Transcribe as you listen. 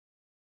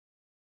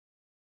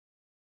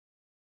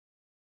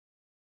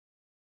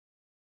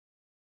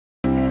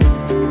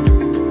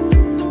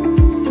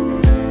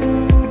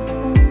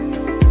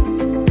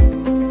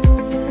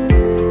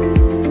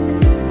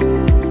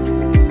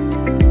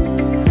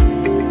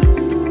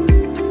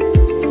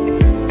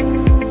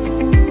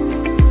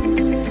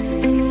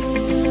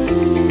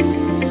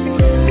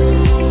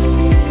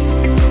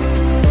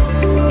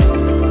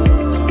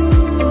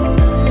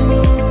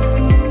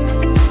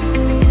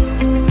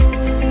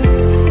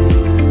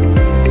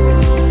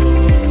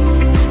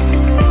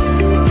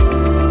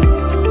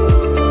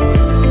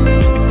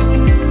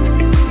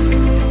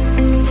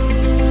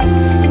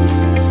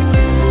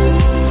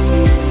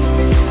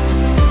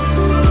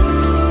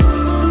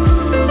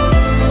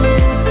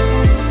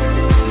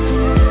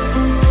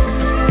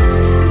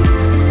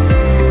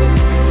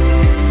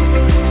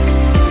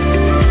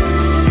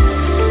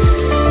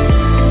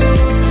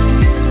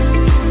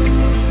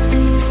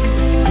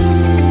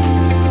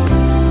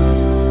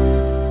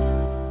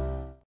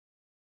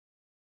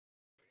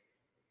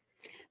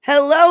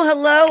Hello,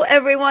 hello,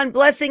 everyone.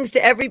 Blessings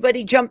to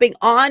everybody jumping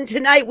on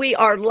tonight. We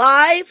are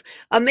live.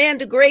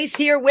 Amanda Grace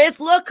here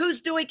with, look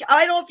who's doing,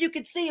 I don't know if you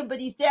can see him,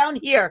 but he's down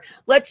here.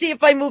 Let's see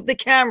if I move the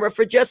camera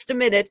for just a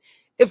minute.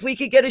 If we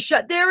could get a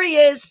shot. There he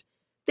is.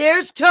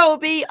 There's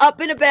Toby up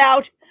and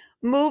about,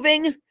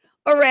 moving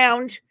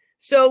around.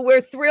 So we're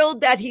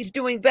thrilled that he's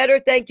doing better.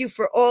 Thank you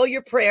for all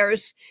your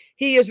prayers.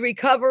 He is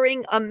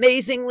recovering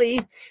amazingly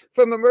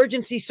from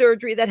emergency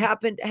surgery that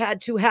had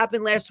to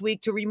happen last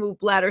week to remove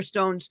bladder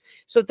stones.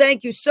 So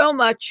thank you so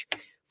much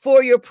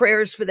for your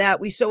prayers for that.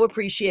 We so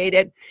appreciate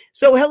it.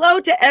 So hello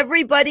to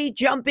everybody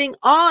jumping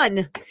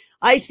on.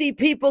 I see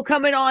people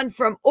coming on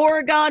from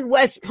Oregon,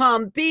 West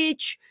Palm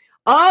Beach.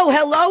 Oh,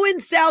 hello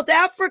in South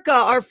Africa.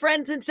 Our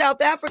friends in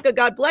South Africa.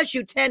 God bless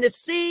you.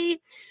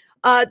 Tennessee.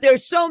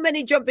 There's so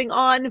many jumping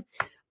on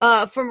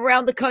from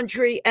around the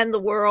country and the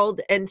world.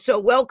 And so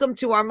welcome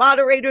to our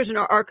moderators and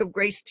our Ark of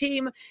Grace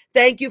team.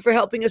 Thank you for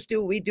helping us do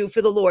what we do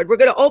for the Lord. We're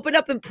going to open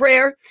up in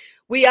prayer.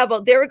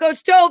 There it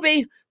goes,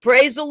 Toby.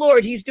 Praise the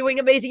Lord. He's doing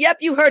amazing. Yep,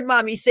 you heard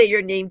mommy say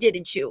your name,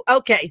 didn't you?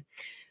 Okay.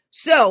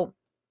 So,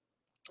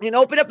 and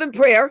open up in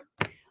prayer.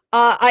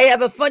 I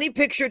have a funny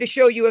picture to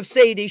show you of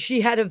Sadie.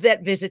 She had a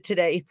vet visit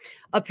today.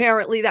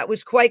 Apparently, that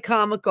was quite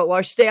comical.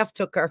 Our staff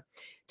took her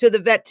to the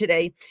vet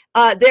today.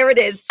 There it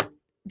is.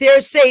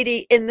 There's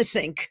Sadie in the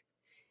sink,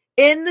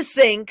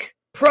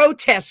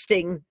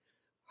 protesting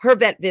her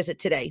vet visit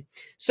today.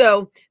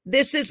 So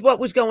this is what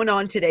was going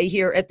on today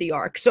here at the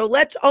Ark. So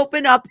let's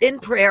open up in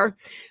prayer.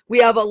 We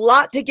have a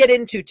lot to get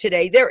into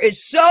today. There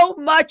is so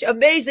much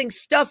amazing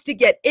stuff to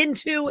get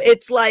into.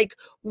 It's like,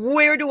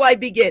 where do I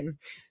begin?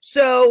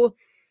 So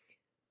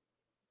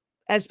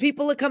as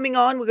people are coming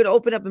on, we're going to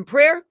open up in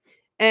prayer.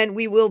 And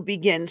we will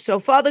begin. So,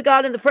 Father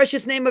God, in the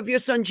precious name of your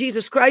Son,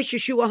 Jesus Christ,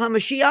 Yeshua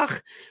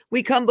HaMashiach,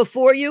 we come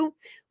before you.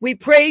 We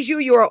praise you.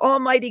 You are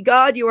Almighty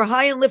God. You are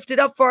high and lifted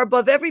up far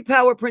above every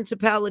power,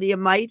 principality,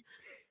 and might.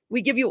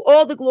 We give you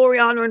all the glory,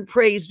 honor, and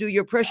praise due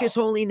your precious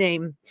holy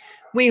name.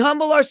 We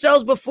humble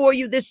ourselves before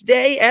you this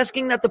day,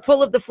 asking that the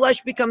pull of the flesh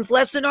becomes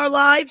less in our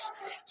lives,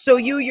 so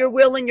you, your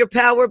will, and your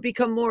power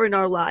become more in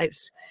our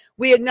lives.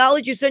 We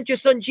acknowledge you sent your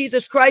Son,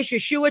 Jesus Christ,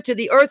 Yeshua, to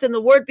the earth, and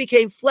the Word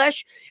became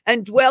flesh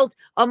and dwelt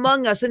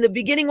among us. In the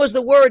beginning was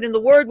the Word, and the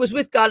Word was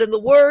with God, and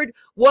the Word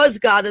was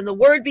God, and the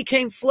Word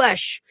became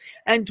flesh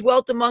and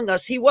dwelt among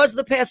us. He was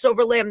the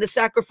Passover lamb, the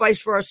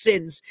sacrifice for our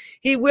sins.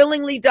 He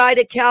willingly died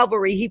at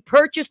Calvary. He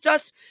purchased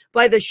us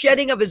by the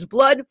shedding of his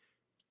blood.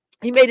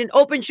 He made an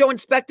open show and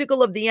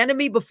spectacle of the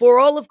enemy before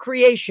all of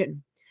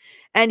creation.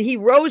 And he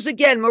rose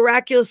again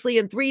miraculously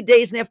in 3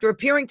 days. And after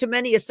appearing to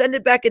many,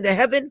 ascended back into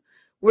heaven,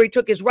 where he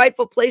took his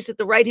rightful place at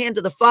the right hand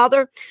of the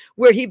Father,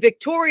 where he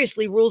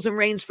victoriously rules and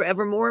reigns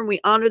forevermore. And we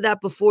honor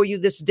that before you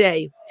this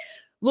day.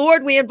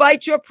 Lord, we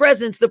invite your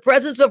presence, the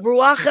presence of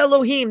Ruach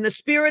Elohim, the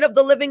Spirit of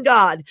the living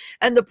God,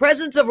 and the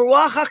presence of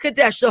Ruach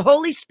HaKodesh, the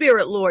Holy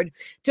Spirit, Lord,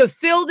 to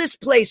fill this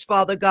place,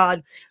 Father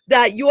God,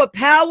 that your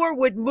power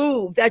would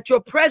move, that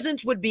your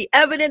presence would be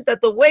evident,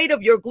 that the weight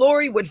of your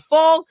glory would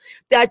fall,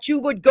 that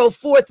you would go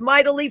forth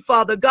mightily,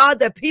 Father God,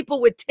 that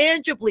people would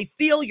tangibly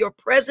feel your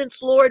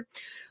presence, Lord.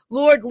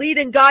 Lord, lead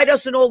and guide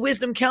us in all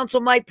wisdom,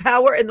 counsel, might,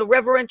 power, and the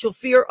reverential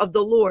fear of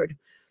the Lord.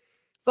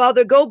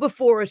 Father, go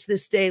before us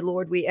this day,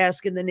 Lord, we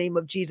ask in the name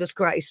of Jesus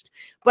Christ.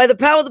 By the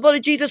power of the blood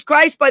of Jesus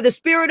Christ, by the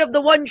Spirit of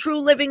the one true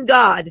living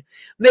God,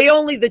 may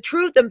only the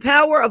truth and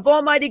power of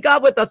Almighty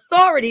God with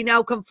authority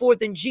now come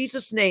forth in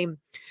Jesus' name.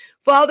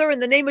 Father, in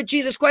the name of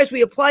Jesus Christ,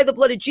 we apply the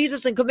blood of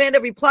Jesus and command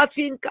every plot,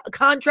 scheme,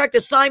 contract,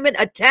 assignment,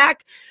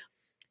 attack,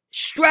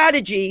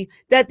 strategy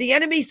that the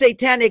enemy,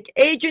 satanic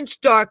agents,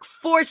 dark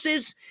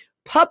forces,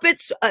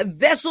 puppets,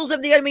 vessels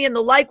of the enemy and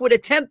the like would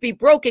attempt be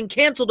broken,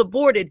 canceled,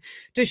 aborted,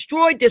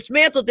 destroyed,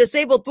 dismantled,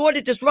 disabled,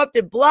 thwarted,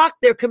 disrupted,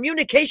 blocked, their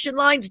communication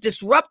lines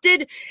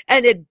disrupted,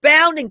 and it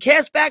bound and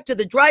cast back to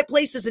the dry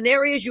places and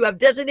areas you have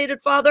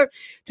designated, Father,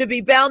 to be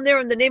bound there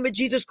in the name of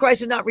Jesus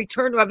Christ and not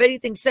return or have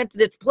anything sent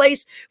to its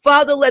place.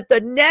 Father, let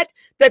the net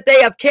that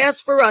they have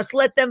cast for us,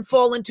 let them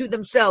fall into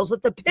themselves.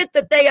 Let the pit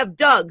that they have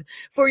dug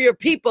for your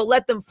people,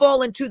 let them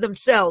fall into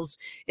themselves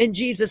in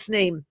Jesus'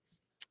 name.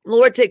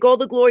 Lord, take all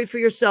the glory for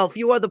yourself.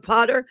 You are the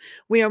potter.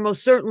 We are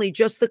most certainly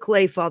just the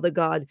clay, Father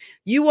God.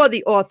 You are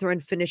the author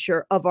and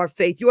finisher of our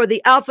faith. You are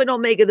the Alpha and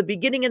Omega, the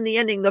beginning and the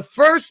ending, the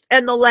first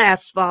and the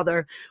last,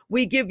 Father.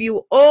 We give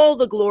you all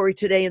the glory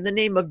today in the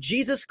name of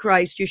Jesus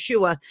Christ,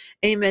 Yeshua.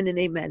 Amen and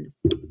amen.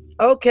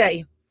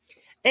 Okay.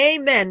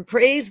 Amen.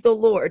 Praise the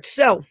Lord.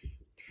 So,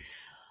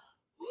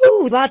 a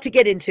lot to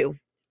get into.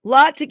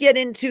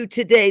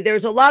 Today.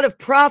 There's a lot of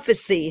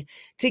prophecy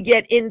to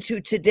get into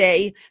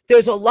today.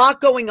 There's a lot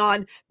going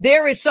on.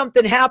 There is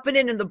something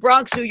happening in the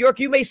Bronx, New York.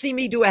 You may see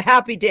me do a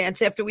happy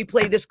dance after we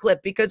play this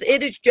clip because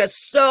it is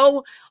just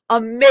so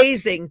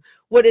amazing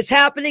what is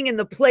happening in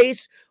the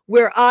place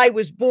where I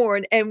was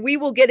born. And we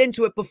will get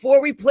into it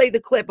before we play the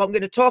clip. I'm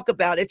going to talk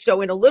about it.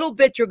 So in a little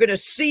bit, you're going to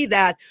see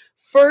that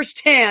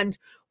firsthand.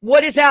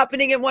 What is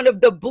happening in one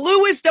of the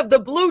bluest of the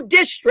blue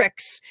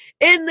districts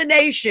in the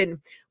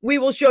nation. We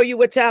will show you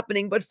what's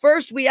happening. But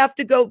first, we have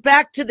to go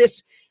back to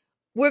this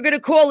we're going to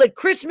call it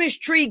Christmas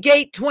Tree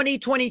Gate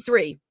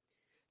 2023.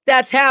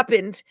 That's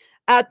happened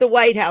at the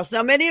White House.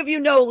 Now, many of you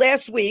know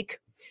last week,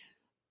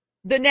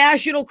 the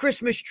national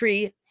Christmas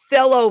tree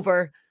fell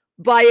over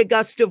by a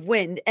gust of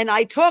wind, and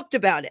I talked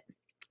about it.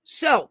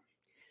 So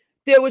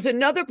there was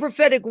another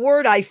prophetic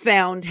word I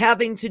found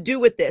having to do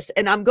with this,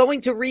 and I'm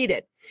going to read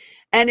it.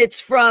 And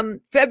it's from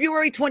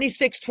February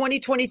 26,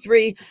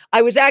 2023.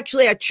 I was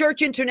actually at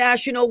Church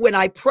International when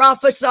I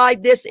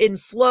prophesied this in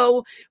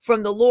flow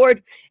from the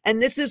Lord.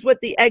 And this is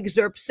what the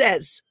excerpt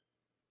says.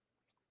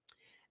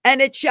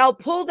 And it shall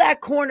pull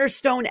that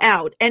cornerstone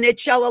out, and it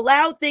shall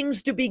allow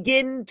things to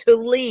begin to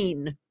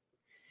lean.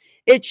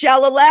 It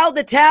shall allow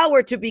the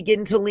tower to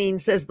begin to lean,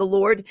 says the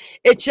Lord.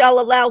 It shall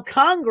allow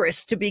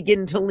Congress to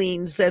begin to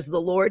lean, says the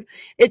Lord.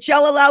 It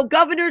shall allow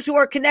governors who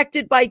are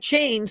connected by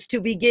chains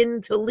to begin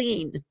to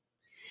lean.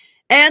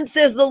 And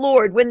says the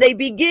Lord, when they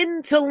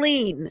begin to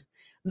lean,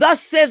 thus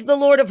says the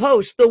Lord of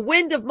hosts, the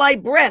wind of my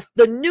breath,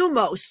 the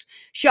pneumos,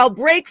 shall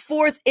break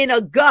forth in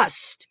a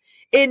gust,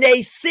 in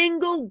a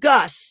single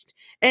gust,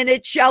 and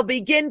it shall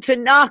begin to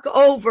knock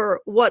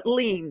over what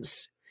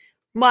leans.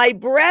 My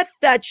breath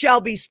that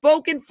shall be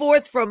spoken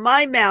forth from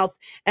my mouth,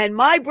 and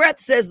my breath,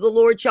 says the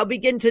Lord, shall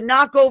begin to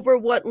knock over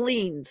what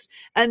leans.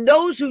 And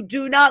those who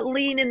do not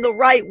lean in the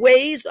right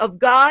ways of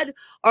God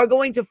are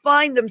going to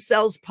find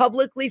themselves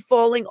publicly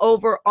falling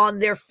over on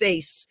their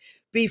face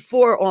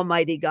before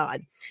Almighty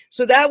God.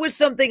 So that was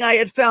something I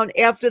had found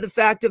after the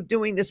fact of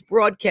doing this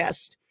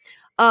broadcast.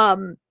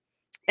 And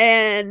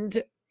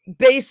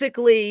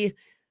basically,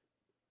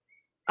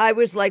 I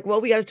was like,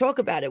 well, we got to talk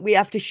about it. We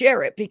have to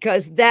share it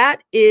because that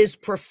is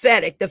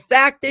prophetic. The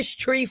fact this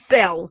tree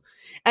fell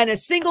and a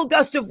single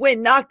gust of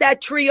wind knocked that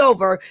tree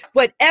over,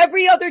 but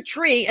every other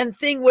tree and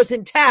thing was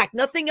intact.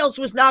 Nothing else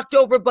was knocked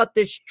over but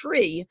this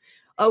tree,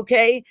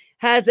 okay,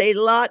 has a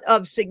lot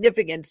of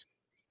significance.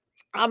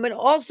 I'm going to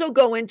also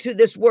go into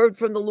this word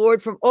from the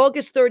Lord from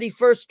August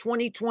 31st,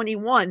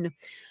 2021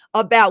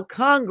 about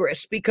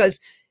Congress,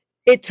 because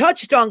it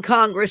touched on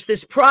Congress,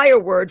 this prior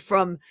word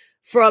from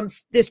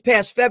this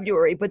past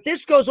February, but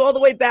this goes all the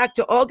way back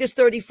to August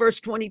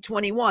 31st,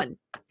 2021.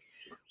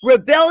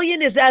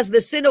 Rebellion is as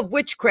the sin of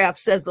witchcraft,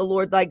 says the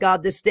Lord thy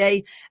God this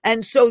day.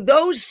 And so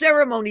those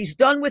ceremonies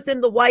done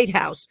within the White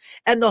House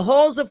and the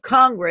halls of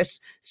Congress,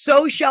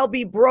 so shall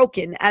be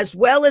broken, as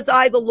well as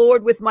I, the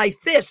Lord, with my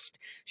fist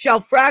shall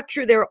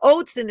fracture their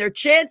oaths and their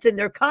chants and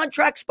their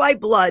contracts by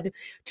blood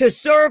to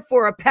serve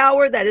for a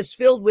power that is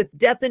filled with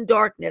death and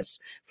darkness.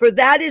 For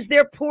that is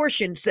their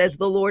portion, says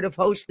the Lord of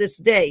hosts this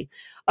day.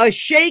 A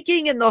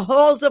shaking in the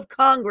halls of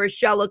Congress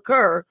shall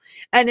occur,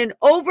 and an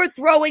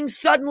overthrowing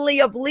suddenly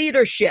of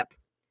leadership.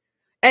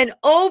 An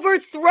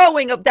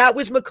overthrowing of, that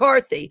was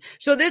McCarthy.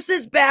 So this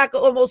is back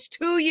almost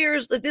 2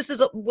 years. This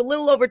is a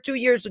little over 2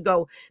 years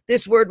ago,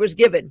 this word was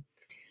given.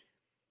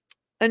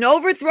 An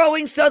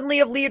overthrowing suddenly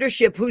of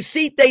leadership whose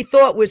seat they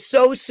thought was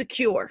so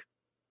secure.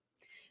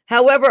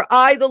 However,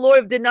 I, the Lord,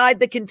 have denied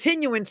the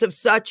continuance of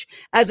such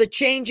as a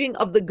changing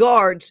of the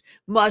guards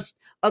must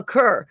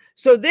occur.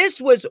 So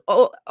this was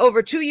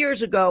over 2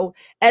 years ago.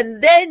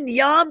 And then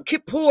Yom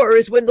Kippur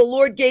is when the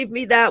Lord gave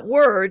me that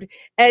word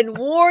and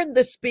warned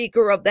the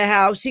Speaker of the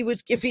House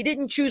if he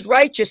didn't choose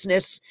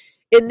righteousness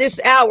in this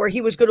hour,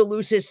 he was going to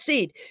lose his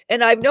seat.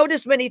 And I've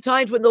noticed many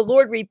times when the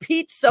Lord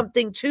repeats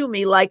something to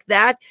me like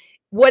that,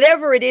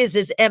 whatever it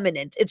is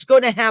imminent. It's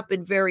going to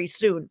happen very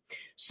soon.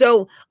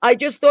 So I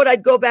just thought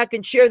I'd go back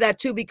and share that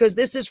too, because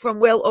this is from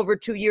well over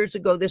 2 years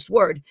ago, this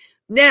word.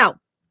 Now,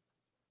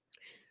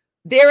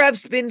 there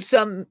have been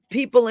some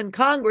people in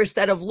Congress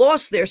that have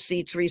lost their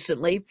seats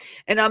recently,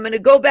 and I'm going to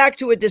go back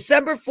to a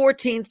December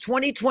 14th,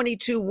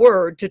 2022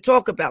 word to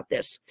talk about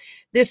this.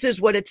 This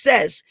is what it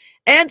says.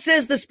 And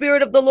says the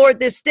Spirit of the Lord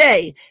this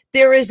day,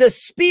 there is a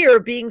spear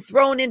being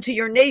thrown into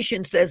your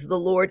nation, says the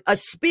Lord, a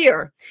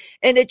spear,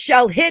 and it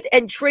shall hit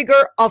and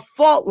trigger a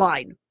fault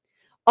line.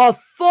 A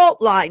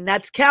fault line,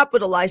 that's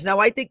capitalized. Now,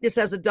 I think this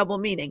has a double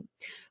meaning.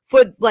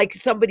 For like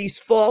somebody's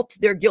fault,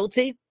 they're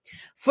guilty.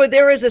 For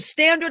there is a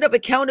standard of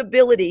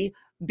accountability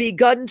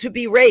begun to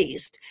be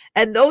raised,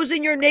 and those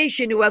in your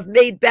nation who have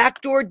made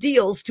backdoor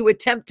deals to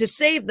attempt to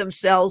save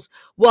themselves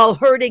while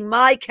hurting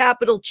my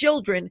capital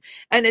children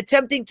and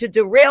attempting to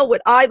derail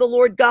what I, the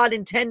Lord God,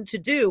 intend to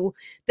do,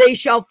 they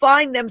shall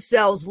find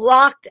themselves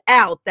locked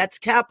out. That's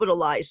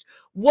capitalized.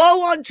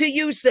 Woe unto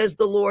you, says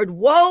the Lord.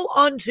 Woe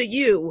unto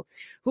you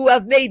who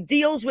have made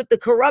deals with the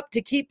corrupt to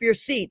keep your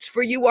seats,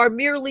 for you are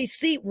merely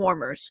seat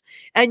warmers,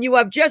 and you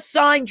have just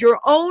signed your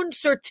own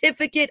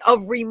certificate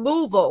of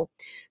removal,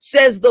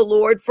 says the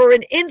Lord. For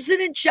an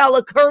incident shall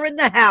occur in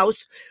the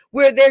house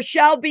where there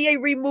shall be a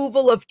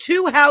removal of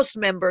 2 house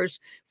members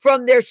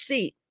from their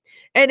seat.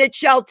 And it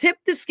shall tip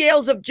the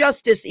scales of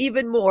justice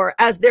even more,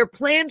 as their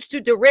plans to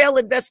derail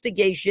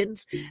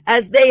investigations,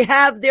 as they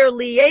have their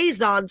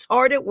liaisons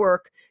hard at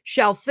work,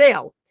 shall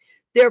fail.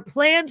 their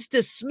plans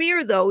to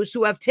smear those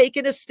who have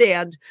taken a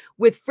stand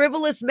with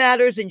frivolous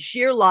matters and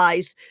sheer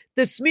lies,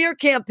 the smear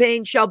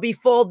campaign shall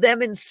befall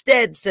them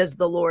instead, says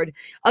the Lord.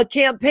 A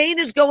campaign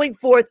is going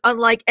forth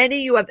unlike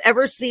any you have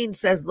ever seen,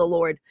 says the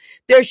Lord.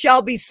 There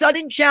shall be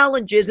sudden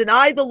challenges, and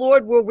I, the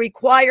Lord, will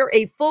require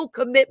a full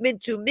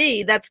commitment to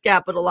me, that's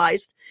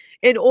capitalized,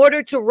 in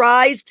order to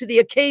rise to the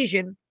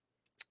occasion,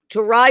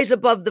 to rise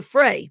above the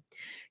fray.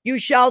 You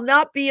shall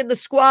not be in the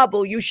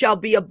squabble, you shall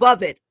be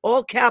above it.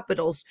 All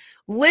capitals.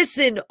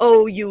 Listen,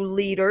 O you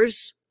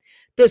leaders.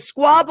 The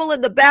squabble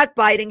and the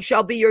backbiting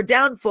shall be your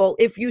downfall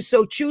if you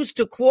so choose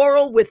to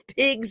quarrel with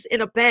pigs in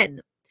a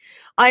pen.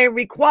 I am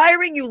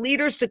requiring you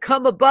leaders to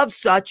come above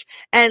such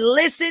and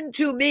listen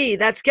to me,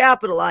 that's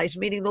capitalized,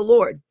 meaning the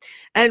Lord,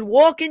 and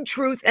walk in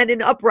truth and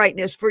in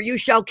uprightness, for you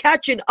shall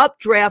catch an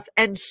updraft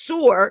and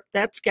soar,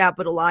 that's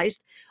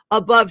capitalized,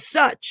 above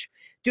such.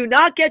 Do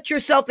not get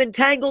yourself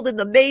entangled in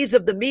the maze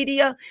of the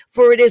media,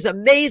 for it is a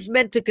maze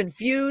meant to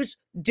confuse.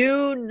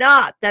 Do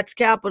not, that's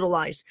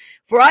capitalized.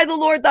 For I, the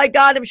Lord thy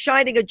God, am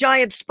shining a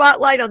giant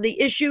spotlight on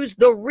the issues,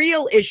 the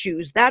real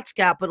issues, that's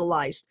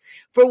capitalized.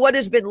 For what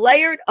has been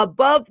layered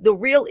above the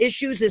real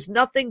issues is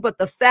nothing but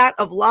the fat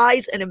of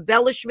lies and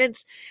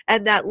embellishments,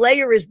 and that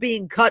layer is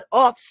being cut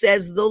off,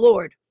 says the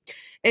Lord.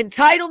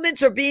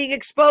 Entitlements are being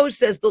exposed,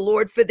 says the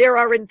Lord, for there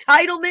are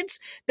entitlements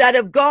that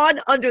have gone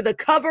under the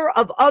cover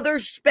of other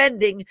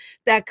spending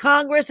that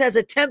Congress has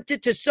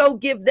attempted to so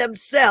give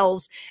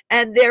themselves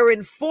and their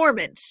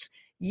informants.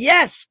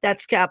 Yes,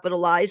 that's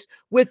capitalized.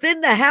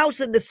 Within the House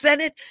and the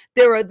Senate,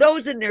 there are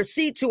those in their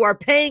seats who are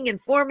paying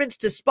informants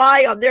to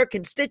spy on their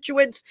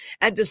constituents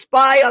and to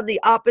spy on the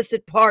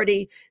opposite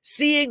party.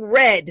 Seeing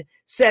red,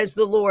 says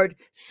the Lord,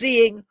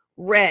 seeing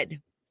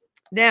red.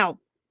 Now,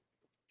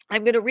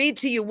 I'm going to read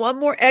to you one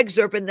more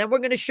excerpt, and then we're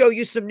going to show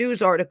you some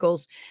news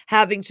articles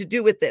having to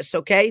do with this,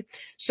 okay?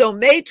 So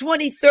May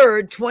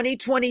 23rd,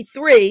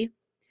 2023,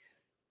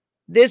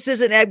 this is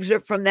an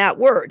excerpt from that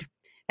word.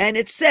 And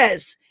it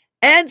says,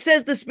 and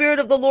says the Spirit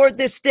of the Lord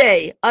this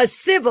day, a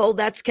civil,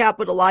 that's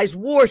capitalized,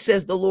 war,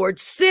 says the Lord,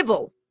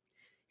 civil.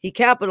 He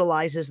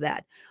capitalizes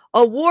that.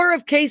 A war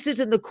of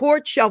cases in the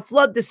court shall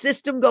flood the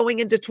system going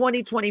into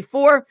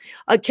 2024.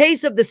 A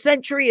case of the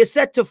century is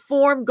set to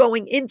form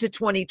going into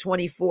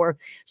 2024,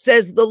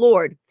 says the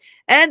Lord.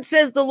 And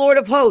says the Lord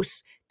of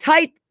hosts,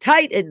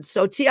 Titans,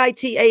 so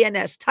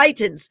Titans,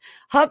 Titans,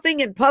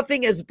 huffing and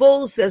puffing as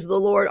bulls, says the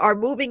Lord, are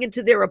moving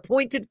into their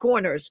appointed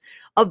corners.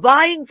 A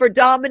vying for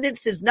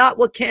dominance is not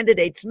what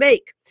candidates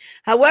make.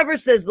 However,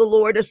 says the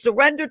Lord, a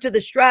surrender to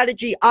the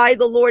strategy I,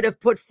 the Lord,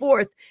 have put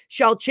forth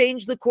shall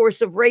change the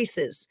course of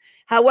races.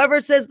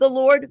 However, says the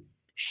Lord,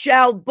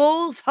 shall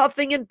bulls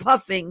huffing and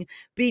puffing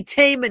be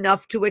tame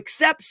enough to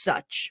accept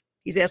such?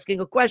 He's asking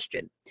a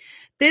question.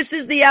 This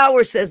is the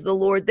hour, says the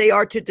Lord. They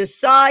are to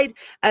decide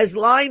as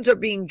lines are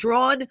being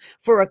drawn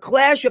for a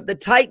clash of the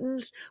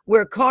Titans,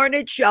 where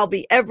carnage shall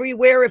be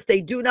everywhere if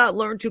they do not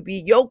learn to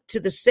be yoked to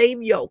the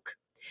same yoke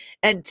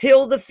and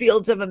till the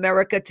fields of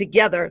America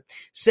together,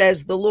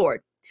 says the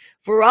Lord.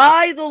 For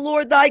I, the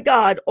Lord thy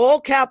God,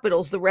 all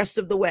capitals the rest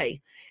of the way,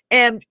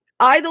 and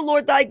I, the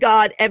Lord thy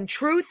God, am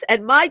truth,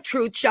 and my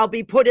truth shall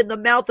be put in the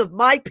mouth of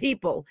my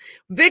people.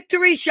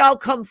 Victory shall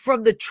come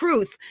from the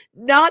truth,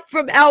 not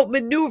from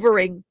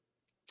outmaneuvering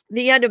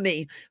the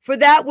enemy, for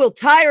that will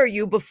tire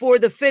you before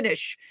the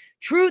finish.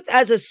 Truth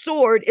as a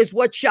sword is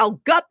what shall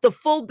gut the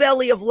full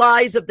belly of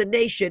lies of the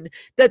nation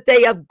that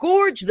they have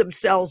gorged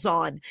themselves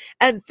on.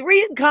 And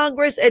 3 in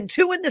Congress and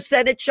 2 in the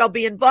Senate shall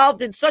be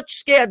involved in such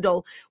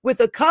scandal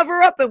with a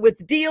cover-up and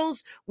with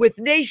deals with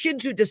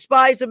nations who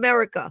despise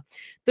America.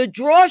 The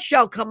dross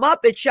shall come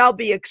up, it shall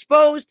be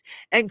exposed,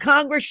 and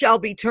Congress shall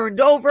be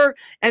turned over,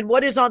 and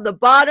what is on the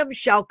bottom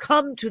shall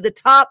come to the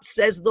top,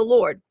 says the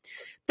Lord.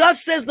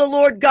 Thus says the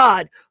Lord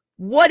God,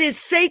 what is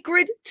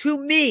sacred to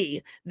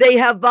me, they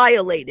have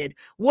violated.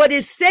 What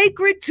is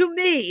sacred to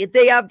me,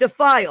 they have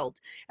defiled.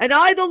 And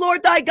I, the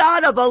Lord thy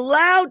God, have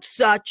allowed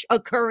such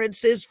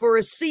occurrences for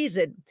a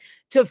season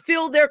to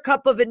fill their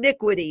cup of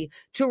iniquity,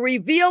 to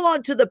reveal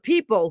unto the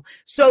people,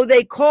 so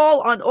they call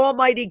on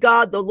Almighty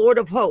God, the Lord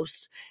of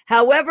hosts.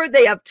 However,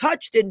 they have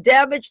touched and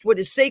damaged what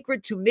is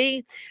sacred to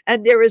me,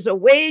 and there is a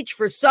wage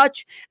for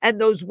such, and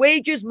those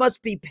wages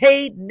must be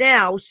paid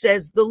now,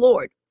 says the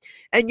Lord.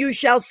 And you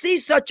shall see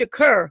such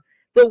occur,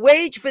 the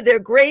wage for their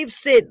grave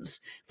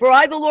sins. For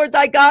I, the Lord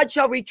thy God,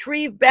 shall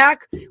retrieve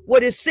back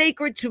what is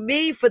sacred to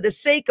me for the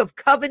sake of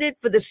covenant,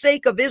 for the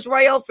sake of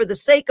Israel, for the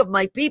sake of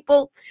my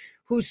people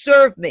who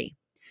serve me.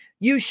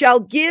 You shall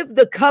give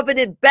the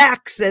covenant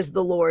back, says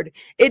the Lord.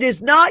 It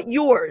is not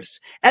yours.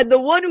 And the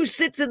one who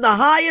sits in the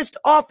highest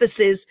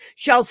offices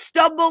shall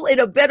stumble in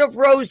a bed of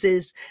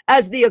roses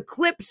as the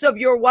eclipse of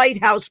your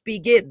White House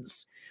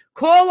begins.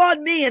 Call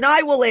on me, and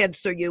I will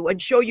answer you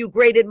and show you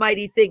great and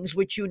mighty things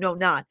which you know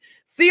not.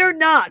 Fear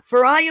not,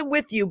 for I am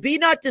with you. Be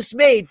not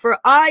dismayed, for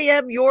I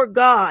am your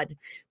God.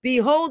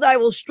 Behold, I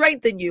will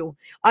strengthen you.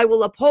 I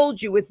will uphold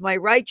you with my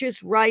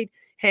righteous right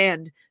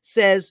hand,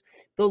 says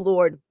the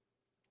Lord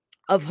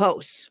of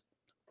hosts.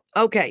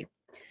 Okay,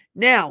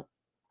 now,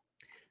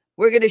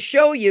 we're going to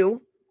show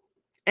you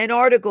an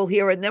article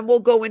here, and then we'll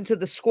go into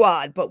the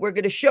squad. But we're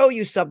going to show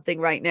you something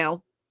right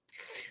now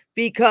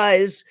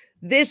because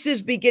this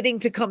is beginning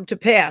to come to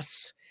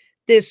pass,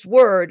 this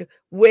word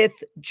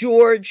with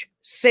George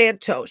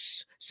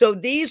Santos. So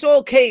these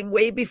all came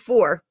way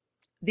before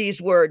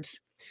these words.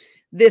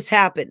 This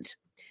happened.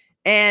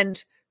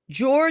 And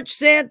George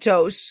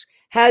Santos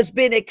has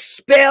been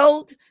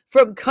expelled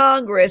from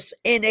Congress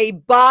in a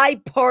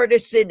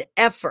bipartisan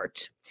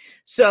effort.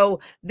 So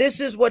this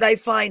is what I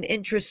find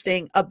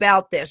interesting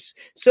about this.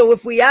 So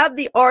if we have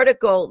the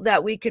article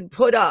that we can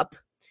put up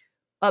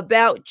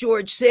about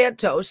George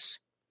Santos,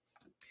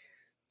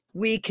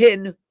 we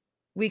can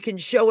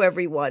show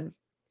everyone.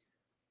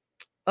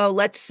 Oh,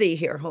 let's see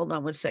here. Hold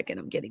on one second.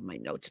 I'm getting my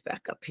notes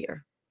back up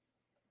here.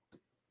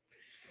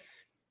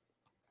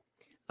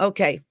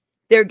 Okay,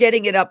 they're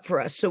getting it up for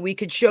us so we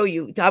could show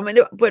you.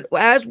 But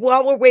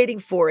while we're waiting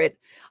for it,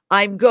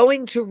 I'm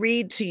going to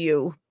read to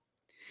you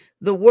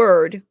the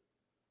word.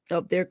 Oh,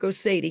 there goes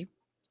Sadie.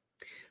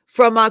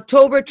 From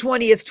October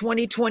 20th,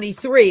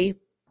 2023,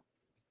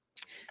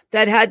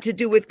 that had to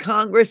do with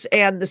Congress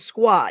and the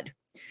squad.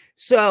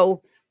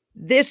 So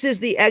this is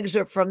the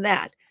excerpt from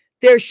that.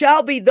 There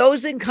shall be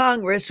those in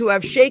Congress who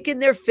have shaken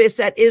their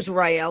fists at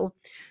Israel,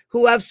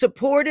 who have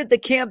supported the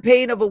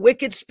campaign of a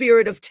wicked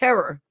spirit of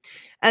terror,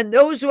 and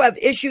those who have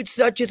issued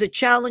such as a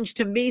challenge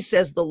to me,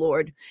 says the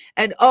Lord.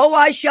 And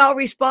I shall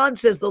respond,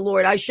 says the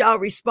Lord, I shall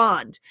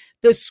respond.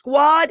 The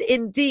squad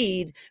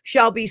indeed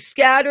shall be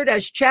scattered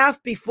as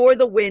chaff before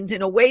the wind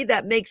in a way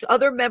that makes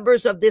other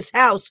members of this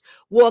house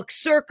walk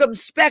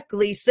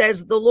circumspectly,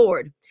 says the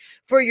Lord.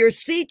 For your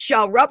seat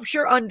shall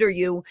rupture under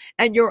you,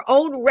 and your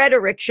own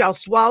rhetoric shall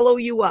swallow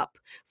you up.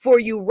 For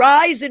you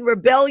rise in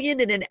rebellion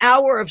in an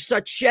hour of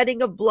such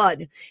shedding of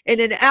blood, in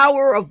an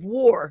hour of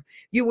war.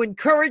 You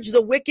encourage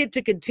the wicked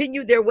to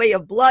continue their way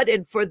of blood,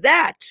 and for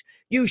that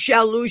you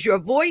shall lose your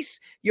voice,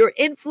 your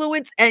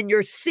influence, and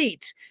your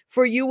seat.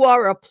 For you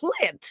are a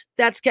plant,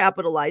 that's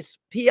capitalized,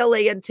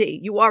 P-L-A-N-T.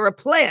 You are a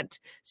plant,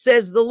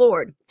 says the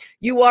Lord.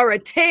 You are a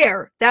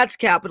tare, that's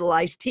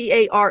capitalized,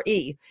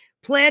 T-A-R-E.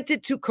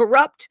 Planted to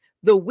corrupt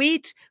the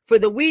wheat, for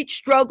the wheat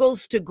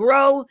struggles to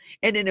grow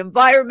in an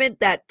environment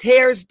that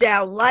tears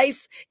down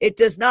life. It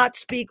does not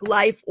speak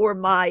life or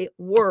my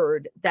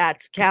word.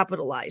 That's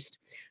capitalized.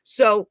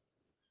 So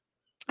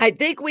I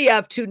think we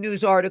have two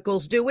news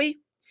articles, do we?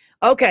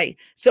 Okay,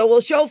 so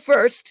we'll show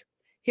first.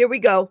 Here we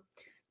go.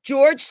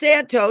 George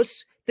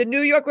Santos, the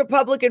New York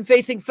Republican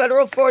facing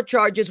federal fraud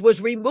charges,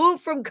 was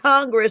removed from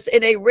Congress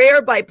in a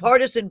rare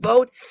bipartisan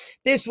vote.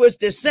 This was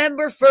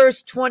December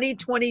 1st,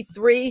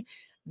 2023.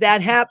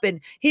 That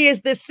happened. He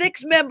is the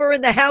sixth member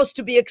in the House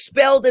to be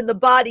expelled in the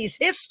body's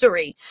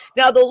history.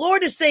 Now, the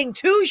Lord is saying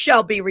two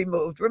shall be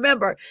removed.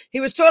 Remember,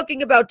 he was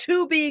talking about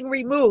two being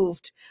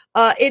removed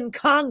in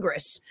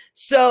Congress.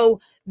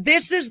 So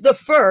this is the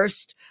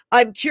first.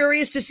 I'm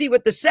curious to see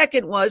what the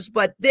second was,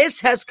 but this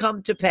has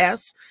come to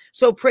pass.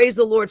 So praise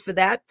the Lord for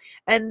that.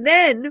 And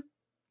then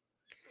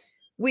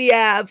we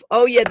have,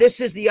 this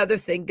is the other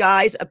thing,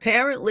 guys.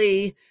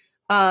 Apparently,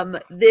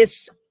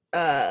 this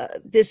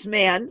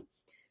man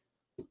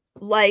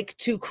like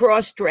to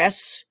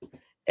cross-dress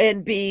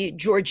and be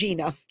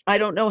Georgina. I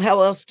don't know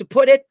how else to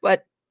put it,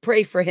 but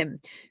pray for him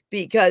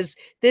because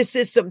this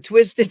is some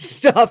twisted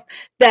stuff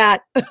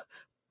that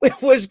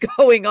was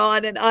going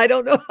on, and I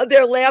don't know how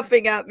they're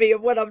laughing at me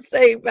of what I'm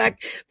saying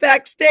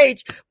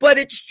backstage, but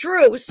it's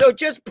true. So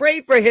just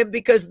pray for him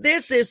because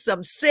this is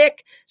some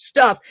sick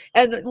stuff,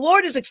 and the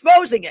Lord is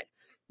exposing it.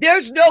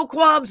 There's no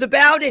qualms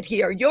about it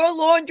here. Your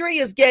laundry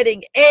is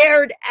getting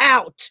aired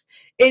out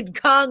in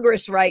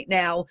Congress right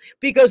now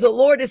because the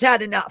Lord has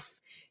had enough.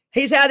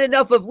 He's had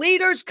enough of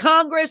leaders,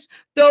 Congress,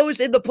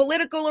 those in the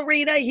political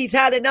arena. He's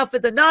had enough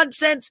of the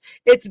nonsense.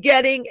 It's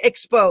getting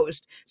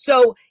exposed.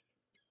 So,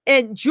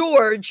 and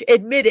George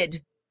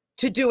admitted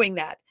to doing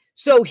that.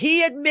 So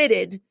he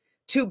admitted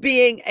to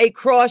being a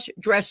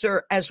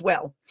cross-dresser as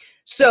well.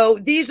 So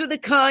these are the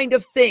kind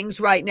of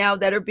things right now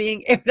that are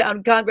being aired out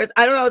in Congress.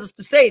 I don't know how else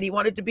to say it. He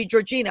wanted to be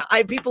Georgina.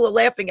 People are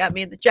laughing at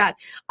me in the chat.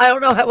 I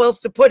don't know how else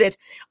to put it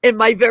in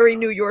my very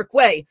New York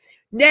way.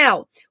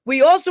 Now,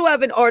 we also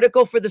have an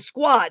article for the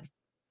squad,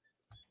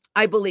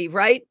 I believe,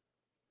 right?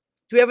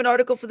 Do we have an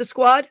article for the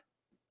squad?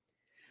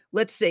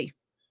 Let's see.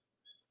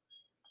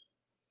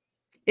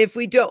 If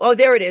we don't,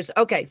 there it is.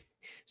 Okay.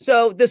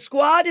 So the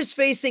squad is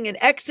facing an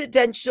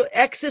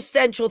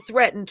existential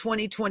threat in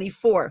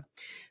 2024.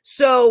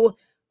 So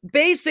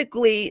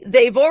basically,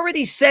 they've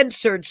already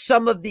censored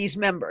some of these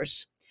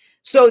members.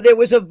 So there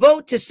was a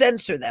vote to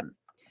censor them.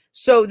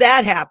 So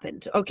that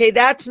happened. Okay,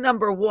 that's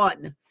number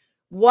one.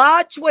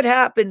 Watch what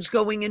happens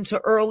going into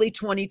early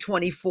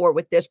 2024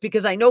 with this,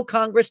 because I know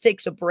Congress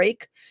takes a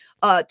break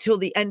till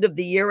the end of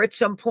the year at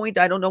some point.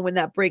 I don't know when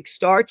that break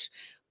starts,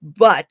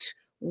 but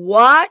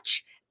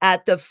watch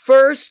at the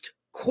first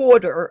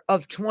quarter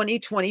of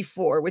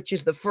 2024, which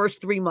is the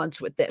first 3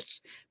 months with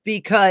this,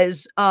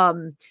 because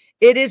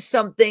it is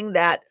something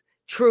that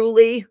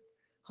truly,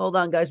 hold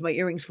on guys, my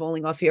earring's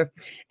falling off here.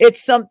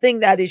 It's something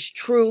that is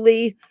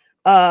truly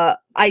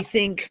I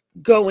think,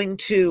 going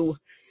to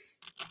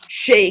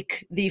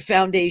shake the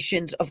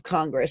foundations of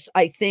Congress.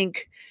 I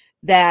think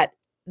that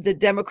the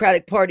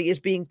Democratic Party is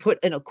being put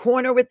in a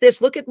corner with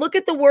this. Look at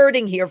the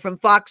wording here from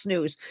Fox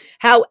News.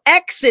 How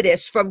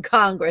exodus from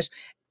Congress.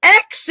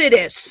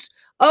 Exodus.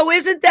 Oh,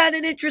 isn't that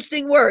an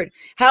interesting word?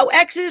 How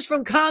exodus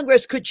from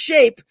Congress could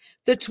shape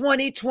the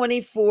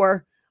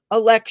 2024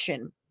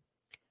 election.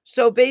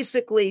 So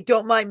basically,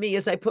 don't mind me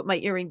as I put my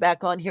earring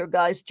back on here,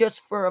 guys, just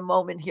for a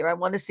moment here. I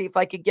want to see if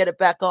I could get it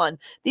back on.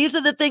 These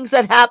are the things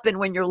that happen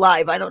when you're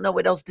live. I don't know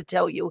what else to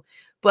tell you,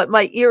 but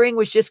my earring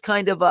was just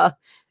kind of,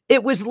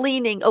 it was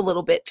leaning a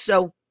little bit.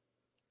 So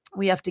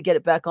we have to get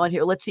it back on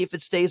here. Let's see if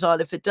it stays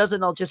on. If it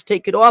doesn't, I'll just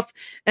take it off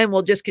and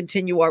we'll just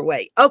continue our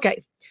way.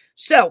 Okay.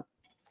 So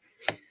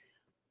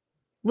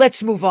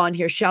let's move on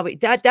here, shall we?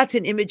 That's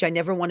an image I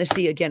never want to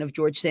see again of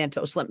George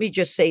Santos. Let me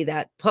just say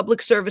that.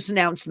 Public service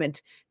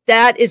announcement.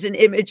 That is an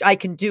image I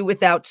can do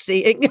without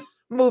seeing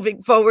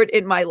moving forward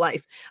in my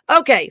life.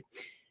 Okay.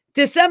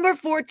 December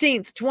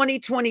 14th,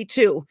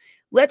 2022.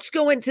 Let's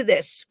go into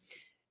this.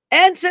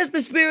 And says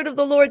the Spirit of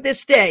the Lord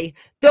this day,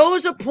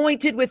 those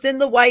appointed within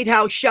the White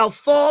House shall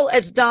fall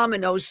as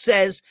dominoes,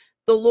 says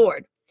the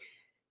Lord,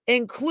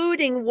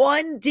 including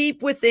one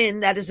deep within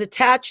that is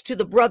attached to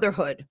the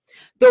brotherhood.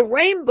 The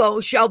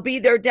rainbow shall be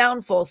their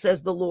downfall,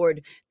 says the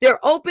Lord.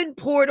 Their open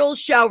portals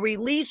shall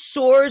release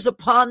sores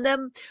upon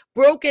them,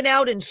 broken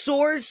out in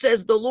sores,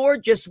 says the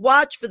Lord. Just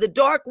watch, for the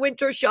dark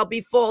winter shall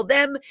befall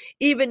them,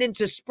 even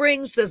into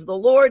spring, says the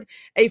Lord.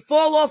 A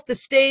fall off the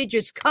stage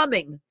is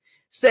coming,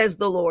 says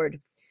the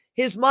Lord.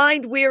 His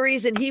mind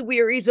wearies, and he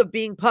wearies of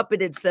being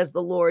puppeted, says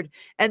the Lord.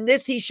 And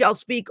this he shall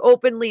speak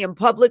openly and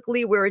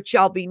publicly, where it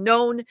shall be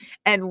known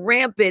and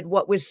rampant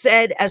what was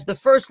said, as the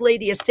first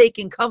lady is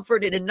taking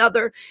comfort in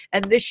another,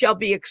 and this shall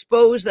be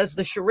exposed as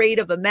the charade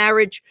of a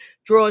marriage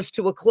draws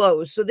to a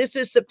close. So this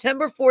is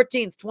September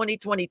 14th,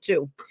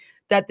 2022,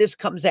 that this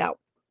comes out.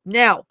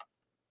 Now,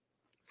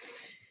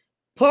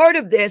 part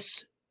of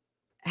this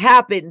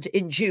happened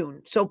in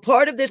June. So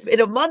part of this,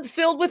 in a month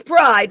filled with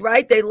pride,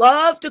 right? They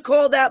love to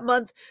call that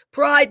month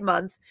Pride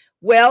Month.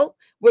 Well,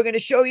 we're going to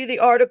show you the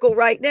article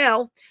right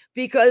now,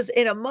 because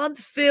in a month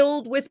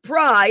filled with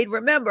pride,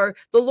 remember,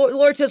 the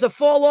Lord says a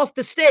fall off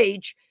the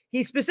stage.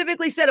 He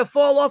specifically said a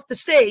fall off the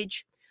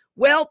stage.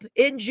 Well,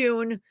 in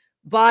June,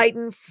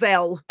 Biden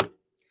fell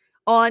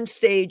on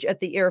stage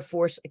at the Air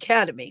Force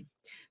Academy.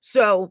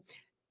 So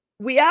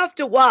we have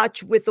to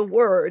watch with the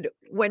word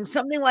when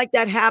something like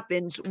that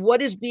happens,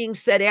 what is being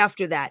said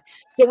after that.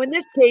 So in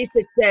this case,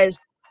 it says,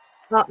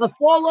 a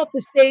fall off the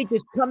stage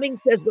is coming,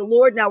 says the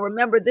Lord. Now,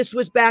 remember, this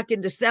was back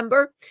in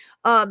December.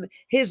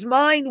 His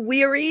mind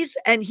wearies,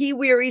 and he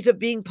wearies of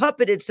being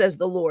puppeted, says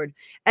the Lord.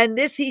 And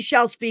this he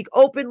shall speak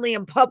openly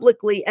and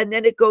publicly. And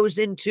then it goes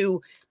into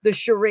the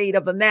charade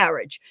of a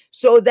marriage.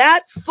 So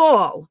that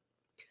fall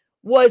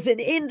was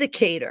an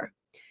indicator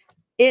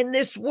in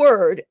this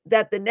word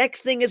that the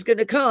next thing is going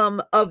to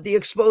come of the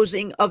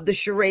exposing of the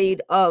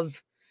charade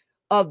of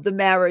the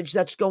marriage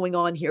that's going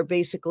on here,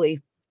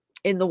 basically,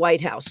 in the White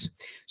House.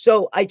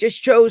 So I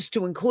just chose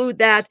to include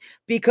that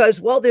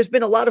because, well, there's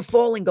been a lot of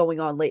falling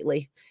going on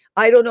lately.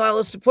 I don't know how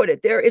else to put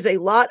it. There is a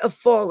lot of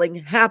falling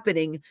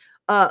happening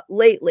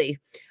lately.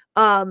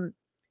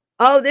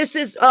 Is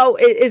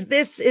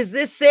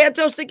this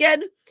Santos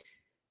again?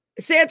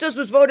 Santos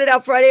was voted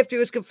out Friday after he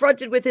was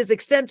confronted with his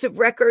extensive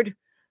record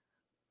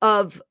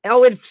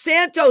and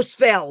Santos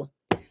fell.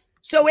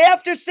 So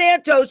after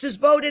Santos is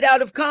voted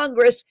out of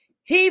Congress,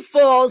 he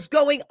falls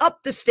going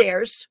up the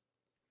stairs.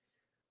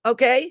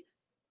 Okay.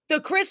 The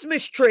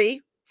Christmas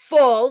tree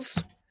falls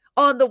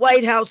on the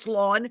White House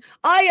lawn.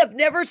 I have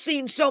never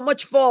seen so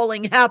much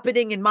falling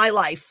happening in my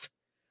life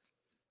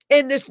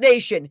in this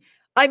nation.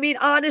 I mean,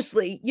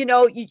 honestly,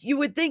 you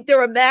would think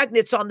there are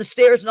magnets on the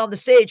stairs and on the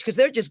stage because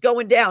they're just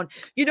going down.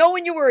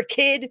 When you were a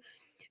kid,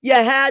 you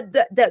had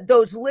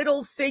those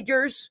little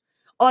figures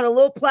on a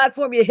little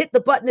platform, you hit the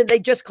button and they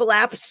just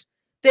collapse.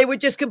 They would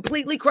just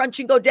completely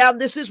crunch and go down.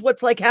 This is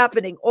what's like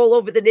happening all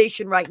over the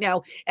nation right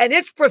now. And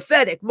it's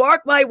prophetic.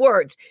 Mark my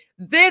words.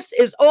 This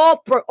is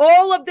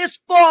all of this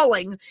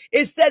falling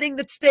is setting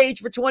the stage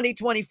for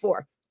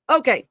 2024.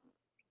 Okay.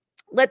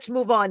 Let's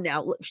move on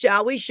now.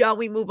 Shall we? Shall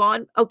we move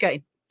on?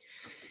 Okay.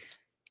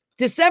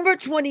 December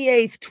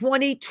 28th,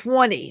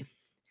 2020.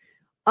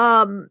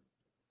 I'm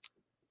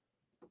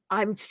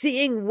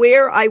seeing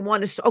where I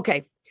want to.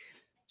 Okay.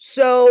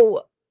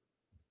 So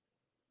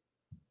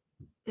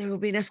there will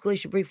be an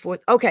escalation bring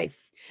forth. Okay.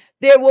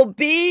 There will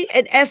be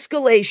an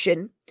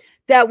escalation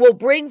that will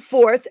bring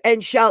forth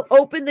and shall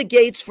open the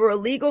gates for a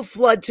legal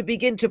flood to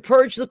begin to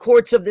purge the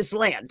courts of this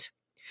land.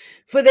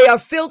 For they are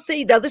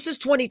filthy. Now, this is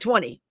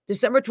 2020,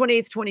 December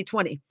 28th,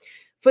 2020.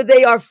 For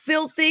they are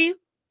filthy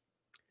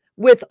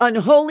with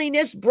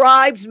unholiness,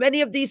 bribes.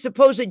 Many of these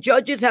supposed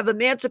judges have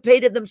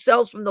emancipated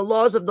themselves from the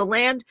laws of the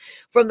land,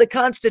 from the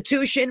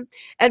Constitution,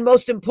 and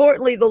most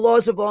importantly, the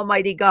laws of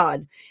Almighty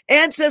God.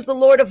 And says the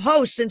Lord of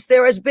hosts, since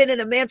there has been an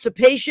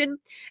emancipation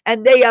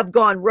and they have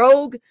gone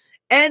rogue,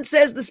 And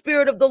says the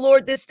Spirit of the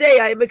Lord this day,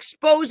 I am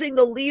exposing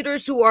the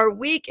leaders who are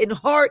weak in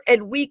heart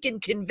and weak in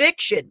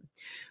conviction,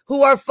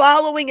 who are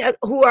folding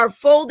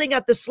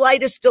at the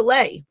slightest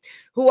delay,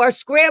 who are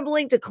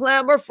scrambling to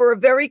clamor for a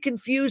very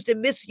confused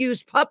and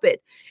misused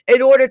puppet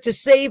in order to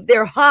save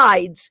their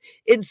hides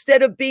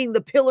instead of being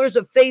the pillars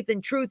of faith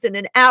and truth in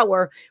an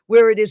hour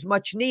where it is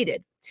much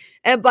needed.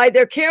 And by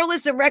their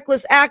careless and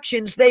reckless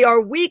actions, they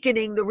are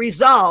weakening the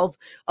resolve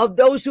of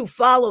those who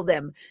follow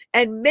them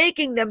and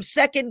making them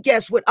second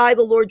guess what I,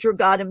 the Lord your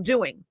God, am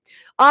doing.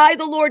 I,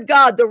 the Lord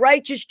God, the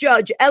righteous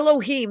judge,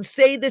 Elohim,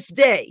 say this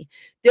day,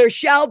 there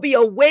shall be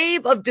a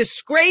wave of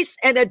disgrace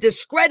and a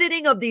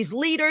discrediting of these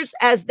leaders,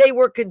 as they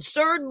were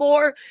concerned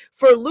more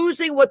for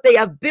losing what they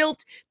have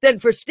built than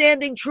for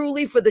standing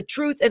truly for the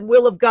truth and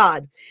will of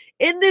God.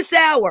 In this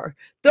hour,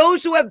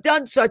 those who have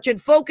done such and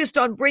focused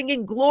on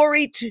bringing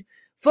glory to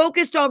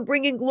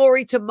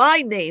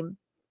my name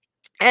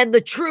and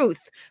the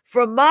truth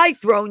from my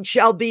throne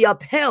shall be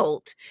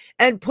upheld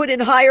and put in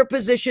higher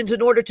positions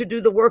in order to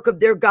do the work of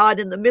their God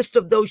in the midst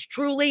of those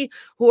truly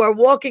who are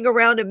walking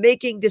around and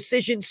making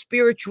decisions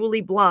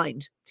spiritually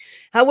blind.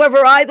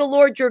 However, I, the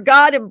Lord your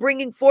God, am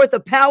bringing forth a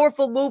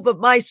powerful move of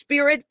my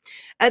spirit,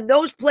 and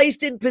those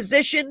placed in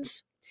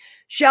positions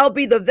shall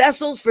be the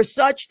vessels for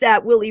such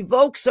that will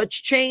evoke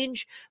such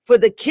change for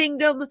the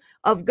kingdom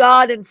of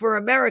God and for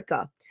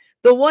America.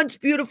 The once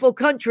beautiful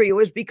country who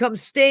has become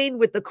stained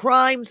with the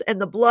crimes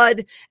and the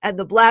blood and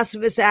the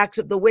blasphemous acts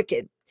of the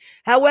wicked.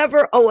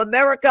 However, O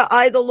America,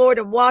 I, the Lord,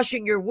 am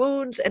washing your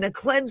wounds, and a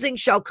cleansing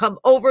shall come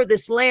over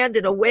this land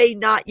in a way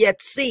not yet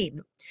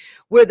seen,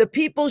 where the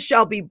people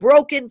shall be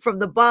broken from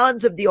the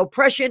bonds of the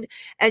oppression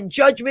and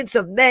judgments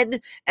of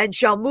men, and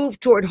shall move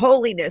toward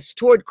holiness,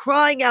 toward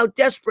crying out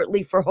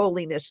desperately for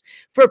holiness,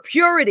 for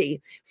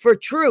purity, for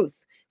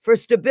truth, for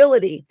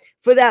stability,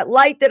 for that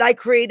light that I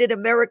created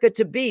America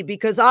to be,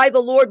 because I, the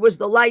Lord, was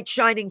the light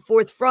shining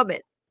forth from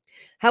it.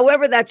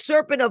 However, that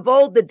serpent of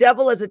old, the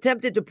devil, has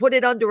attempted to put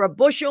it under a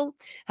bushel,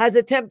 has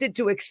attempted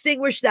to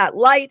extinguish that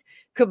light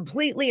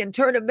completely and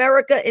turn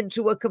America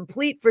into a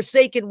complete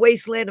forsaken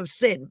wasteland of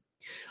sin.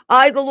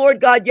 I, the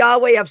Lord God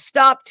Yahweh, have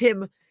stopped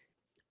him.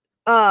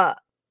 I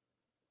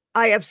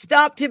have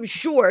stopped him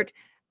short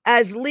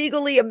as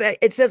legally,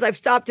 it says I've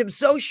stopped him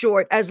so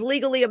short as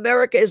legally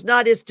America is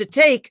not his to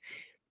take,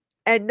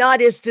 and not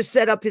is to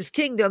set up his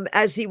kingdom,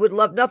 as he would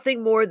love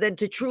nothing more than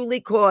to truly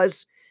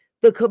cause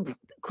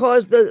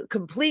the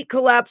complete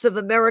collapse of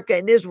America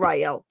and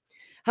Israel.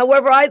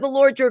 However, I, the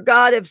Lord your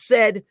God, have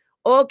said,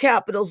 all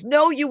capitals,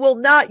 no, you will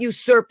not, you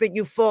serpent,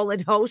 you fallen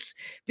hosts,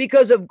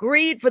 because of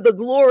greed for the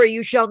glory,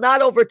 you shall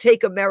not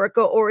overtake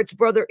America or its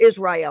brother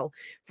Israel.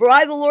 For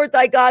I, the Lord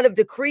thy God, have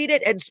decreed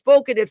it and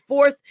spoken it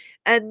forth,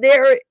 and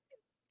there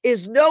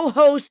is no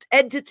host,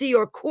 entity,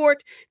 or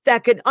court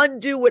that can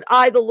undo what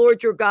I, the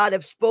Lord your God,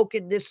 have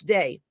spoken this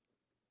day.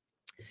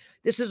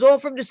 This is all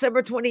from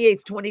December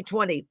 28th,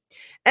 2020.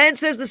 And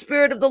says the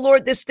Spirit of the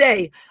Lord this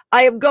day,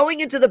 I am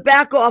going into the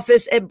back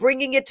office and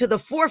bringing it to the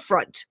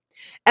forefront.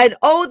 And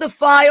oh, the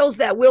files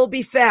that will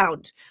be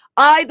found.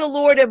 I, the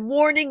Lord, am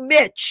warning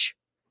Mitch.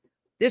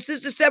 This is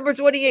December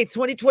 28th,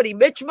 2020.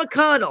 Mitch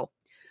McConnell.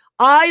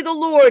 I, the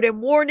Lord, am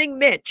warning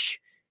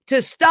Mitch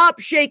to stop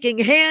shaking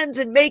hands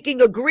and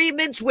making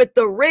agreements with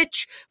the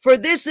rich, for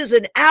this is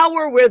an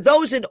hour where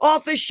those in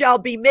office shall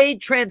be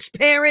made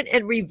transparent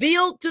and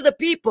revealed to the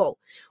people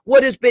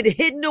what has been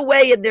hidden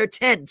away in their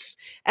tents,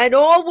 and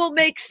all will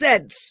make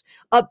sense.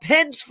 A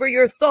pence for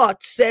your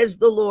thoughts, says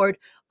the Lord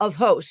of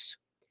hosts.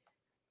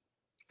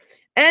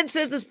 And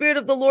says the Spirit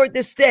of the Lord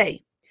this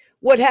day,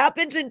 what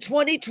happens in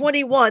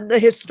 2021, the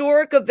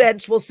historic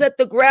events will set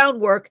the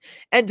groundwork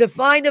and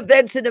define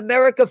events in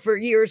America for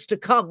years to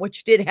come,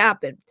 which did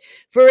happen.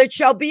 For it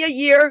shall be a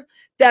year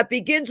that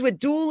begins with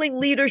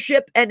dueling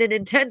leadership and an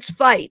intense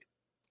fight.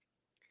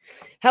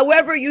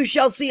 However, you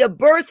shall see a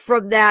birth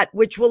from that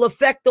which will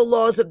affect the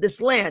laws of this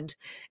land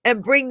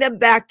and bring them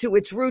back to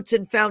its roots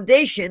and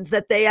foundations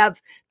that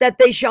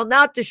they shall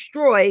not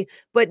destroy,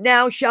 but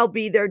now shall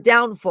be their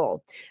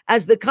downfall.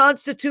 As the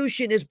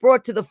Constitution is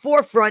brought to the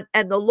forefront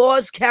and the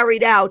laws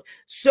carried out,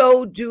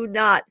 so do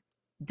not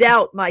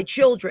doubt, my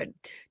children.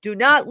 Do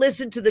not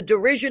listen to the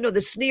derision or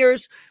the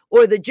sneers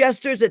or the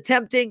jesters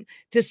attempting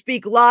to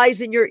speak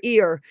lies in your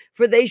ear,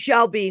 for they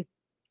shall be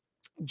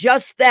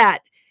just that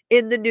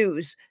in the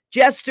news.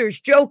 Jesters,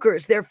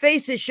 jokers, their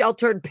faces shall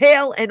turn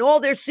pale, and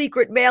all their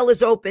secret mail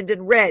is opened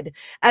and read,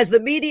 as the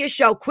media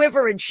shall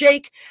quiver and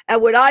shake,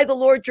 and what I, the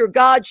Lord your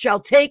God,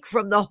 shall take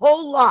from the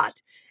whole lot,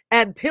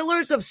 and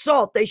pillars of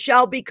salt they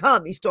shall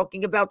become. He's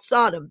talking about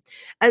Sodom,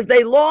 as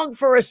they long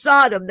for a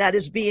Sodom that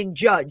is being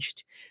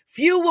judged.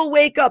 Few will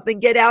wake up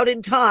and get out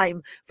in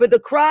time, for the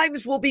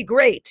crimes will be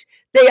great.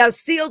 They have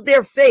sealed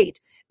their fate,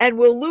 and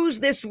will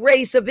lose this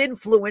race of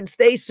influence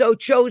they so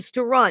chose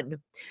to run.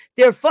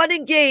 Their fun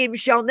and games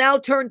shall now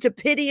turn to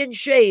pity and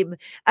shame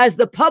as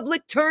the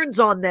public turns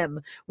on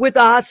them with a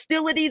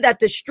hostility that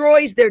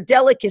destroys their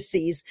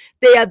delicacies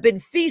they have been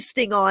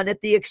feasting on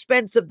at the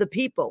expense of the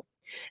people.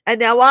 And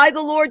now I,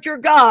 the Lord your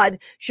God,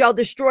 shall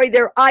destroy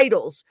their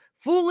idols,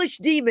 Foolish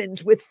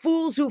demons with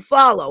fools who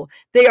follow,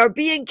 they are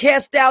being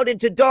cast out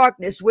into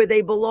darkness where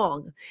they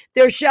belong.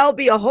 There shall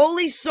be a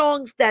holy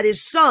song that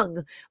is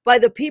sung by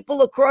the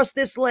people across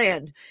this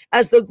land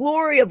as the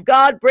glory of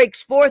God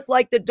breaks forth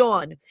like the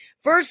dawn.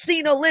 First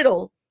seen a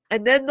little,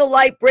 and then the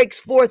light breaks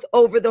forth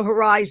over the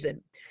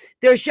horizon.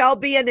 There shall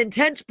be an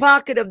intense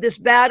pocket of this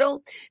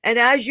battle, and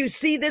as you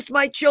see this,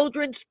 my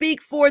children,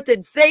 speak forth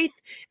in faith,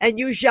 and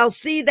you shall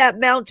see that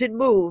mountain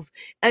move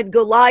and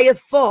Goliath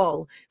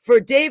fall. For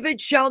David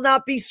shall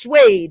not be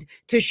swayed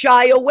to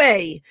shy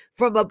away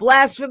from a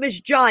blasphemous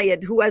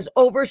giant who has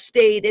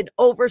overstayed and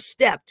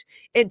overstepped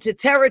into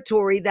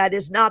territory that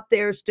is not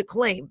theirs to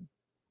claim.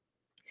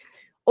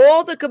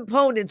 All the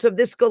components of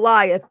this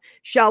Goliath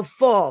shall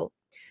fall.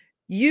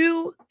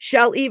 You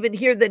shall even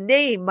hear the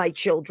name, my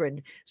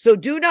children. So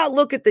do not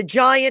look at the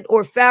giant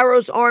or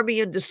Pharaoh's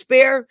army in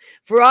despair,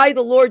 for I,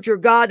 the Lord your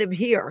God, am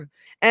here,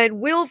 and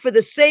will, for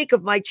the sake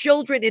of my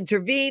children,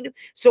 intervene,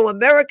 so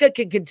America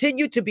can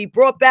continue to be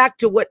brought back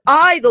to what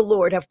I, the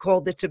Lord, have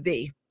called it to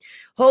be.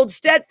 Hold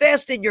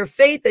steadfast in your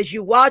faith as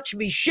you watch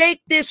me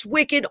shake this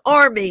wicked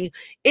army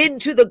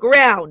into the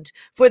ground,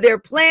 for their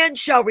plan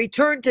shall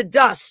return to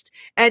dust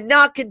and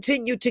not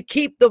continue to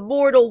keep the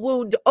mortal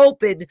wound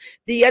open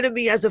the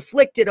enemy has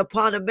afflicted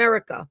upon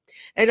America.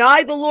 And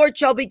I, the Lord,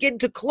 shall begin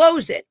to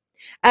close it.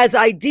 As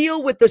I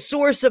deal with the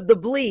source of the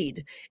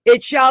bleed,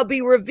 it shall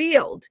be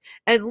revealed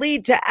and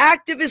lead to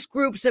activist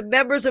groups and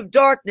members of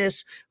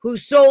darkness who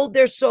sold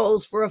their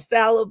souls for a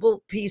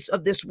fallible piece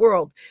of this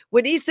world.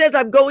 When he says,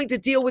 I'm going to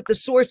deal with the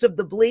source of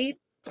the bleed,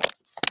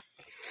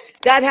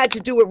 that had to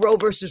do with Roe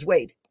versus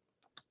Wade.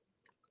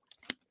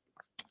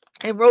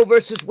 And Roe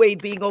versus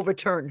Wade being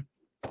overturned.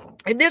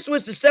 And this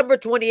was December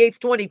 28th,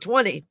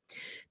 2020,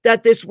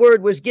 that this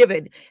word was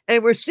given.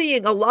 And we're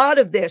seeing a lot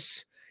of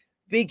this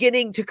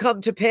beginning to come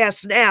to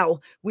pass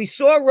now. We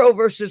saw Roe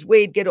versus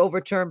Wade get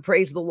overturned,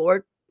 praise the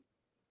Lord.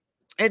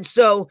 And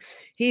so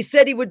he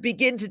said he would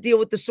begin to deal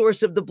with the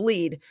source of the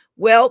bleed.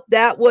 Well,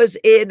 that was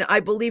in, I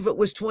believe it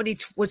was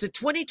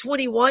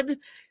 2021?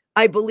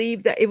 I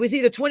believe that it was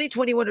either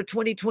 2021 or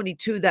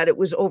 2022 that it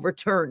was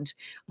overturned.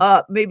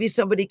 Maybe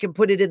somebody can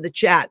put it in the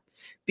chat,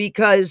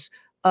 because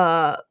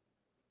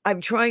I'm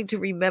trying to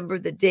remember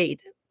the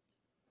date.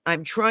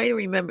 I'm trying to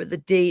remember the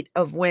date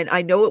of when.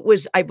 I know it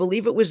was, I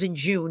believe it was in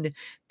June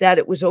that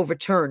it was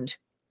overturned.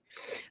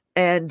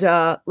 And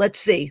let's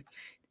see.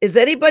 Does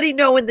anybody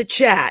know in the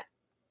chat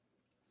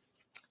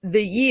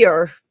the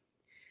year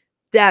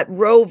that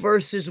Roe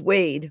versus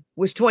Wade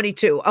was?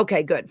 22?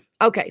 Okay, good.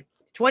 Okay,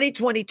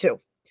 2022.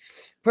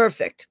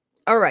 Perfect.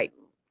 All right.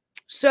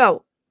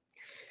 So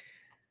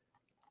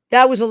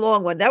that was a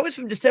long one. That was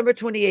from December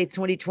 28th,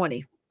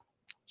 2020.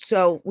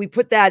 So we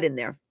put that in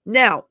there.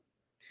 Now,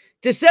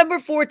 December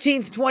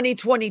 14th,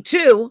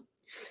 2022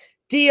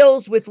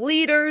 deals with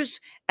leaders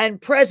and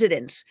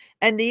presidents.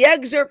 And the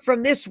excerpt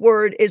from this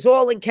word is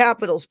all in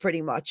capitals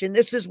pretty much. And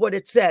this is what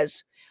it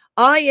says.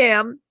 I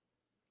am,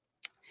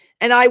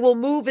 and I will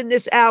move in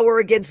this hour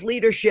against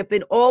leadership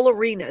in all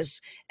arenas.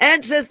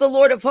 And says the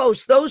Lord of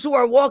hosts, those who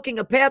are walking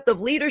a path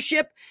of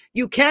leadership,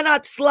 you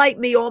cannot slight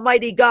me,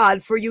 Almighty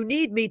God, for you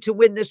need me to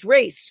win this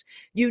race.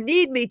 You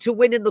need me to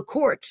win in the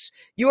courts.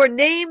 Your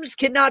names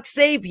cannot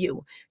save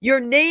you. Your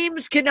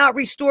names cannot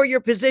restore your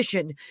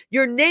position.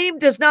 Your name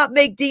does not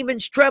make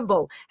demons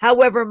tremble.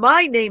 However,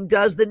 my name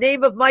does, the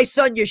name of my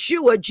son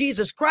Yeshua,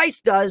 Jesus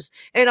Christ does,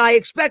 and I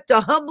expect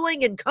a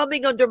humbling and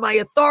coming under my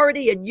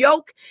authority and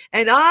yoke,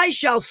 and I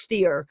shall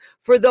steer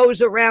for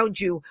those around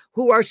you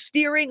who are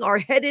steering are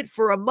headed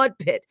for a mud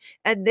pit,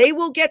 and they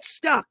will get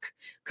stuck.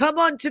 Come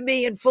unto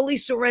me and fully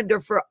surrender,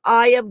 for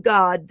I am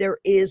God, there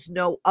is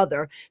no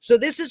other. So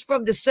this is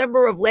from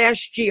December of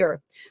last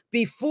year,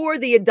 before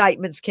the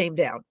indictments came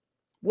down.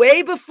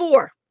 Way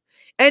before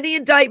any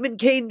indictment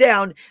came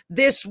down,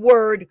 this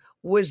word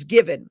was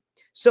given.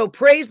 So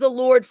praise the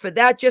Lord for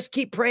that. Just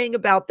keep praying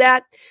about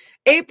that.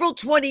 April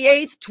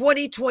 28th,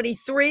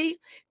 2023,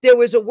 there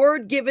was a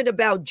word given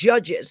about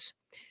judges.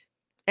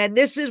 And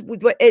this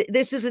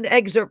is an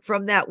excerpt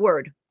from that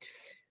word,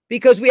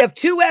 because we have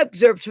two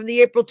excerpts from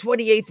the April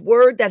 28th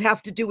word that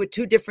have to do with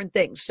two different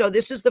things. So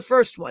this is the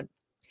first one.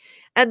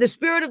 And the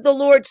Spirit of the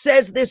Lord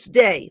says this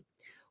day,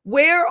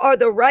 where are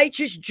the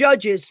righteous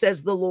judges,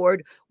 says the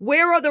Lord?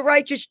 Where are the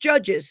righteous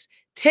judges?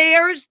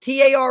 Tares,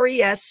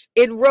 T-A-R-E-S,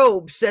 in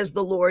robes, says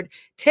the Lord.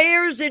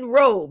 Tares in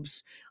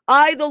robes.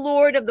 I, the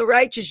Lord, am the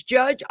righteous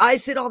judge. I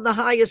sit on the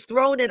highest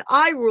throne, and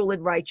I rule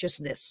in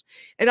righteousness.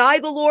 And I,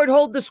 the Lord,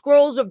 hold the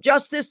scrolls of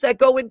justice that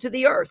go into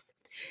the earth.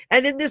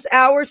 And in this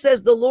hour,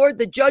 says the Lord,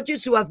 the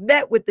judges who have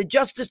met with the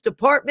Justice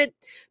Department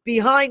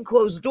behind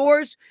closed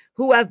doors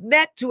who have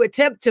met to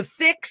attempt to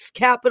fix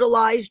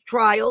capitalized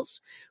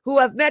trials, who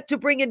have met to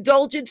bring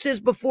indulgences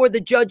before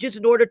the judges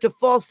in order to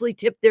falsely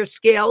tip their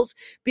scales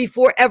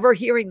before ever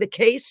hearing the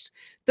case.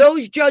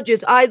 Those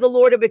judges I, the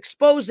Lord, am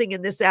exposing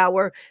in this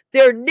hour.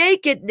 Their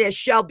nakedness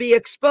shall be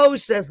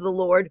exposed, says the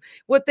Lord.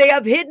 What they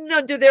have hidden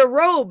under their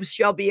robes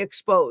shall be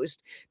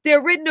exposed.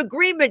 Their written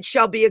agreements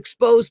shall be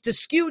exposed to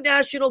skew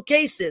national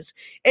cases,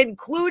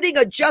 including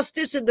a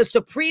justice in the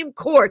Supreme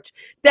Court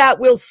that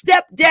will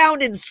step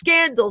down in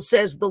scandal,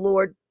 says the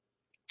Lord.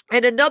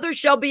 And another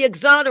shall be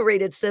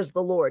exonerated, says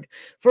the Lord.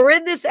 For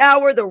in this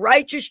hour the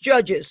righteous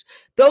judges,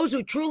 those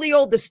who truly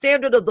hold the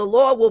standard of the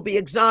law, will be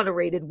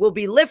exonerated, will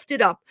be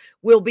lifted up,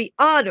 will be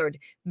honored,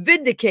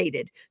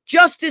 vindicated.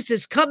 Justice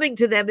is coming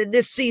to them in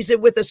this season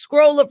with a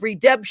scroll of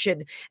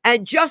redemption,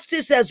 and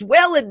justice as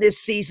well in this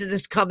season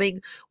is coming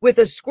with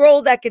a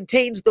scroll that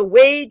contains the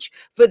wage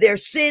for their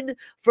sin,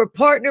 for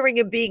partnering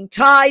and being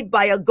tied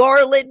by a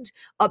garland,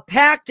 a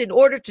pact in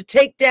order to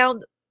take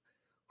down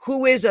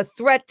who is a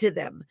threat to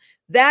them.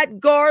 That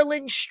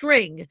garland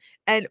string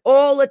and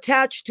all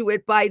attached to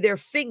it by their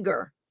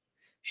finger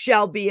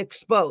shall be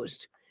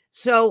exposed.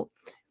 So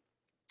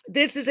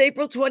this is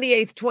April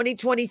 28th,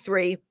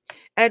 2023.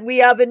 And we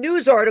have a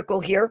news article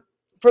here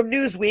from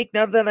Newsweek.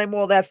 Not that I'm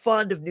all that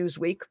fond of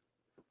Newsweek,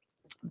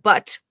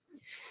 but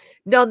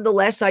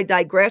nonetheless, I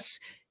digress.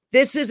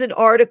 This is an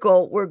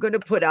article we're going to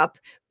put up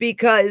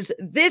because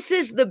this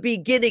is the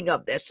beginning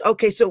of this.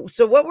 Okay, so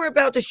what we're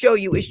about to show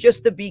you is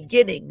just the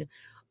beginning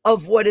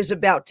of what is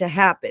about to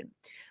happen.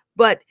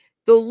 But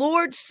the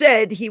Lord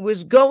said he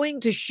was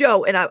going to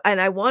show, and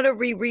I want to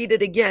reread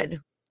it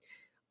again,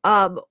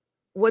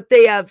 what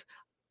they have.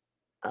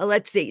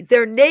 Let's see.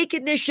 Their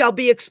nakedness shall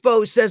be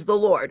exposed, says the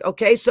Lord.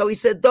 Okay, so he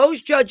said,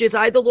 those judges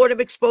I, the Lord, am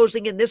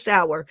exposing in this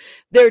hour.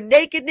 Their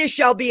nakedness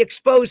shall be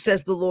exposed,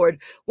 says the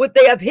Lord. What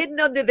they have hidden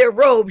under their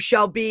robes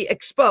shall be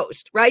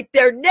exposed, right?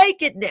 Their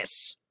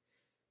nakedness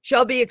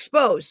shall be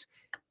exposed.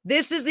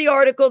 This is the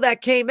article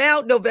that came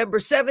out November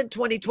 7,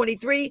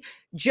 2023.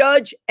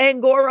 Judge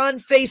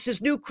Engoron faces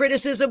new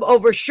criticism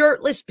over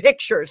shirtless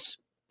pictures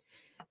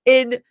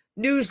in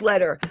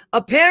newsletter.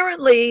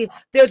 Apparently,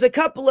 there's a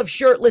couple of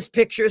shirtless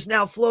pictures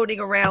now floating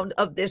around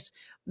of this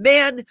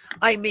man.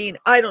 I mean,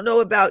 I don't know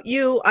about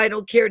you. I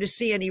don't care to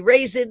see any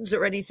raisins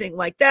or anything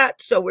like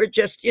that. So we're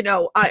just,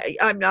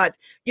 I'm not,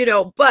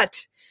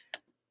 but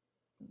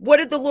what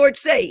did the Lord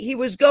say? He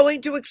was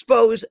going to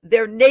expose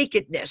their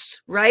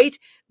nakedness, right?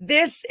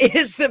 This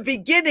is the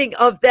beginning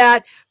of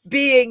that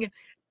being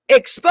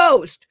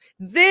exposed.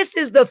 This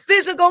is the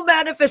physical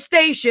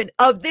manifestation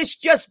of this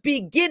just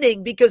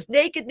beginning, because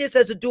nakedness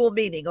has a dual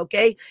meaning,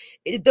 okay?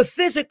 The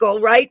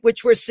physical, right,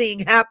 which we're seeing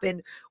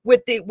happen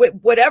with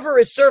whatever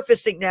is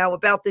surfacing now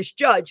about this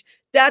judge,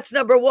 that's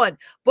number one.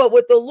 But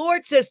what the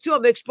Lord says to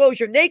him, expose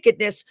your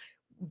nakedness,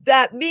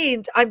 that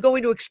means I'm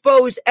going to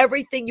expose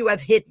everything you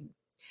have hidden.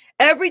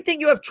 Everything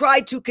you have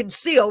tried to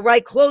conceal,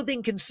 right?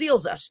 Clothing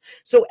conceals us.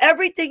 So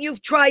everything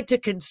you've tried to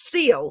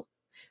conceal,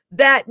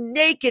 that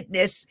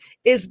nakedness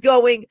is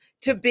going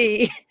to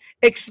be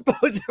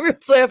exposed.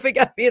 Everyone's laughing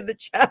at me in the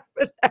chat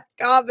for that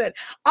comment.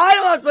 I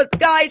don't know, but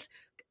guys,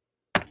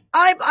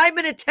 I'm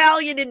an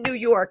Italian in New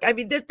York. I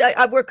mean,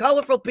 we're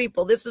colorful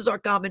people. This is our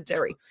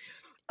commentary.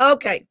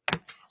 Okay,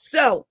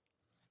 so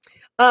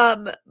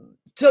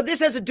this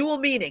has a dual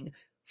meaning.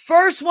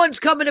 First one's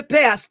coming to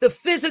pass, the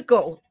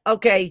physical,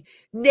 okay,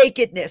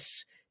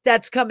 nakedness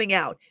that's coming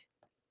out.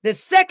 The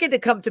second to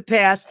come to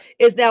pass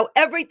is now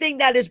everything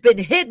that has been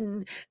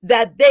hidden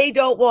that they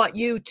don't want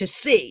you to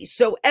see.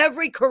 So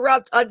every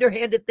corrupt,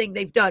 underhanded thing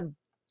they've done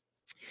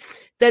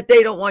that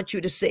they don't want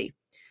you to see.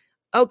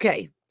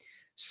 Okay,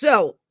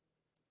 so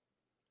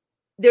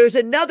there's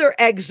another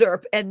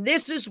excerpt, and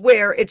this is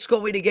where it's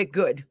going to get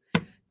good.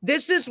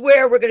 This is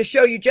where we're going to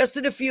show you just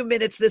in a few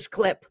minutes this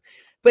clip.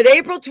 But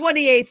April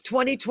 28th,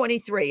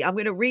 2023, I'm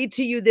going to read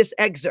to you this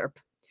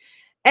excerpt.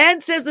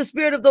 And says the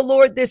Spirit of the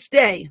Lord this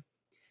day,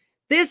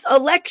 this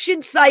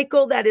election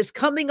cycle that is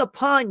coming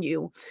upon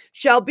you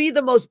shall be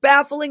the most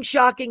baffling,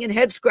 shocking, and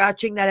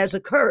head-scratching that has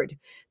occurred.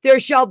 There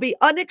shall be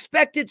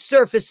unexpected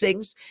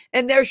surfacings,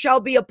 and there shall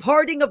be a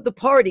parting of the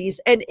parties,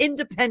 and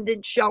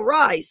independents shall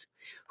rise,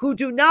 who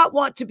do not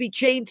want to be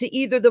chained to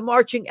either the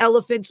marching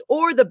elephants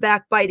or the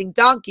backbiting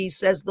donkeys,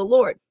 says the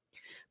Lord.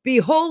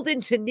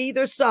 Beholden to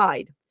neither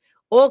side.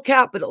 All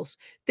capitals.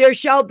 There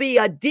shall be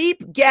a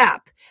deep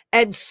gap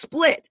and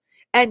split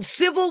and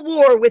civil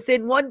war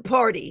within one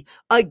party,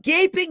 a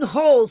gaping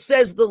hole,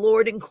 says the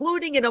Lord,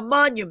 including in a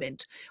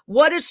monument.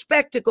 What a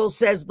spectacle,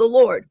 says the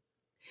Lord.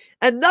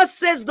 And thus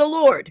says the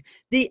Lord,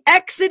 the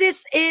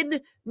exodus in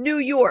New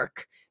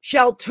York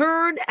shall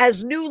turn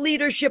as new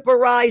leadership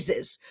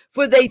arises,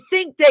 for they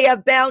think they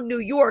have bound New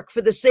York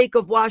for the sake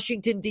of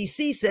Washington,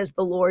 D.C., says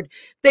the Lord.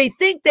 They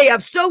think they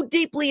have so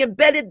deeply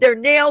embedded their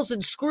nails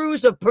and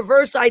screws of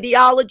perverse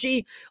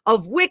ideology,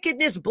 of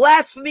wickedness,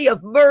 blasphemy,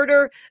 of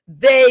murder.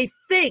 They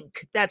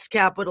think, that's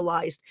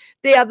capitalized,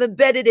 they have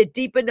embedded it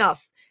deep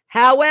enough.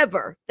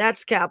 However,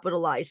 that's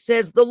capitalized,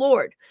 says the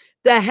Lord,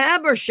 the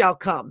hammer shall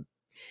come,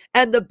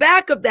 and the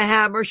back of the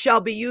hammer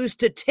shall be used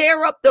to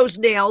tear up those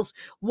nails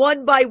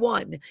one by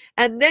one,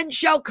 and then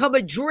shall come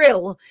a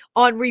drill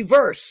on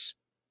reverse.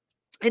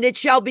 And it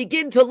shall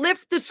begin to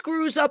lift the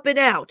screws up and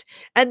out,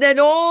 and then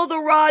all the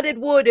rotted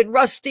wood and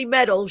rusty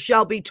metal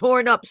shall be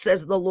torn up,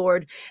 says the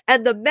Lord,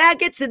 and the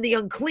maggots and the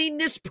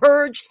uncleanness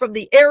purged from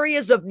the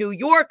areas of New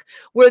York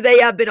where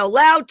they have been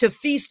allowed to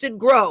feast and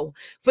grow.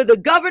 For the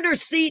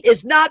governor's seat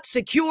is not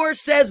secure,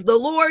 says the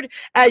Lord,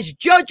 as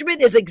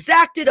judgment is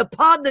exacted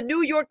upon the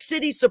New York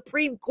City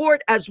Supreme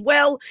Court as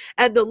well,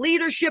 and the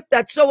leadership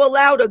that so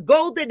allowed a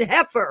golden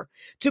heifer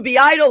to be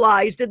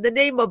idolized in the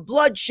name of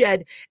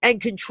bloodshed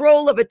and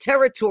control of a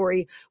territory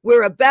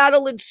where a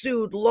battle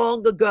ensued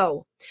long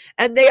ago.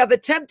 And they have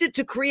attempted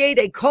to create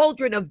a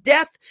cauldron of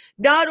death,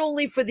 not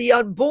only for the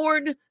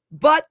unborn,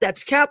 but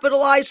that's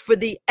capitalized for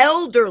the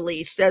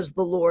elderly, says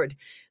the Lord.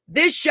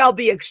 This shall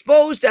be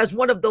exposed as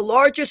one of the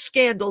largest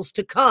scandals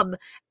to come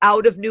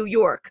out of New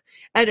York.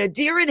 And a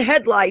deer in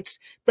headlights,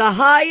 the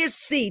highest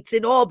seats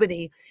in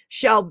Albany,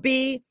 shall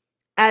be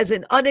as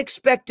an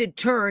unexpected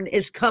turn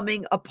is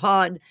coming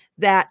upon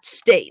that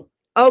state.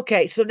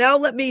 Okay, so now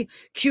let me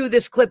cue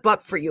this clip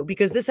up for you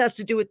because this has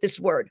to do with this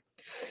word.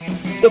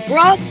 The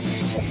Bronx.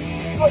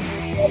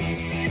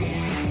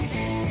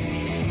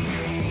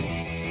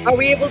 Are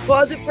we able to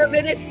pause it for a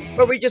minute?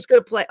 Or are we just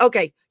going to play?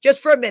 Okay, just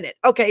for a minute.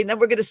 Okay, and then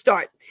we're going to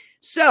start.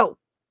 So,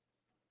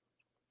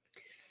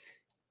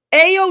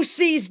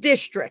 AOC's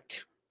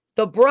district,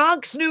 the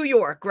Bronx, New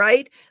York,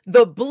 right?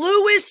 The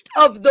bluest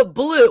of the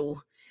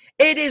blue.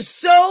 It is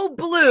so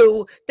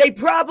blue, they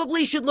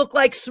probably should look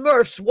like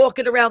Smurfs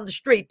walking around the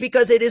street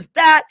because it is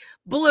that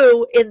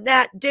blue in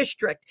that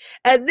district.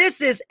 And this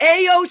is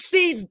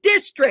AOC's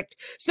district.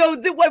 So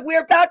what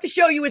we're about to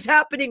show you is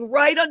happening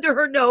right under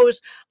her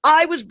nose.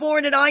 I was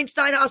born in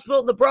Einstein Hospital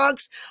in the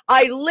Bronx.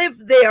 I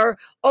lived there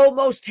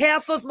almost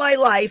half of my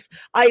life.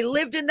 I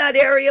lived in that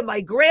area.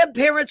 My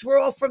grandparents were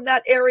all from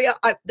that area.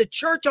 The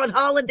church on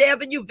Holland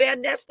Avenue,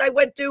 Van Nest, I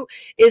went to,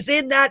 is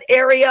in that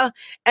area.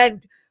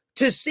 And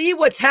to see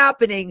what's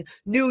happening,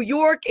 New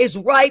York is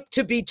ripe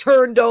to be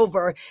turned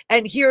over.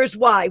 And here's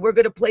why. We're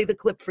going to play the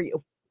clip for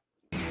you.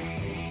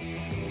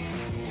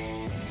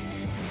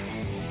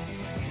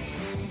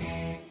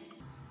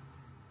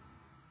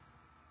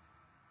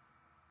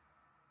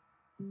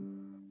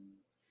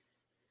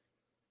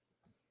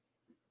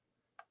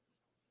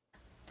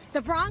 The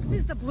Bronx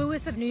is the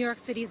bluest of New York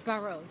City's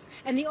boroughs,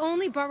 and the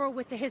only borough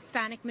with a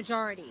Hispanic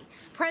majority.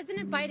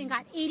 President Biden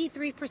got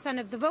 83%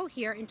 of the vote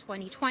here in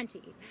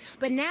 2020.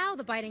 But now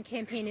the Biden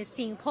campaign is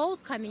seeing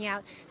polls coming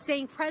out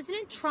saying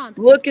President Trump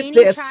is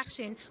gaining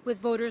traction with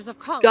voters of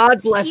color,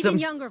 God bless even him.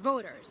 younger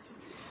voters.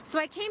 So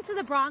I came to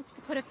the Bronx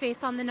to put a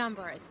face on the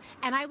numbers,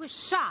 and I was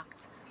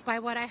shocked by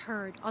what I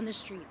heard on the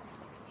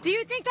streets. Do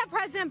you think that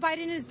President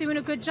Biden is doing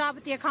a good job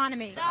with the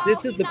economy? No,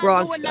 this is the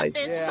Bronx, guys.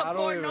 Yeah, I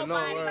don't even know.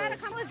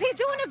 Is he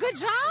doing a good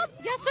job?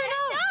 Yes or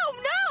no?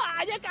 No.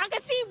 I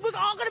can see we're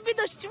all going to be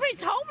the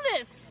streets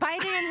homeless.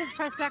 Biden and his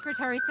press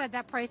secretary said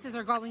that prices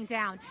are going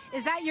down.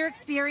 Is that your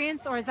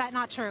experience or is that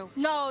not true?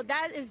 No,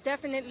 that is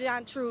definitely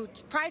not true.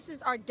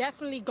 Prices are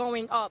definitely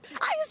going up.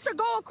 I used to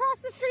go across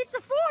the street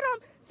to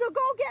Fordham to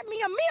go get me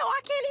a meal. I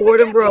can't even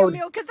Fordham get Road. me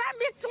a meal because that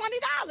meant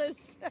 $20.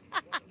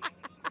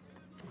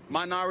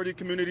 Minority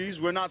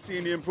communities, we're not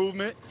seeing the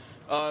improvement.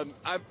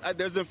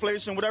 There's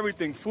inflation with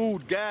everything,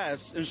 food,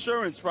 gas,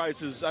 insurance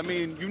prices. I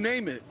mean, you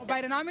name it.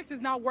 Bidenomics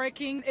is not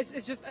working. It's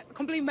just a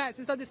complete mess.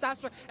 It's a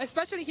disaster.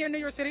 Especially here in New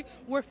York City,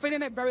 we're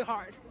feeling it very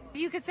hard. If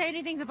you could say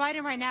anything to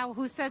Biden right now,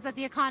 who says that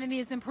the economy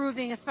is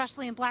improving,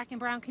 especially in black and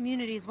brown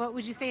communities, what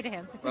would you say to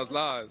him? That's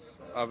lies.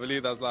 I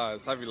believe that's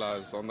lies. Heavy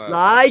lies on that.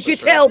 Lies you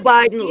tell,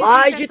 Biden.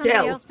 Lies you tell.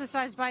 Somebody else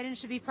besides Biden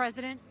should be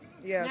president?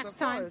 Yes, next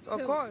time.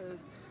 Of course.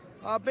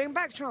 Bring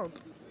back Trump.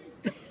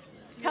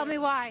 Tell me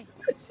why.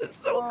 This is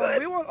so good.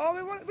 We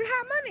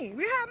had money.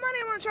 We had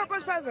money when Trump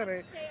was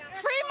president.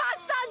 Free my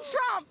son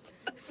Trump.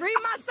 Free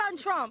my son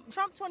Trump.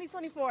 Trump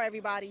 2024,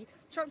 everybody.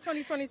 Trump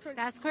 2022.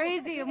 That's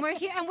crazy. And we're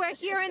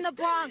here in the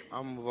Bronx.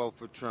 I'm gonna vote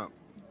for Trump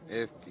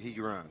if he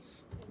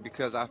runs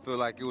because I feel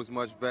like it was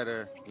much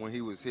better when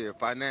he was here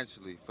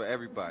financially for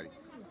everybody.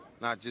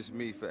 Not just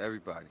me, for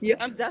everybody. Yeah.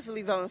 I'm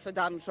definitely voting for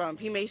Donald Trump.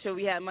 He made sure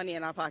we had money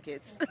in our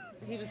pockets.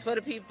 He was for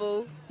the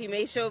people. He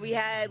made sure we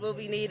had what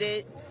we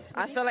needed.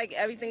 I feel like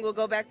everything will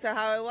go back to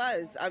how it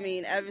was. I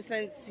mean, ever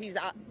since he's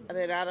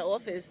been out of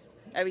office,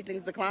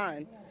 everything's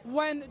declined.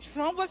 When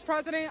Trump was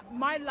president,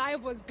 my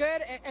life was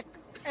good.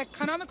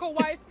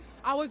 Economical-wise,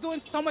 I was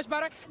doing so much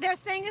better. They're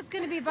saying it's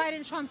going to be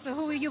Biden-Trump, so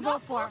who will you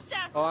vote for?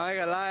 Oh, I ain't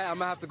gonna lie. I'm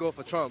gonna have to go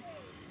for Trump.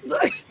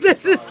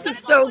 This is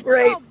just so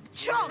great.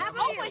 Trump.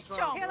 Always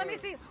Trump. Here, let me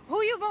see. Who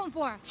are you voting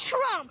for?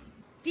 Trump.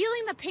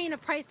 Feeling the pain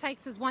of price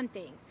hikes is one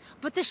thing,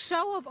 but the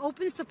show of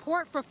open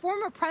support for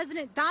former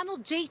President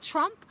Donald J.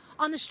 Trump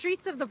on the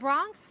streets of the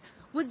Bronx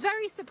was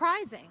very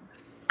surprising.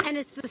 And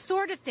it's the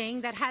sort of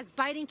thing that has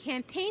Biden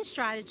campaign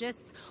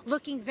strategists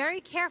looking very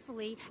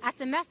carefully at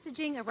the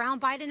messaging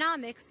around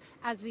Bidenomics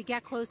as we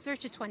get closer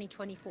to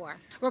 2024.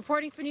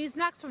 Reporting for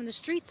Newsmax from the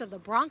streets of the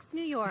Bronx,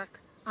 New York,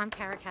 I'm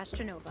Kara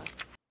Castronova.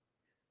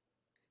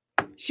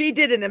 She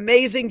did an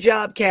amazing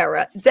job,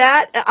 Kara.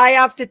 That I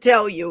have to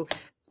tell you,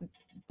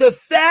 the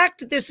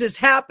fact this is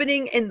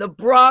happening in the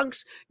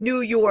Bronx,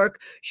 New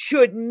York,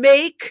 should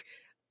make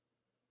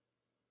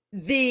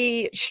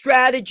the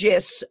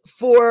strategists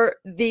for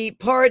the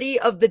party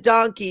of the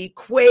donkey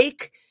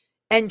quake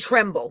and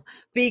tremble,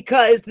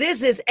 because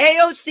this is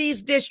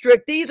AOC's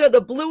district. These are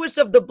the bluest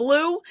of the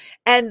blue,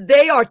 and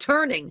they are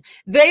turning.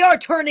 They are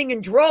turning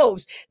in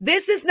droves.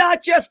 This is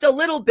not just a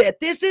little bit.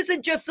 This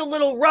isn't just a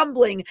little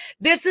rumbling.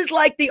 This is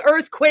like the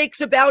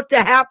earthquake's about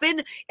to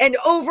happen and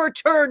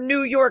overturn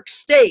New York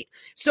State.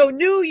 So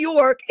New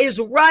York is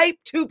ripe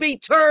to be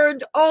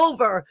turned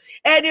over.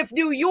 And if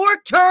New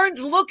York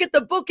turns, look at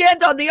the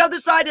bookend on the other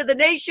side of the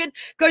nation,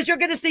 because you're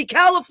going to see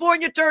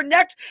California turn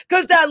next,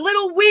 because that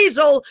little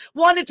weasel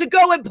wanted to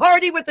go and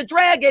party with the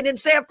dragon in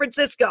San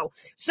Francisco.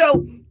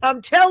 So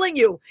I'm telling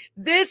you,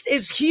 this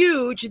is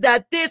huge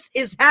that this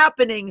is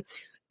happening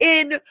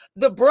in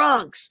the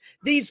Bronx.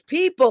 These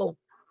people,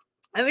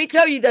 let me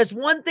tell you, there's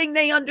one thing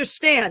they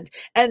understand,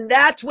 and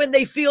that's when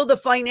they feel the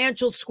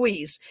financial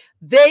squeeze.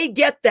 They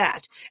get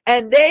that.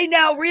 And they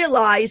now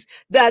realize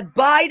that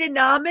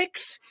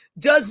Bidenomics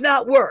does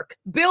not work.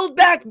 Build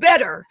back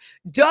better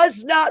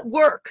does not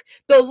work.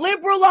 The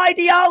liberal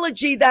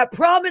ideology that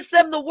promised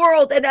them the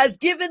world and has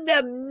given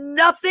them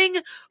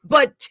nothing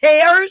but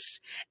tears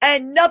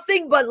and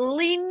nothing but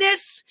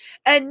leanness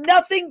and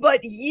nothing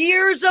but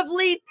years of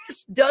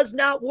leanness does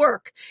not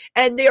work.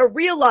 And they're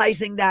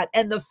realizing that.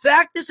 And the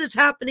fact this is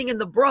happening in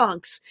the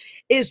Bronx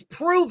is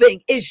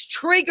proving, is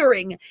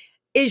triggering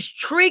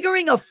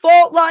a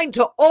fault line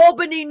to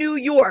Albany, New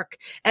York.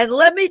 And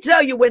let me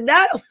tell you, when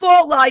that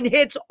fault line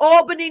hits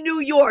Albany, New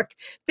York,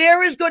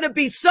 there is going to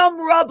be some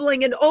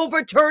rumbling and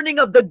overturning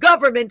of the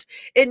government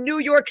in New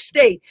York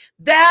State.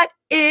 That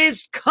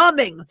is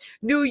coming.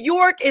 New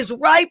York is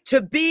ripe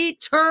to be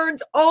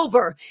turned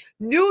over.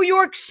 New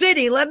York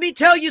City, let me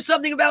tell you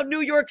something about New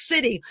York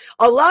City.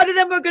 A lot of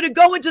them are going to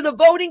go into the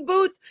voting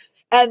booth,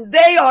 and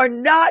they are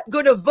not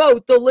going to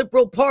vote the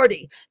Liberal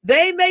Party.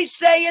 They may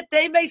say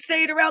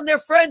it around their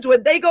friends.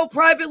 When they go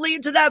privately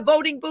into that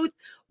voting booth,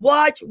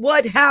 watch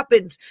what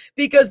happens,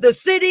 because the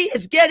city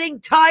is getting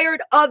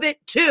tired of it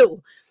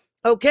too.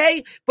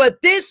 Okay?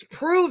 But this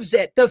proves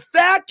it. The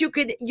fact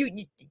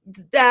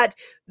that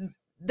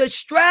the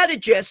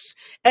strategists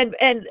and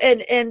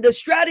the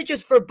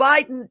strategists for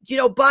Biden,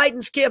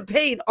 Biden's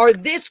campaign are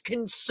this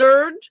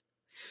concerned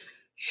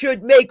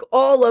should make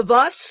all of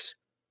us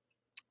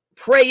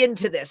pray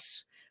into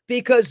this,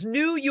 because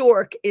New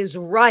York is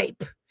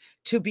ripe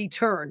to be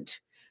turned.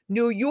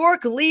 New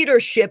York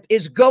leadership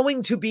is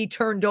going to be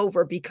turned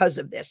over because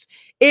of this.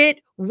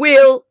 It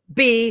will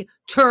be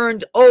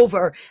turned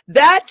over.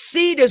 That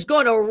seat is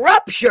going to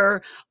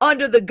rupture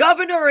under the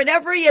governor and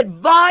every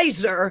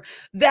advisor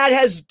that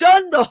has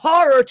done the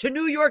horror to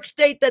New York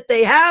State that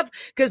they have,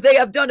 because they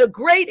have done a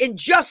great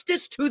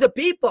injustice to the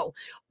people.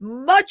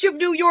 Much of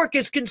New York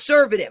is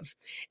conservative.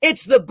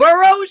 It's the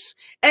boroughs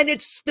and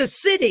it's the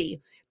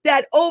city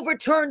that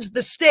overturns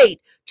the state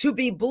to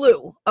be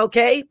blue,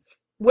 okay?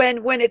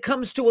 When it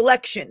comes to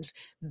elections,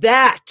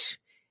 that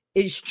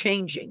is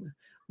changing.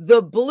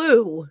 The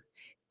blue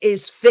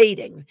is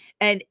fading,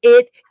 and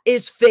it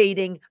is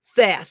fading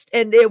fast.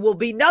 And there will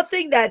be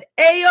nothing that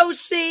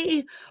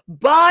AOC,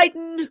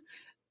 Biden,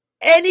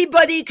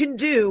 anybody can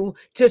do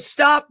to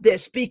stop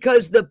this,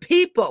 because the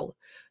people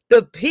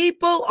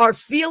are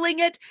feeling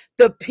it.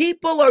 The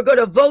people are going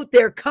to vote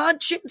their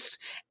conscience,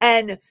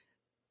 and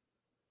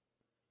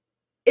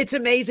it's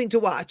amazing to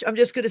watch. I'm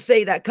just going to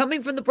say that.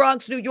 Coming from the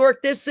Bronx, New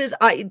York, this is,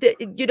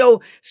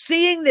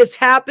 seeing this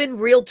happen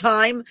real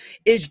time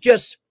is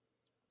just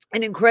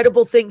an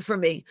incredible thing for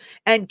me.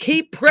 And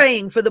keep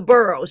praying for the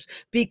boroughs,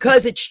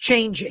 because it's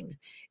changing.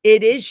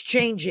 It is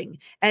changing.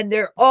 And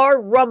there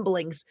are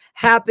rumblings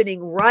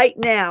happening right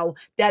now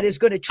that is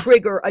going to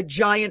trigger a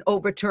giant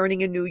overturning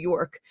in New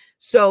York.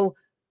 So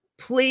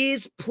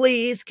please,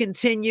 please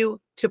continue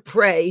to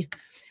pray,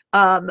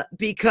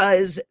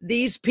 because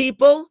these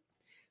people,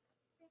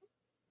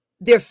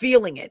 they're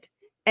feeling it.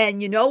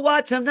 And you know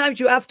what? Sometimes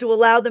you have to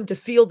allow them to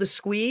feel the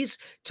squeeze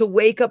to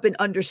wake up and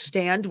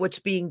understand what's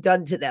being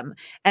done to them.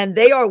 And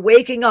they are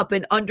waking up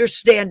and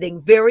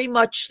understanding very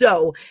much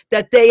so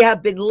that they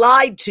have been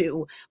lied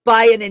to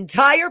by an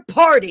entire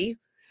party.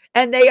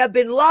 And they have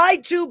been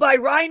lied to by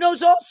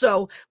rhinos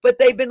also, but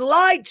they've been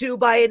lied to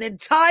by an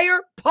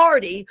entire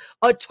party.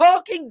 A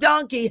talking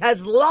donkey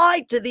has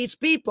lied to these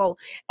people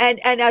and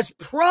has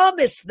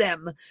promised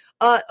them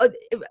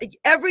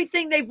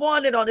everything they've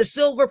wanted on a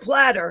silver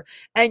platter.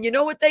 And you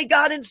know what they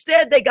got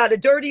instead? They got a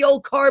dirty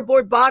old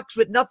cardboard box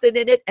with nothing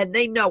in it, and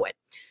they know it.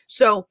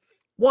 So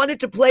wanted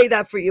to play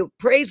that for you.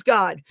 Praise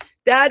God.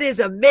 That is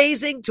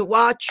amazing to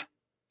watch.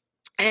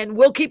 And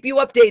we'll keep you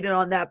updated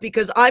on that,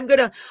 because I'm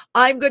gonna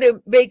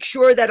make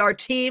sure that our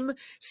team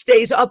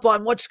stays up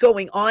on what's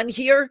going on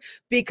here,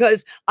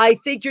 because I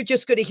think you're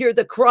just gonna hear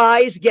the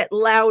cries get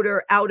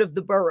louder out of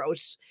the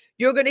boroughs.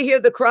 You're gonna hear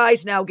the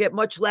cries now get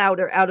much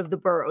louder out of the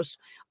boroughs.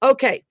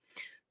 Okay,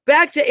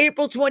 back to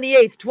April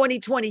 28th,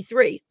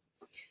 2023.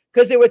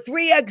 because there were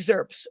 3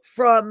 excerpts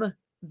from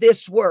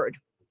this word.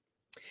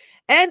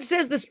 And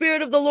says the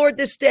Spirit of the Lord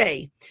this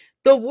day,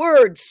 the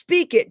word,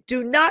 speak it.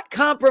 Do not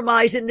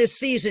compromise in this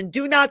season.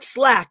 Do not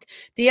slack.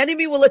 The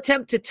enemy will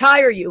attempt to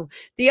tire you.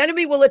 The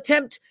enemy will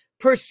attempt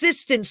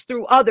persistence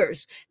through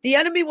others. The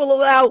enemy will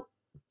allow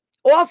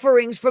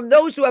offerings from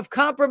those who have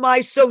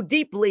compromised so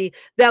deeply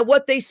that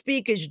what they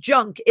speak is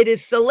junk. It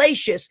is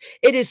salacious.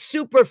 It is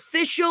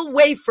superficial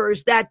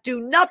wafers that do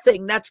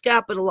nothing, that's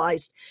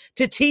capitalized,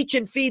 to teach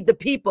and feed the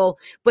people,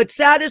 but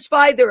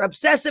satisfy their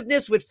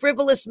obsessiveness with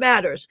frivolous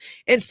matters.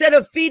 Instead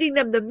of feeding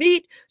them the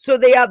meat so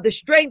they have the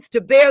strength to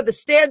bear the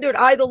standard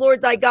I, the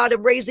Lord thy God,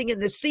 am raising in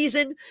this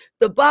season,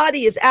 the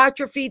body is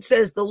atrophied,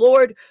 says the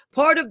Lord.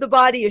 Part of the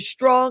body is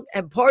strong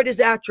and part is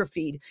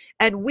atrophied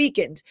and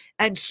weakened,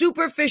 and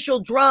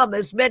superficial dramas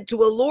meant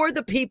to allure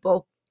the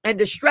people and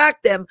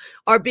distract them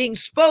are being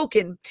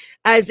spoken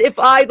as if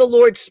I, the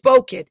Lord,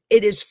 spoke it.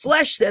 It is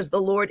flesh, says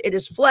the Lord. It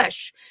is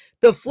flesh.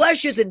 The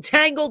flesh is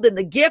entangled in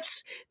the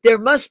gifts. There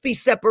must be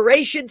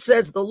separation,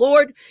 says the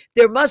Lord.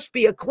 There must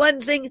be a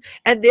cleansing,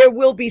 and there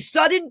will be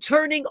sudden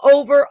turning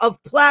over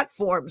of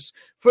platforms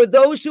for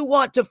those who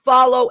want to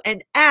follow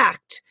and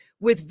act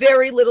with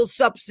very little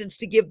substance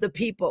to give the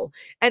people,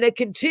 and a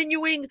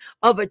continuing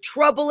of a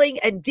troubling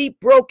and deep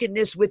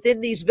brokenness within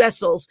these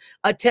vessels,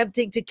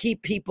 attempting to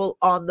keep people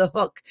on the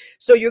hook.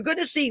 So you're going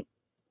to see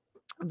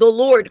the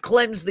Lord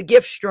cleanse the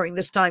gifts during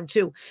this time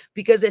too,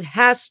 because it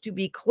has to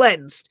be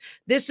cleansed.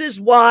 This is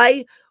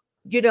why,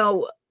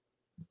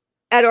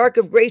 at Ark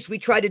of Grace, we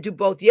try to do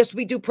both. Yes,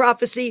 we do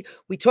prophecy.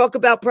 We talk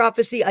about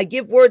prophecy. I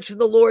give words from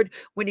the Lord.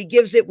 When he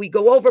gives it, we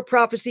go over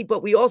prophecy,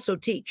 but we also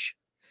teach.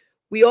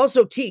 We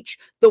also teach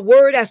the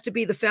word has to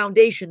be the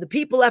foundation. The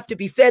people have to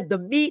be fed the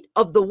meat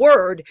of the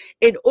word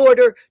in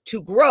order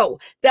to grow.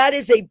 That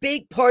is a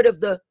big part of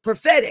the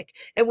prophetic.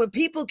 And when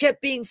people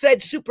kept being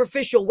fed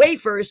superficial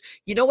wafers,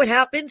 you know what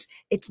happens?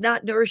 It's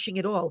not nourishing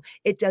at all.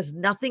 It does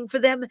nothing for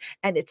them,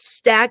 and it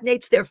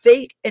stagnates their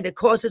faith, and it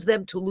causes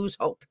them to lose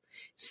hope.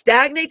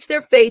 Stagnates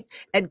their faith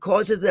and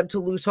causes them to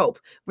lose hope.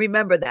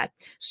 Remember that.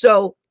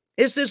 So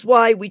this is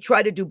why we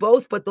try to do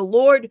both, but the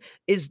Lord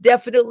is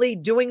definitely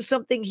doing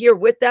something here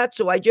with that.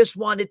 So I just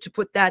wanted to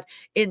put that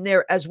in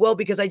there as well,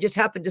 because I just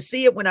happened to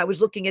see it when I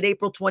was looking at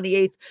April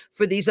 28th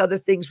for these other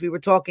things we were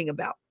talking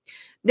about.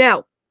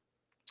 Now,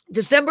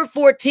 December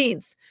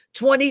 14th,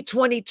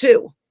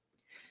 2022.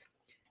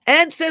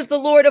 And says the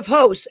Lord of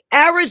hosts,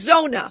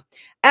 Arizona,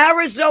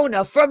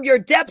 from your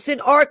depths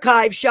and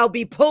archives shall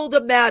be pulled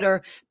a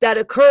matter that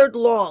occurred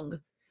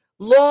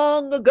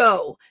long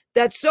ago,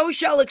 that so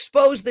shall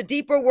expose the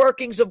deeper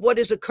workings of what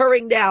is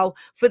occurring now,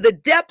 for the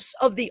depths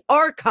of the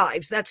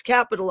archives, that's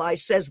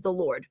capitalized, says the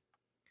Lord.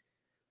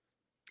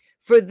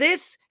 For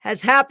this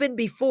has happened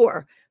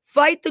before.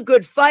 Fight the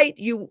good fight,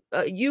 you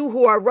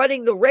who are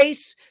running the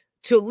race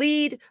to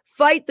lead.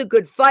 Fight the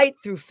good fight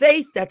through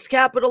faith, that's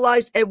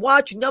capitalized, and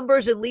watch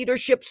numbers and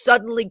leadership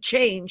suddenly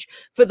change,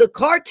 for the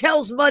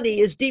cartel's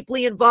money is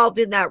deeply involved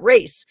in that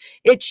race.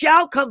 It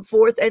shall come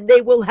forth, and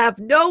they will have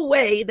no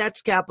way,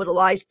 that's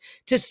capitalized,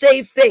 to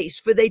save face,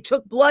 for they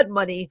took blood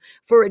money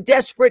for a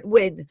desperate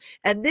win.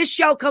 And this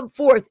shall come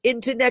forth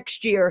into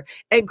next year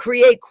and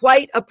create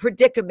quite a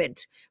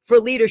predicament for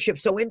leadership.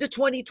 So into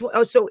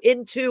 2020,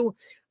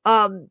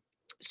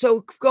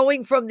 so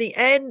going from the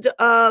end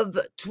of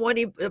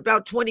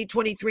about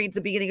 2023 to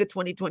the beginning of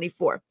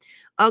 2024.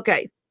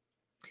 Okay.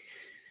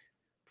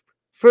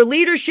 For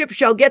leadership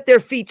shall get their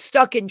feet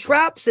stuck in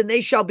traps, and they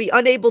shall be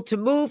unable to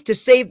move to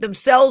save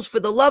themselves, for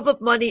the love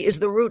of money is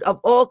the root of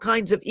all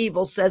kinds of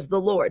evil, says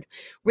the Lord.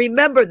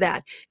 Remember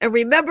that. And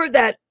remember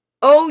that,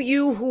 oh,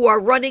 you who are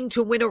running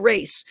to win a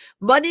race,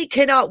 money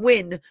cannot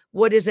win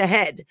what is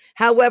ahead.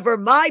 However,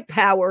 my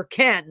power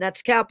can.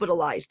 That's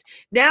capitalized.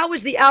 Now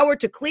is the hour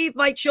to cleave,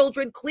 my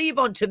children. Cleave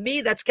unto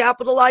me. That's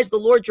capitalized, the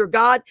Lord your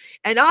God,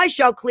 and I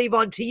shall cleave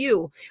unto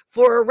you.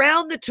 For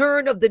around the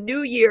turn of the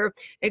new year,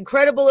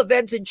 incredible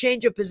events and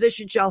change of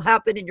position shall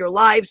happen in your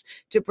lives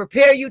to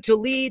prepare you to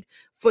lead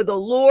for the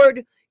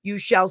Lord. You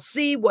shall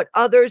see what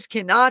others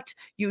cannot.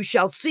 You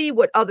shall see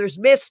what others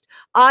missed.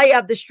 I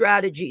have the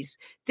strategies.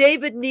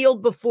 David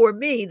kneeled before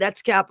me,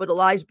 that's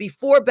capitalized,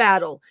 before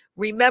battle.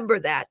 Remember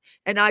that.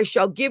 And I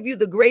shall give you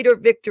the greater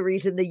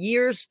victories in the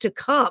years to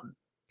come.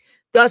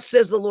 Thus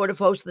says the Lord of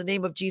hosts, in the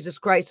name of Jesus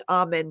Christ.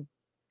 Amen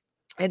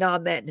and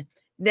amen.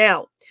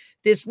 Now,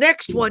 this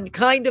next one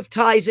kind of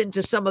ties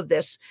into some of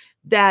this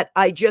that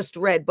I just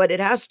read, but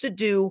it has to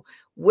do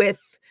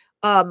with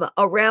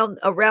around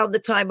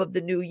the time of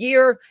the new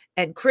year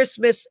and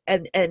Christmas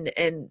and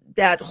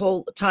that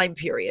whole time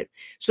period.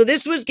 So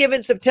this was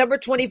given September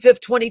 25th,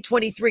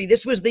 2023.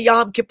 This was the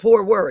Yom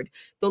Kippur word.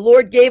 The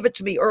Lord gave it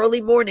to me early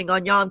morning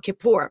on Yom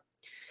Kippur.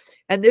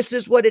 And this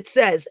is what it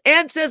says.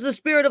 And says the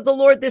Spirit of the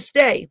Lord this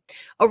day,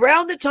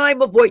 around the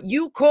time of what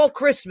you call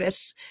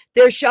Christmas,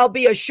 there shall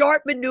be a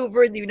sharp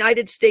maneuver in the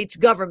United States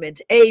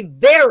government, a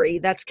very,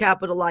 that's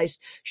capitalized,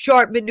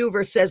 sharp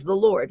maneuver, says the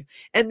Lord.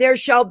 And there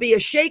shall be a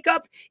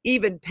shakeup,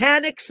 even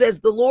panic, says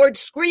the Lord,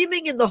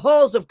 screaming in the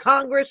halls of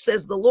Congress,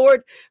 says the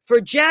Lord,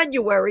 for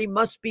January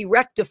must be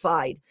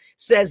rectified,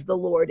 says the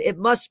Lord. It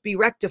must be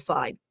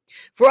rectified.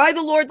 For I,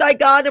 the Lord thy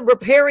God, am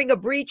repairing a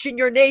breach in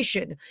your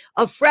nation,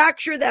 a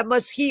fracture that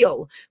must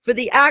heal, for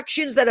the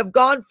actions that have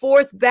gone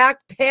forth back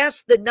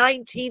past the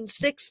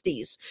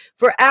 1960s,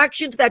 for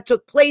actions that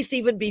took place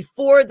even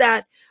before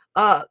that,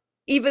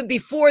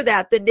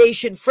 the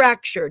nation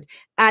fractured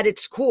at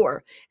its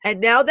core.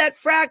 And now that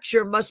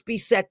fracture must be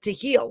set to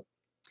heal.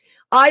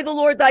 I, the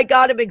Lord thy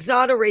God, am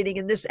exonerating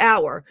in this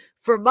hour,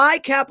 for my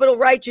capital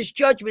righteous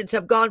judgments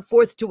have gone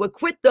forth to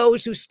acquit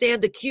those who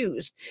stand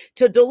accused,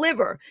 to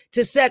deliver,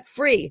 to set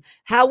free.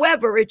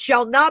 However, it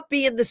shall not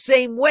be in the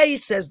same way,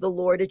 says the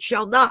Lord. It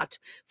shall not.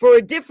 For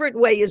a different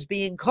way is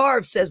being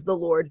carved, says the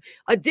Lord,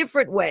 a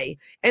different way,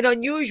 an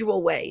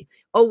unusual way,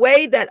 a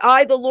way that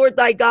I, the Lord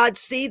thy God,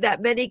 see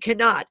that many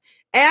cannot.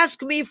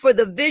 Ask me for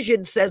the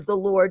vision, says the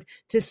Lord,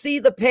 to see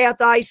the path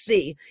I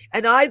see.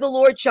 And I, the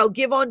Lord, shall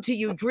give unto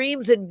you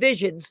dreams and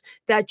visions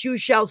that you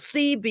shall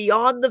see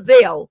beyond the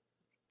veil.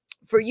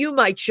 For you,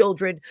 my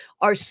children,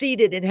 are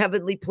seated in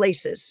heavenly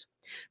places.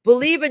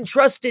 Believe and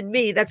trust in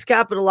me, that's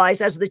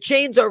capitalized, as the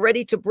chains are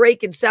ready to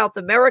break in South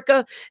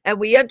America and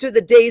we enter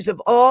the days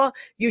of awe.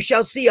 You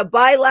shall see a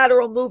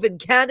bilateral move in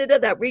Canada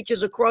that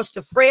reaches across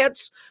to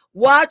France.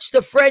 Watch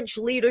the French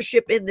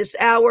leadership in this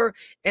hour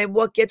and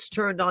what gets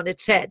turned on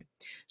its head.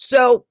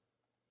 So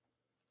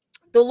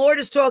the Lord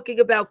is talking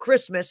about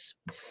Christmas,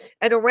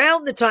 and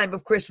around the time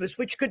of Christmas,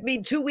 which could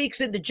mean 2 weeks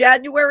into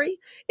January,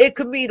 it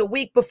could mean a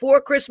week before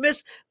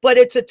Christmas, but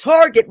it's a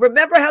target.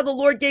 Remember how the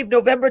Lord gave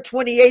November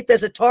 28th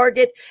as a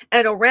target,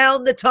 and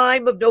around the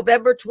time of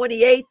November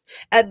 28th,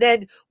 and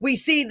then we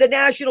see the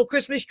national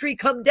Christmas tree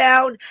come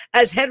down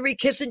as Henry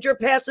Kissinger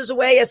passes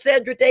away, as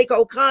Sandra Day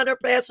O'Connor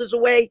passes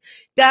away.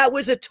 That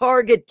was a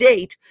target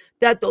date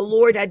that the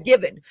Lord had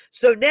given.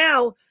 So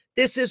now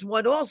this is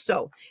one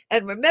also.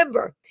 And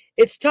remember,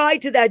 it's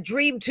tied to that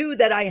dream too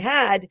that I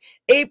had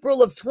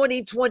April of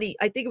 2020.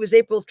 I think it was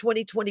April of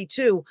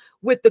 2022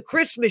 with the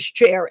Christmas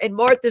chair in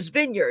Martha's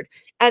Vineyard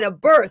and a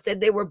birth. And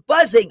they were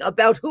buzzing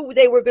about who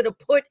they were going to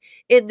put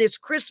in this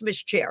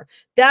Christmas chair.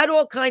 That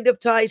all kind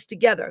of ties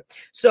together.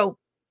 So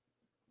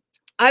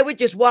I would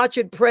just watch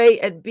and pray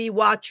and be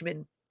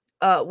watchmen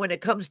when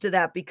it comes to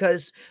that,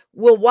 because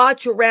we'll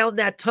watch around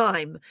that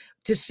time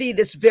to see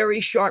this very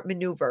sharp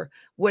maneuver,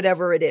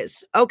 whatever it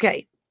is.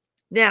 Okay,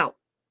 now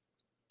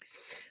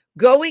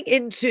we're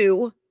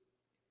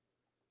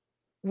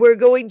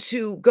going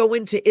to go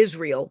into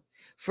Israel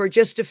for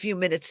just a few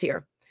minutes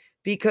here,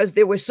 because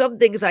there were some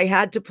things I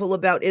had to pull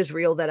about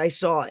Israel that I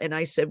saw, and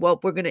I said, well,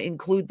 we're going to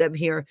include them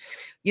here.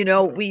 You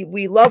know,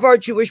 we love our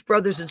Jewish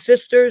brothers and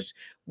sisters.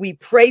 We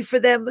pray for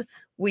them.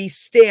 We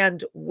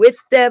stand with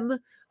them.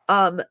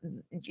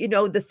 You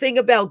know, the thing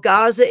about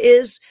Gaza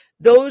is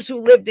those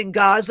who lived in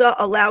Gaza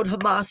allowed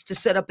Hamas to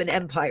set up an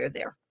empire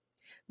there.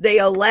 They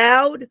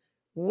allowed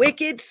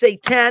wicked,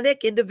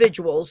 satanic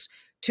individuals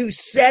to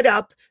set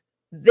up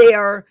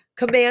their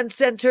command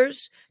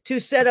centers, to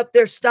set up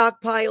their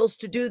stockpiles,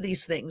 to do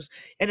these things.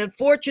 And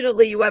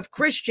unfortunately, you have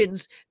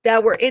Christians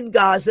that were in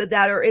Gaza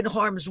that are in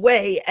harm's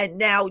way and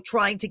now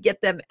trying to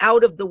get them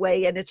out of the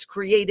way. And it's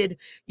created,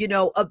 you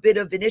know, a bit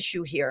of an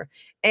issue here.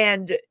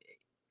 And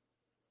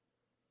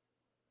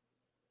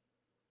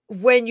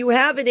when you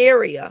have an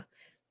area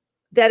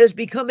that has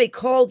become a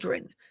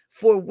cauldron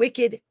for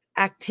wicked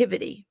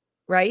activity,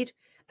 right?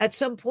 At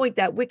some point,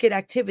 that wicked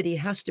activity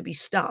has to be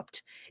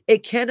stopped.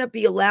 It cannot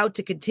be allowed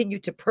to continue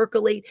to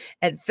percolate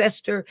and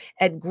fester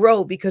and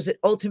grow, because it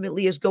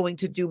ultimately is going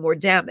to do more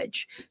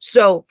damage.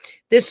 So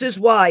this is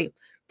why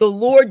the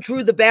Lord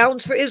drew the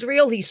bounds for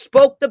Israel. He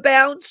spoke the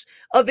bounds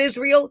of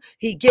Israel.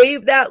 He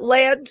gave that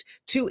land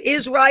to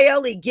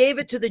Israel. He gave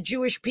it to the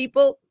Jewish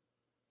people.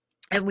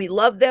 And we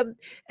love them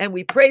and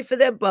we pray for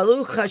them.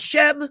 Baruch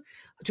Hashem,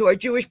 to our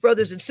Jewish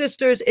brothers and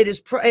sisters.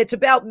 It's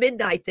about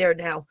midnight there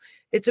now.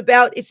 It's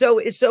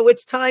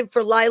time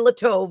for Laila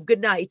Tov.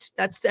 Good night.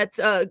 That's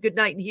good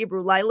night in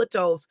Hebrew, Laila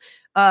Tov.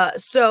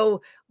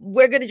 So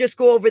we're going to just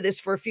go over this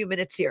for a few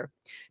minutes here.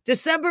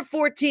 December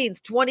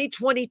 14th,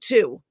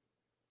 2022.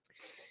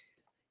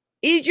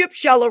 Egypt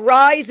shall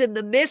arise in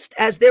the mist,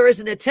 as there is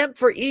an attempt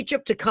for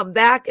Egypt to come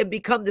back and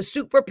become the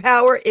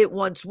superpower it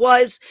once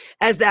was,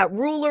 as that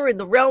ruler in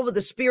the realm of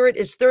the spirit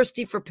is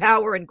thirsty for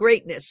power and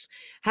greatness.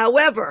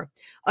 However,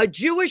 a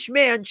Jewish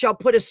man shall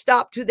put a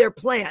stop to their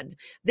plan.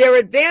 Their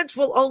advance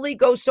will only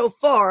go so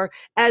far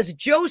as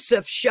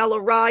Joseph shall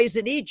arise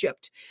in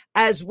Egypt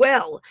as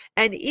well,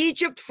 and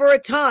Egypt for a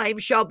time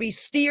shall be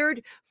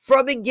steered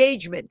from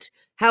engagement.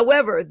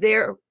 However,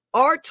 there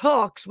are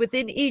talks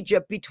within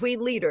Egypt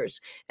between leaders,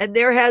 and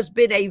there has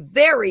been a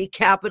very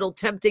capital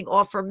tempting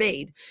offer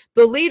made.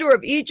 The leader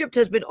of Egypt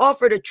has been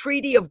offered a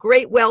treaty of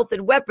great wealth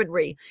and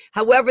weaponry.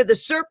 However, the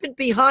serpent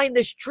behind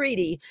this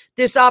treaty,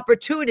 this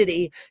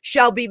opportunity,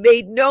 shall be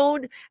made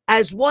known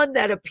as one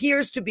that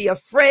appears to be a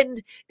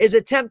friend, is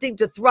attempting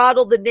to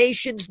throttle the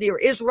nations near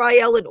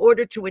Israel in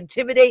order to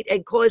intimidate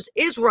and cause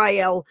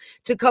Israel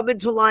to come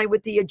into line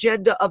with the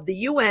agenda of the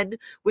UN,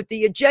 with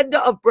the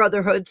agenda of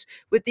brotherhoods,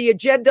 with the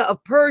agenda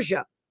of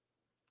Persia.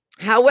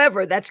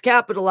 However, that's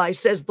capitalized,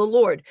 says the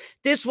Lord.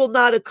 This will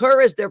not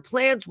occur, as their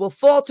plans will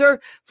falter,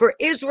 for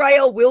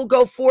Israel will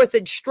go forth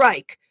and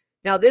strike.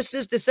 Now, this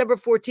is December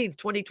 14th,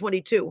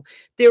 2022.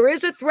 There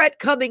is a threat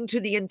coming to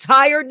the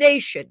entire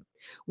nation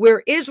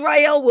where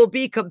Israel will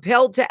be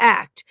compelled to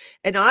act.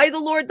 And I, the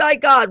Lord thy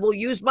God, will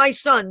use my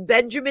son,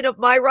 Benjamin of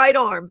my right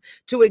arm,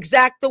 to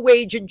exact the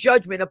wage and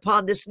judgment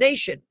upon this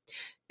nation.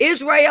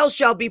 Israel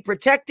shall be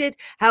protected.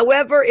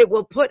 However, it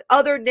will put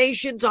other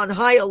nations on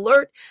high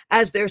alert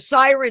as their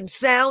sirens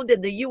sound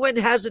and the UN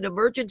has an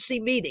emergency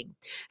meeting.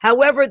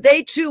 However,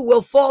 they too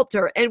will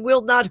falter and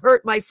will not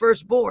hurt my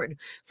firstborn,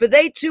 for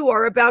they too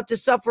are about to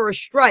suffer a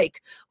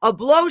strike, a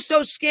blow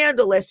so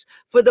scandalous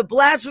for the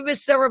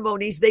blasphemous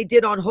ceremonies they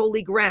did on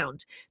holy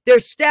ground. Their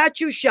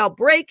statues shall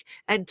break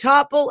and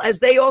topple as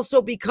they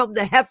also become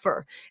the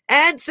heifer.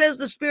 And, says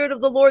the Spirit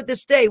of the Lord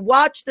this day,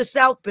 watch the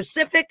South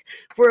Pacific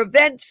for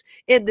events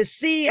in the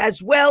sea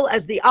as well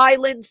as the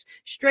islands.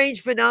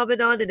 Strange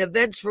phenomenon and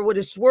events for what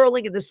is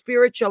swirling in the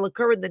spirit shall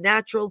occur in the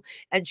natural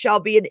and shall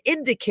be an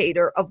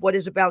indicator of what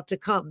is about to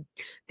come.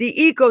 The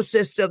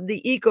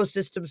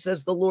ecosystem,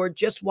 says the Lord,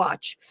 just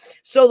watch.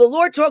 So the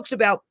Lord talks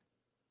about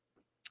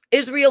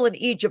Israel and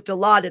Egypt a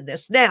lot in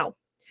this. Now,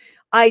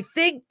 I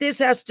think this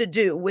has to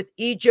do with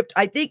Egypt.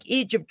 I think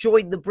Egypt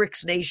joined the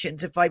BRICS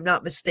nations, if I'm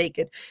not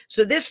mistaken.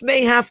 So this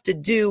may have to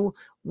do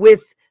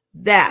with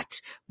that.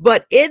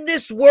 But in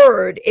this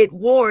word, it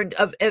warned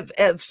of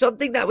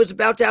something that was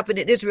about to happen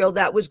in Israel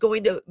that was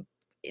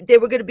they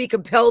were going to be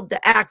compelled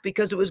to act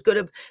because it was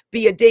going to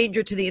be a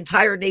danger to the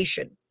entire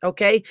nation.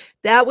 Okay.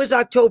 That was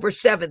October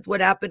 7th.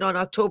 What happened on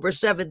October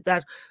 7th,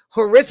 that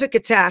horrific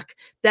attack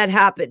that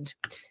happened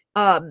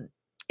in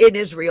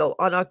Israel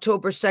on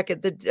October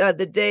 2nd,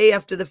 the day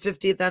after the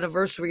 50th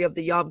anniversary of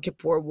the Yom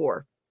Kippur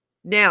War.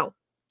 Now,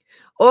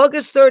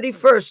 August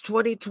 31st,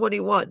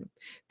 2021.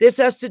 This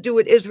has to do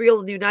with Israel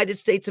and the United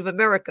States of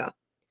America.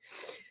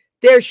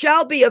 There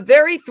shall be a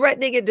very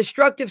threatening and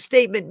destructive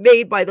statement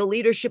made by the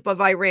leadership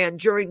of Iran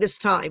during this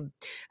time,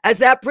 as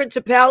that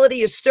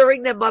principality is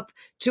stirring them up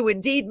to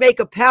indeed make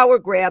a power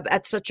grab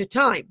at such a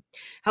time.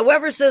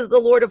 However, says the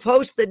Lord of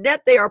hosts, the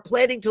net they are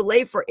planning to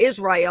lay for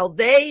Israel,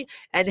 they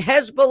and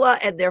Hezbollah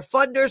and their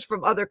funders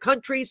from other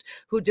countries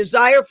who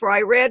desire for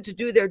Iran to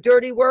do their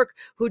dirty work,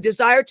 who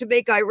desire to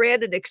make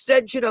Iran an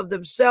extension of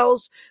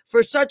themselves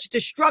for such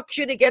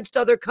destruction against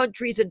other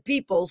countries and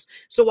peoples.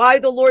 So I,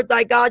 the Lord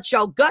thy God,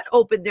 shall gut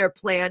open their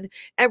plan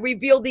and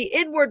reveal the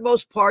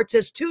inwardmost parts,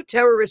 as two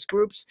terrorist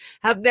groups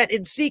have met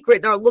in secret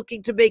and are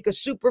looking to make a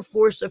super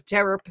force of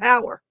terror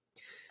power.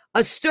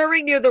 A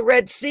stirring near the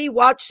Red Sea.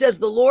 Watch, says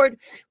the Lord.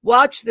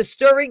 Watch the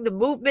stirring, the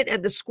movement,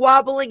 and the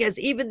squabbling, as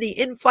even the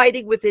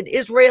infighting within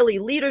Israeli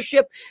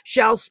leadership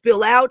shall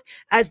spill out,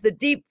 as the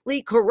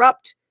deeply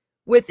corrupt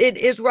within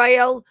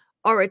Israel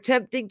are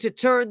attempting to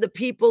turn the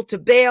people to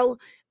Baal,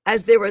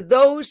 as there are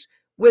those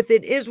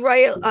within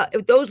Israeli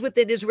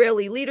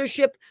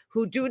leadership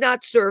who do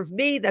not serve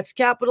me, that's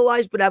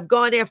capitalized, but have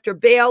gone after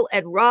Baal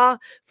and Ra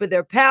for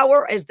their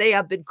power, as they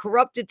have been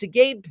corrupted to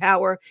gain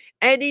power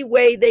any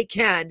way they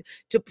can,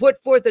 to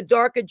put forth a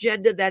dark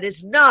agenda that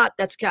is not,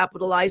 that's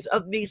capitalized,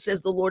 of me,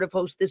 says the Lord of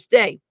hosts this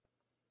day.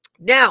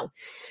 Now,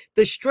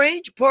 the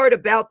strange part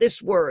about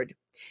this word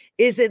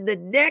is in the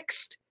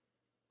next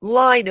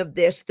line of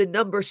this, the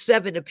number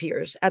 7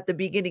 appears at the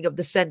beginning of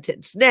the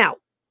sentence. Now,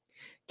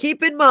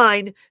 keep in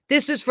mind,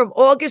 this is from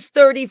August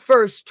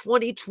 31st,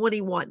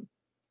 2021.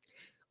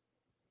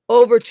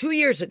 Over 2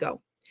 years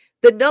ago.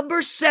 The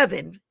number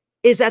 7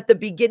 is at the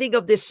beginning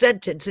of this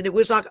sentence, and it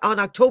was on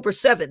October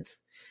 7th,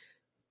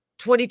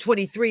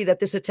 2023, that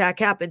this attack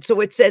happened.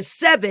 So it says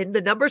 7,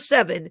 the number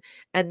 7,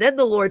 and then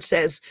the Lord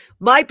says,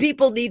 my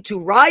people need to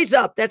rise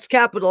up, that's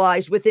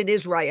capitalized, within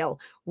Israel.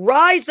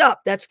 Rise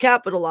up, that's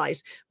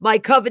capitalized. My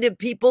covenant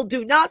people,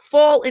 do not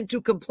fall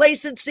into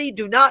complacency.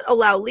 Do not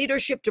allow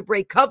leadership to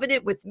break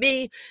covenant with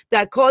me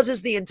that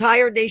causes the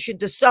entire nation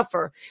to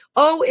suffer.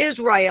 O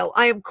Israel,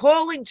 I am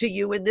calling to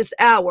you in this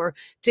hour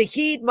to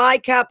heed my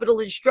capital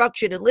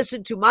instruction and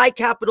listen to my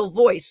capital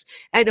voice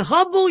and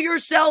humble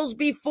yourselves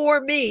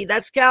before me,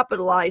 that's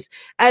capitalized,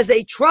 as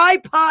a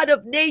tripod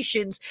of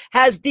nations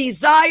has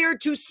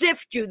desired to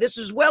sift you. This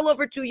is well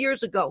over 2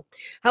 years ago.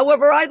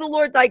 However, I, the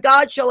Lord thy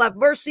God, shall have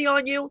mercy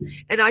on you,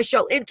 and I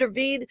shall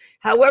intervene.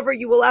 However,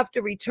 you will have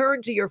to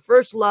return to your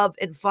first love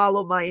and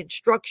follow my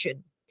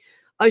instruction.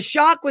 A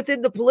shock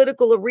within the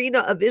political arena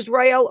of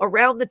Israel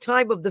around the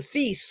time of the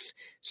feasts,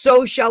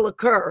 so shall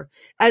occur,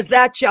 as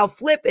that shall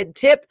flip and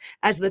tip,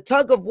 as the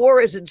tug of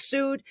war is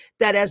ensued,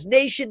 that as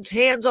nations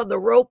hands on the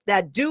rope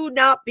that do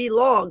not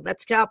belong,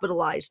 that's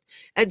capitalized,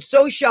 and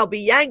so shall be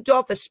yanked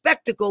off a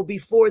spectacle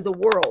before the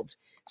world,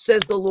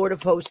 says the Lord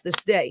of hosts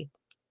this day.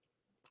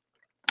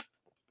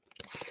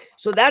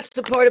 So that's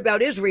the part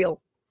about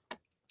Israel.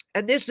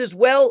 And this is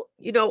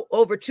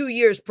over 2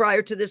 years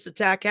prior to this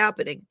attack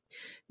happening.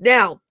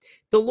 Now,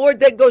 the Lord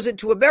then goes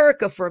into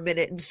America for a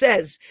minute and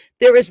says,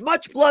 there is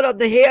much blood on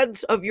the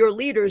hands of your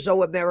leaders,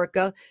 O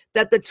America,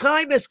 that the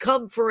time has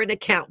come for an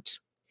account.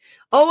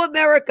 O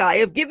America, I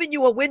have given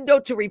you a window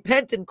to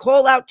repent and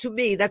call out to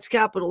me, that's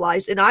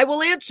capitalized, and I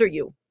will answer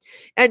you.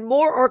 And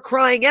more are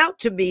crying out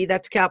to me,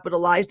 that's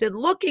capitalized, and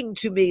looking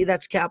to me,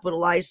 that's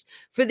capitalized,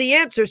 for the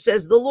answer,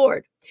 says the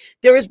Lord.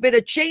 There has been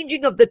a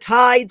changing of the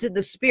tides in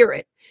the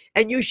spirit,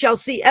 and you shall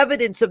see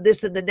evidence of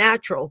this in the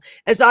natural,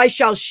 as I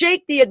shall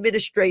shake the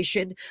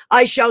administration,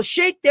 I shall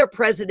shake their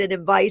president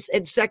and vice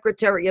and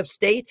secretary of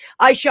state,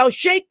 I shall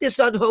shake this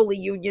unholy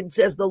union,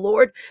 says the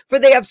Lord, for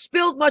they have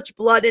spilled much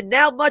blood, and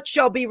now much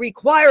shall be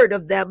required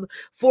of them,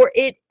 for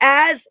it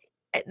is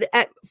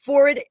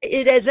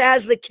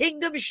as the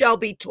kingdom shall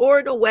be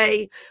torn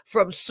away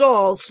from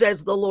Saul,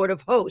 says the Lord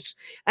of hosts.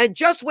 And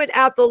just when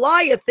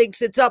Athaliah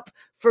thinks it's up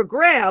for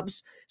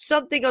grabs,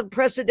 something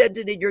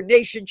unprecedented in your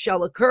nation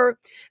shall occur,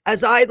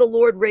 as I, the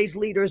Lord, raise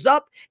leaders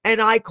up, and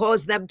I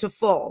cause them to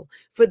fall,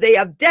 for they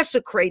have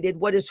desecrated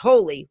what is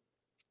holy.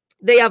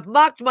 They have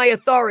mocked my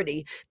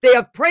authority. They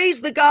have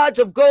praised the gods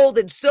of gold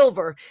and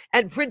silver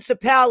and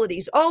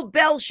principalities. O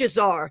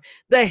Belshazzar,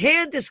 the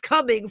hand is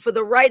coming, for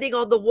the writing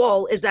on the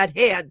wall is at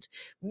hand.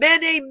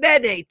 Mene,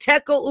 mene,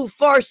 tekel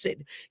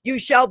upharsin. You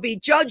shall be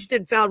judged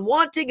and found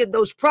wanting, and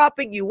those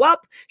propping you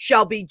up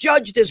shall be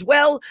judged as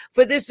well.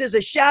 For this is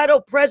a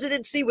shadow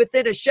presidency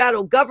within a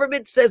shadow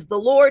government, says the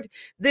Lord.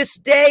 This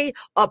day,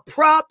 a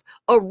prop,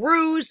 a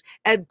ruse,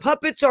 and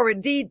puppets are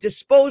indeed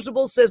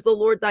disposable, says the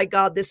Lord thy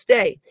God this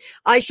day.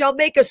 I shall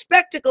make a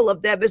spectacle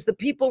of them as the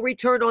people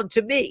return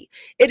unto me.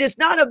 It is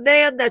not a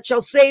man that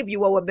shall save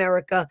you, O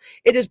America.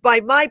 It is by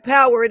my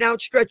power and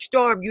outstretched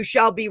arm you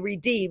shall be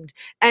redeemed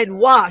and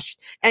washed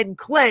and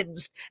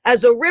cleansed,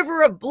 as a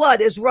river of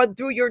blood has run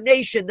through your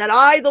nation, that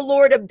I, the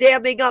Lord, am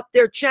damming up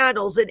their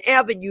channels and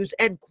avenues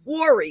and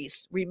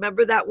quarries.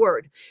 Remember that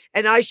word.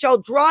 And I shall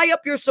dry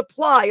up your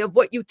supply of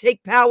what you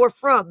take power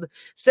from,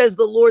 says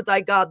the Lord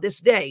thy God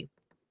this day.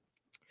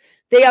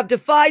 They have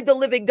defied the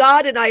living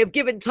God, and I have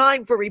given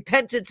time for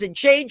repentance and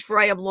change, for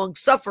I am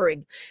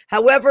long-suffering.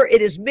 However,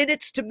 it is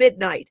minutes to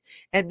midnight,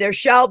 and there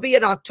shall be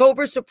an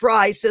October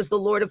surprise, says the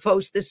Lord of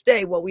hosts this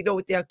day. Well, we know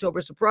what the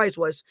October surprise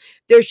was.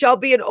 There shall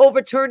be an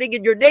overturning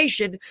in your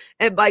nation,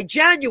 and by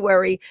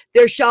January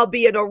there shall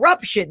be an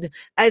eruption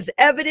as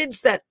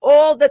evidence that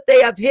all that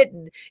they have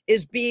hidden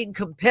is being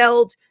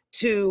compelled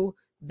to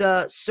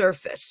the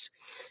surface.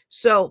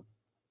 So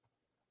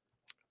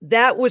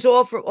that was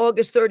all from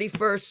August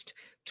 31st,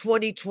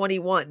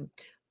 2021.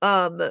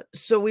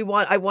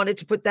 I wanted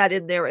to put that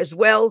in there as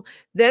well.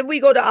 Then we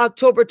go to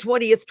October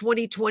 20th,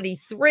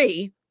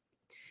 2023,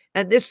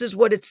 and this is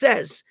what it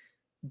says.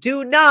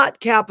 Do not,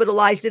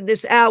 capitalized in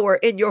this hour,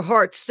 in your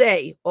heart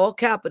say, all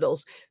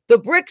capitals, the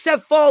bricks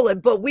have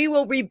fallen, but we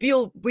will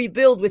rebuild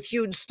with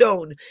hewn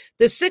stone.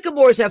 The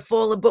sycamores have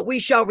fallen, but we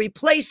shall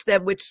replace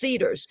them with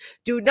cedars.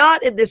 Do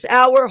not in this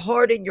hour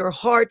harden your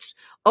hearts,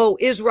 O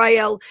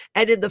Israel,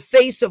 and in the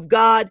face of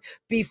God,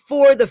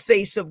 before the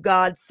face of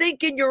God,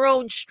 think in your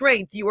own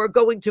strength you are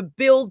going to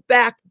build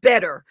back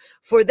better.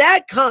 For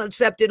that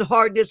concept in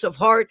hardness of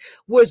heart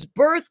was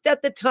birthed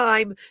at the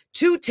time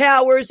 2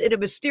 towers in a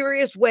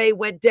mysterious way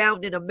went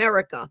down in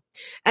America.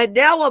 And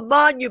now a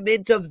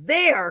monument of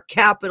their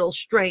capital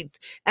strength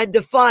and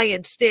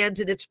defiance stands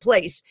in its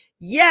place.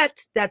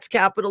 Yet, that's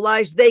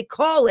capitalized, they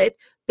call it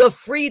the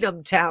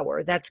Freedom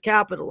Tower. That's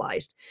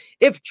capitalized.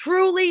 If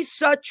truly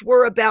such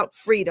were about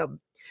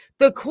freedom,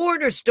 the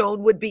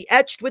cornerstone would be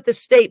etched with a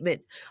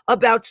statement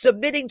about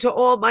submitting to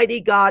Almighty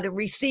God and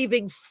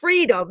receiving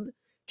freedom,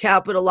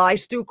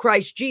 capitalized, through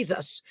Christ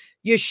Jesus.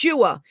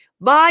 Yeshua,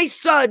 my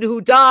son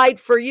who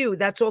died for you.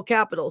 That's all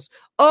capitals.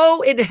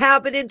 O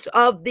inhabitants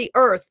of the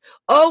earth.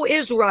 O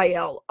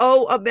Israel.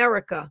 O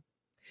America.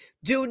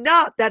 Do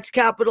not, that's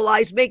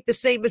capitalized, make the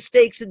same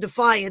mistakes and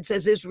defiance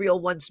as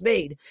Israel once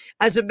made,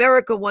 as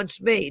America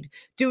once made.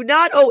 Do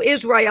not, O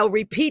Israel,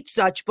 repeat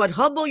such, but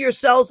humble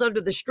yourselves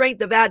under the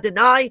strength of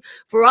Adonai,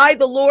 for I,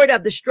 the Lord,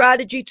 have the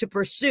strategy to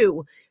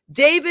pursue.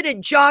 David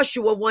and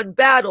Joshua won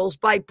battles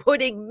by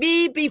putting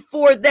me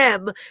before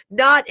them,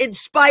 not in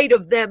spite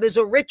of them, as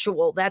a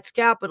ritual. That's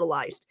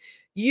capitalized.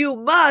 You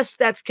must,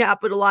 that's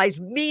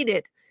capitalized, mean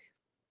it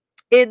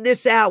in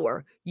this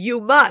hour.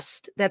 You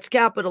must, that's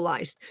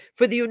capitalized.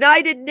 For the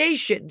United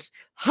Nations,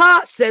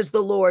 ha, says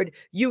the Lord,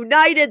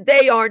 united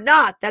they are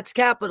not, that's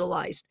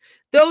capitalized.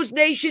 Those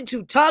nations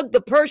who tug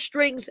the purse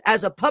strings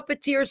as a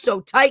puppeteer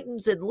so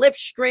tightens and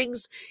lifts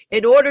strings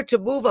in order to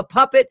move a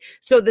puppet,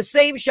 so the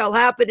same shall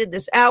happen in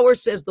this hour,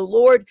 says the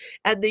Lord.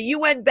 And the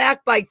UN,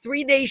 backed by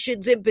 3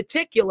 nations in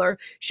particular,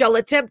 shall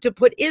attempt to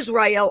put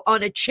Israel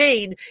on a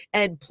chain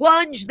and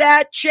plunge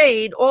that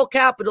chain, all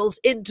capitals,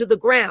 into the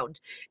ground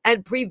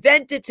and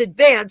prevent its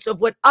advance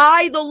of what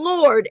I, the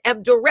Lord,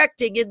 am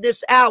directing in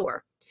this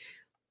hour.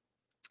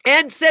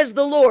 And says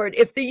the Lord,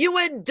 if the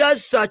UN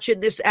does such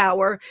in this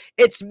hour,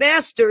 its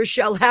masters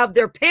shall have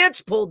their pants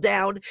pulled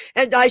down,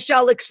 and I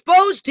shall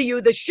expose to you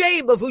the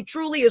shame of who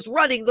truly is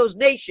running those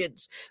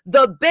nations,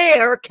 the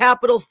bare,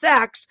 capital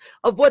facts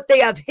of what they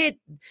have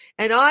hidden.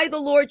 And I, the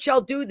Lord, shall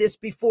do this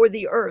before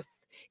the earth,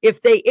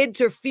 if they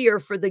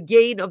interfere for the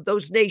gain of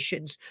those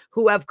nations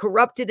who have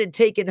corrupted and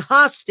taken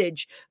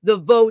hostage the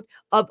vote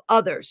of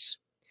others.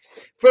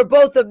 For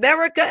both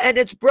America and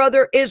its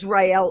brother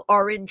Israel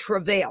are in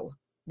travail.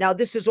 Now,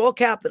 this is all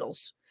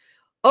capitals.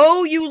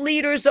 Oh, you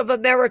leaders of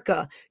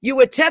America,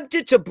 you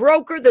attempted to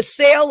broker the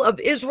sale of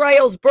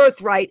Israel's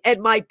birthright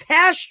and my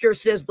pasture,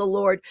 says the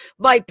Lord,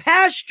 my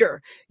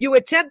pasture. You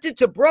attempted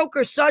to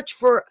broker such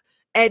for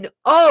an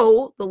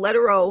O, the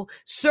letter O,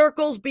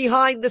 circles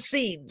behind the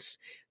scenes.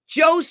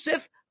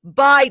 Joseph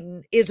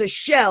Biden is a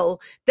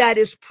shell that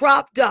is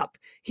propped up.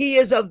 He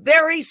is a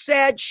very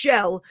sad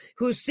shell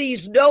who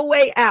sees no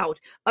way out,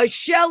 a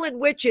shell in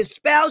which his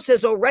spouse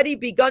has already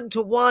begun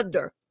to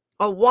wander.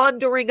 A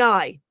wandering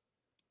eye.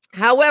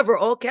 However,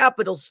 all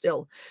capitals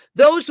still,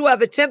 those who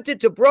have attempted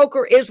to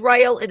broker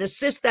Israel and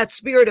assist that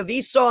spirit of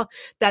Esau,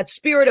 that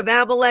spirit of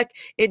Amalek,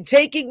 in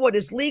taking what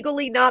is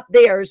legally not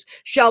theirs,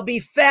 shall be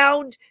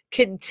found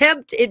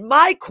contempt in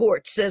my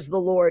court, says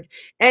the Lord.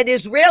 And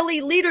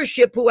Israeli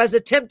leadership who has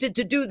attempted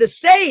to do the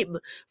same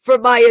for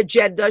my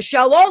agenda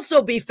shall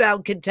also be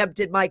found contempt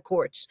in my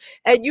courts.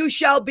 And you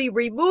shall be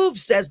removed,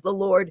 says the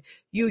Lord.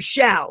 You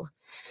shall.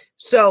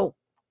 So,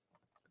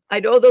 I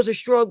know those are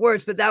strong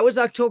words, but that was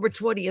October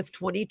 20th,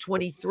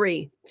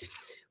 2023,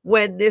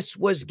 when this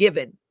was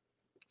given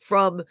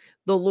from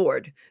the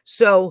Lord.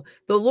 So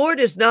the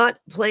Lord is not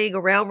playing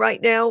around right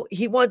now.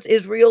 He wants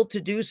Israel to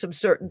do some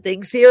certain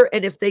things here.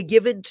 And if they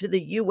give in to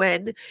the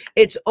UN,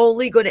 it's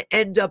only going to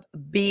end up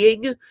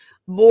being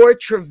more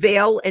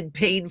travail and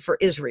pain for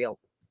Israel.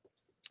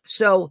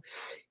 So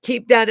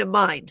keep that in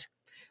mind.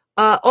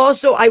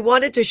 Also, I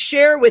wanted to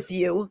share with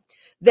you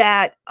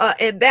that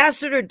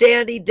Ambassador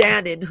Danny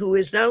Danon, who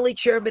is not only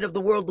chairman of the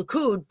World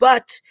Likud,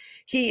 but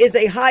he is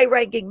a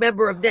high-ranking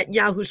member of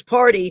Netanyahu's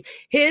party,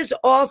 his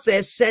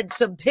office sent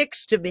some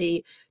pics to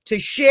me to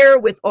share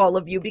with all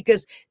of you,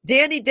 because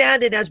Danny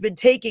Danon has been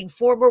taking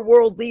former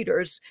world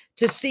leaders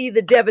to see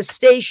the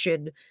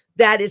devastation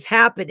that is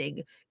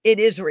happening in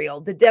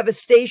Israel, the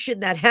devastation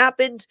that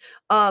happened.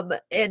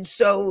 And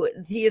so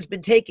he has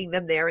been taking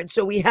them there. And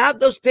so we have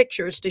those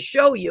pictures to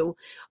show you.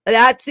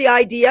 That's the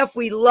IDF.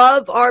 We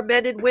love our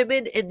men and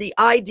women in the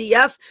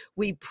IDF.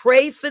 We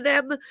pray for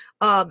them.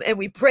 And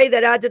we pray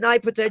that Adonai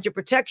puts a hedge of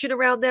protection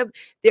around them.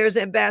 There's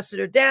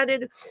Ambassador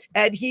Danon,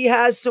 and he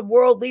has some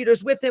world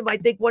leaders with him. I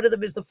think one of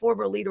them is the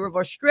former leader of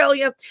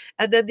Australia.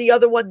 And then the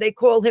other one, they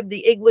call him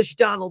the English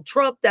Donald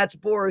Trump. That's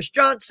Boris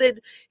Johnson.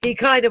 He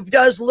kind of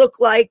does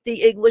look like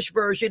the English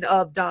version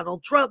of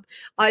Donald Trump.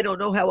 I don't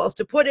know how else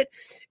to put it.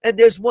 And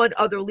there's one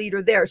other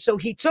leader there. So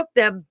he took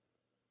them,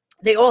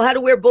 they all had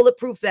to wear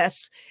bulletproof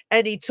vests,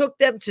 and he took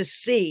them to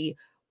see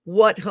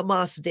what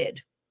Hamas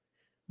did.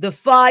 The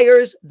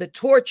fires, the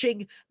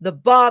torching, the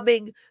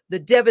bombing, the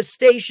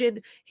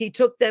devastation. He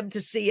took them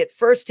to see it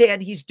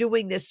firsthand. He's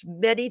doing this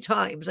many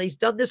times. He's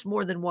done this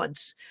more than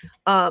once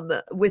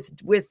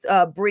with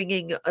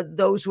bringing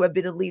those who have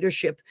been in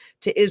leadership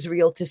to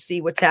Israel to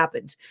see what's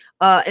happened.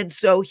 And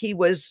so he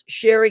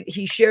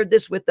shared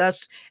this with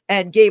us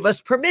and gave us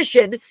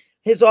permission,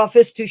 his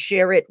office, to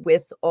share it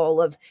with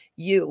all of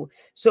you.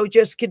 So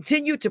just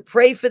continue to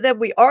pray for them.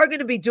 We are going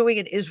to be doing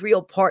an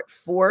Israel part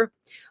 4.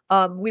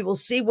 We will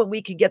see when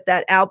we can get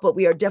that out, but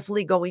we are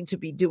definitely going to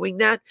be doing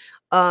that.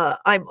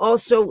 I'm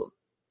also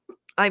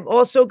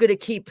going to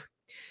keep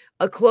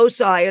a close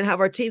eye and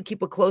have our team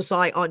keep a close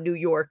eye on New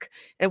York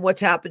and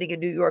what's happening in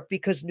New York,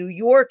 because New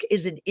York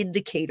is an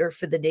indicator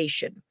for the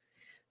nation.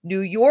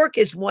 New York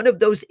is one of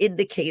those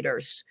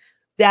indicators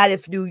that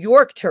if New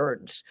York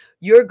turns,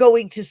 you're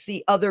going to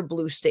see other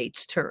blue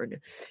states turn.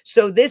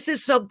 So this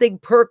is something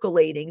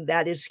percolating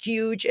that is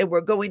huge, and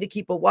we're going to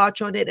keep a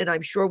watch on it, and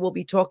I'm sure we'll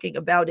be talking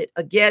about it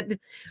again.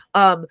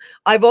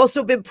 I've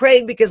also been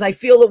praying because I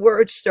feel a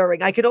word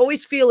stirring. I can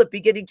always feel it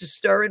beginning to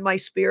stir in my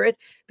spirit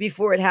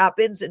before it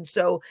happens, and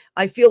so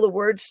I feel a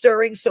word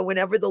stirring. So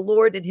whenever the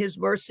Lord in his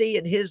mercy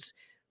and his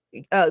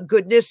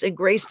goodness and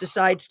grace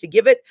decides to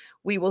give it,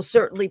 we will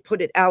certainly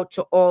put it out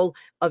to all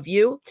of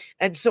you.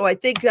 And so I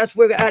think that's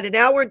where we're at, an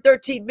hour and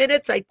 13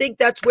 minutes. I think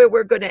that's where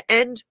we're going to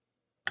end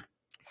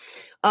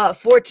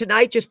for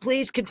tonight. Just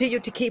please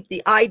continue to keep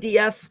the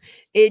IDF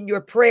in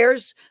your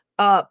prayers.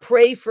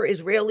 Pray for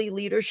Israeli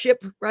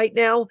leadership right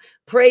now.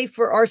 Pray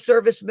for our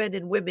servicemen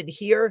and women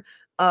here.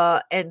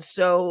 And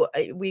so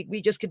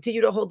we just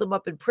continue to hold them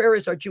up in prayer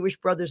as our Jewish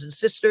brothers and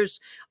sisters.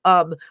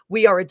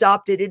 We are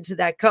adopted into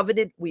that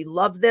covenant. We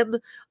love them.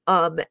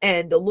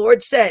 And the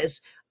Lord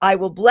says, I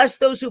will bless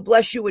those who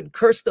bless you and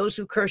curse those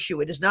who curse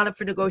you. It is not up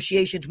for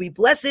negotiations. We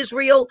bless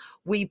Israel.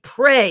 We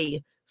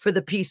pray for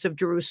the peace of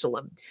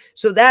Jerusalem.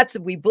 So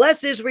we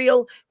bless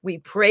Israel. We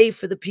pray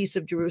for the peace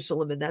of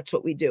Jerusalem. And that's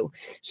what we do.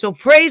 So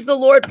praise the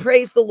Lord.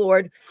 Praise the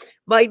Lord.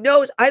 My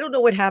nose, I don't know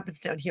what happens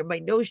down here. My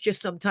nose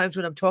just sometimes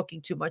when I'm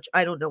talking too much,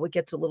 I don't know, it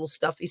gets a little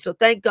stuffy. So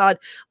thank God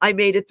I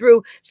made it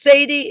through.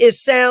 Sadie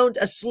is sound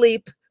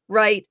asleep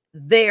right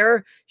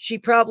there. She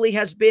probably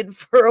has been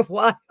for a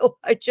while.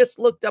 I just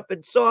looked up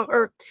and saw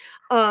her.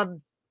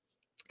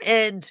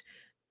 And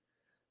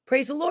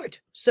praise the Lord.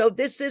 So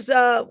this is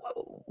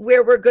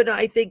where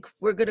I think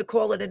we're gonna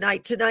call it a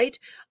night tonight.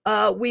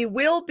 We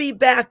will be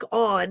back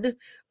on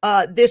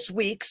this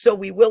week, so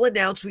we will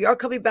announce we are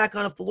coming back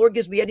on. If the Lord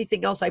gives me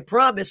anything else, I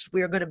promise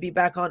we are going to be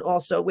back on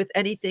also with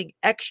anything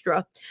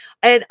extra.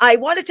 And I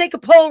want to take a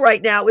poll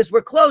right now as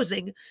we're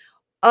closing.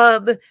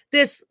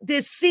 This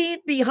scene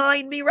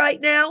behind me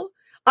right now,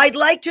 I'd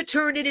like to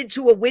turn it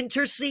into a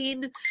winter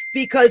scene,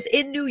 because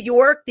in New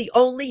York, the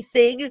only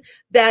thing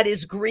that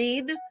is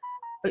green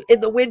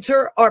in the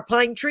winter are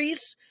pine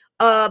trees,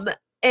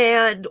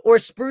 or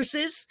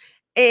spruces,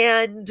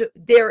 and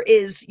there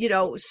is,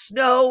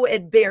 snow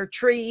and bare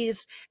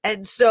trees.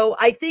 And so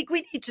I think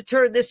we need to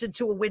turn this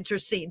into a winter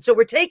scene. So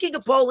we're taking a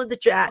poll in the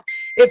chat.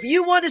 If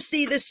you want to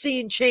see this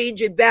scene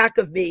change in back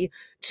of me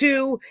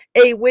to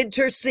a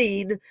winter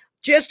scene,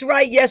 just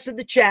write yes in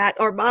the chat.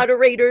 Our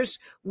moderators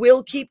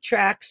will keep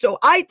track. So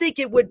I think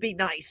it would be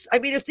nice. I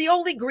mean, it's the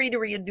only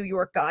greenery in New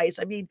York, guys.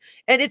 I mean,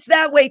 and it's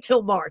that way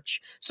till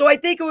March. So I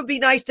think it would be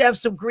nice to have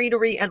some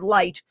greenery and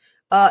light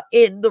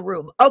in the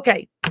room.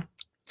 Okay.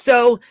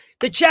 So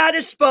the chat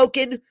has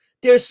spoken.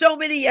 There's so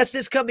many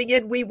yeses coming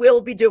in. We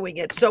will be doing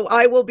it. So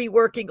I will be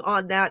working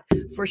on that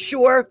for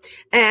sure.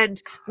 And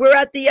we're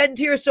at the end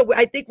here. So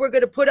I think we're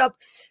going to put up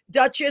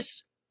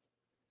Duchess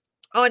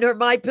on her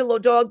My Pillow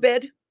dog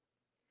bed.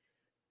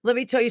 Let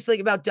me tell you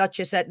something about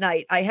Duchess at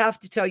night. I have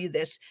to tell you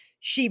this.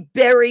 She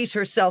buries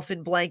herself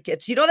in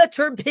blankets. You know that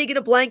term, pig in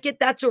a blanket?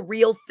 That's a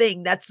real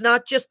thing. That's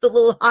not just the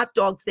little hot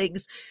dog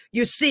things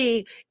you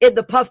see in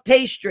the puff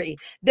pastry.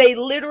 They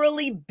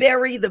literally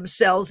bury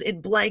themselves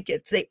in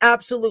blankets. They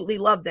absolutely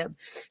love them.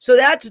 So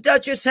that's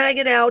Duchess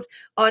hanging out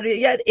on,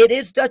 it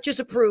is Duchess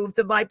approved,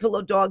 the My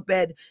Pillow dog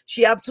bed.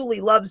 She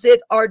absolutely loves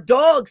it. Our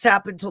dogs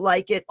happen to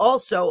like it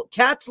also.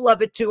 Cats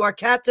love it too. Our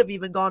cats have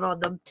even gone on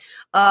them.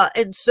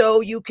 And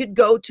so you can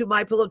go to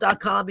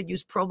mypillow.com and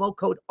use promo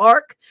code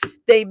ARC.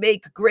 They make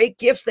great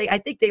gifts. I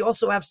think they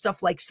also have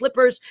stuff like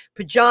slippers,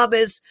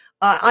 pajamas.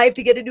 I have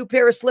to get a new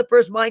pair of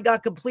slippers. Mine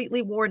got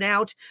completely worn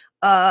out.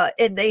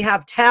 And they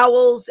have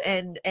towels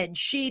and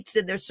sheets,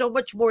 and there's so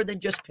much more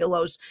than just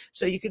pillows.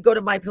 So you can go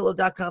to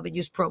mypillow.com and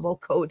use promo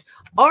code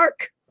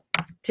ARC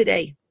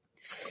today.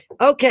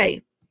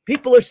 Okay.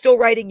 People are still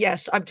writing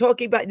yes. I'm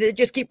talking about, they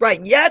just keep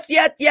writing yes,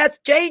 yes, yes.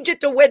 Change it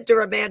to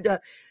winter,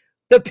 Amanda.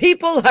 The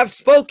people have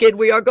spoken.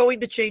 We are going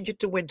to change it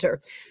to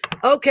winter.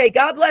 Okay.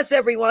 God bless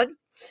everyone.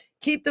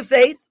 Keep the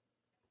faith.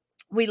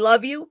 We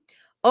love you.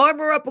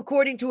 Armor up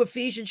according to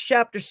Ephesians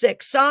chapter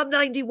 6. Psalm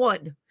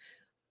 91.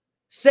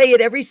 Say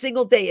it every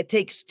single day. It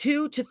takes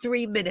 2 to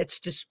 3 minutes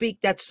to speak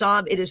that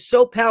psalm. It is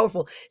so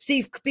powerful.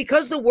 See,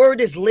 because the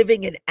word is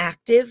living and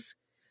active,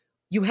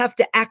 you have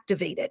to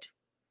activate it.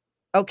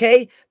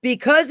 Okay?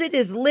 Because it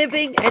is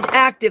living and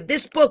active.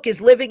 This book is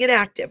living and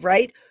active,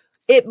 right?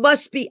 It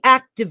must be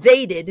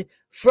activated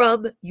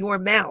from your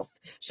mouth.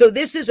 So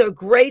this is a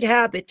great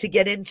habit to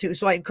get into.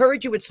 So I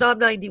encourage you with Psalm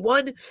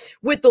 91.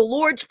 With the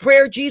Lord's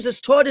Prayer, Jesus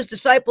taught his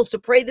disciples to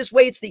pray this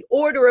way. It's the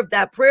order of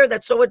that prayer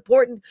that's so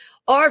important.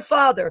 Our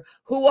Father,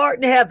 who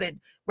art in heaven,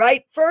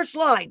 right? First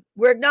line,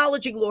 we're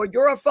acknowledging, Lord,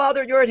 you're our Father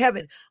and you're in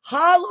heaven.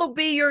 Hallowed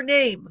be your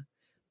name.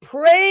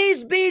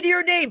 Praise be to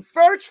your name.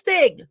 First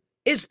thing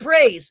is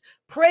praise.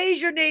 Praise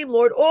your name,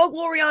 Lord. All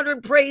glory, honor,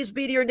 and praise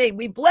be to your name.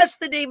 We bless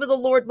the name of the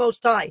Lord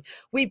Most High.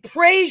 We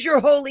praise your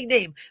holy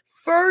name.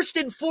 First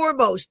and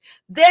foremost,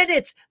 then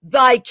it's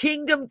thy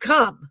kingdom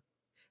come.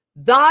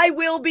 Thy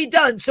will be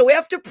done. So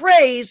after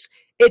praise,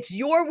 it's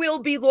your will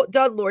be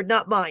done, Lord,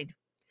 not mine.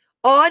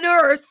 On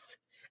earth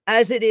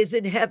as it is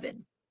in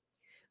heaven.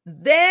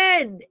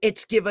 Then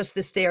it's give us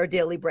this day our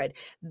daily bread.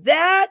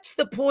 That's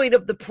the point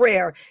of the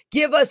prayer.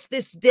 Give us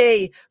this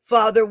day,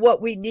 Father,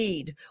 what we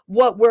need,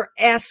 what we're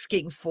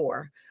asking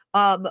for,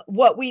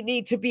 what we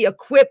need to be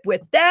equipped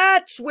with.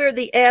 That's where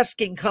the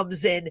asking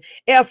comes in.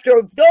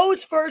 After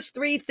those first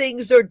 3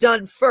 things are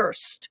done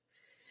first.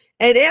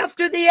 And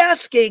after the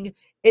asking,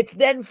 it's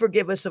then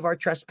forgive us of our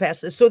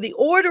trespasses. So the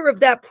order of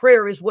that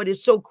prayer is what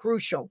is so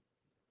crucial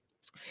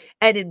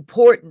and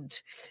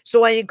important.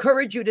 So I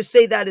encourage you to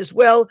say that as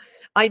well.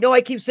 I know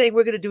I keep saying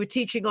we're going to do a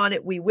teaching on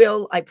it. We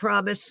will, I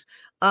promise.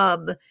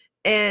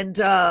 And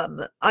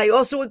I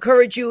also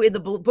encourage you in the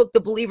book, The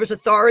Believer's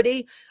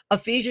Authority,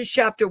 Ephesians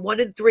chapter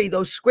 1 and 3,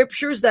 those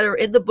scriptures that are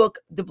in the book,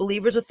 The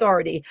Believer's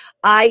Authority,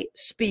 I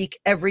speak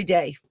every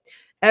day,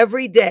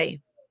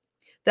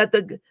 that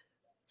the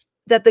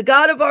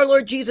God of our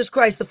Lord Jesus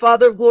Christ, the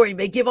Father of glory,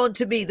 may give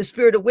unto me the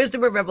spirit of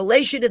wisdom and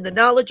revelation in the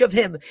knowledge of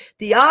him,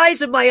 the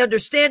eyes of my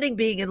understanding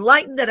being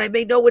enlightened, that I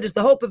may know what is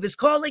the hope of his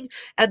calling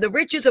and the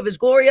riches of his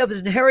glory of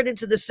his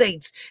inheritance in the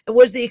saints, and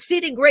was the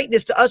exceeding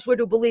greatness to us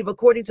who believe,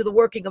 according to the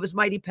working of his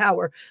mighty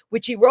power,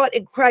 which he wrought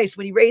in Christ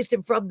when he raised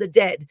him from the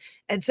dead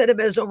and set him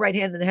at his own right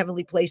hand in the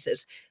heavenly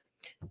places.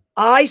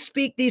 I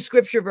speak these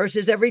scripture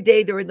verses every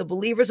day. They're in the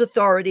Believer's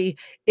Authority.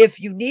 If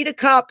you need a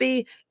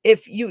copy,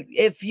 if you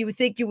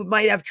think you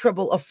might have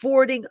trouble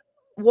affording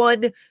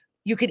one,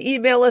 you can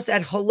email us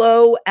at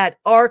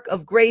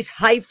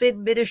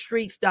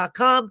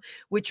hello@arcofgrace-ministries.com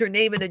with your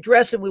name and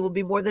address, and we will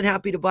be more than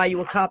happy to buy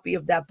you a copy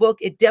of that book.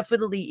 It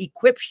definitely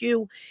equips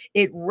you.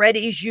 It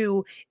readies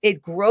you.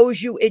 It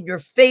grows you in your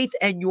faith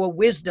and your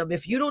wisdom.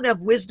 If you don't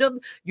have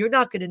wisdom, you're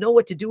not going to know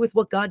what to do with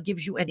what God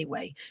gives you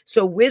anyway.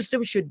 So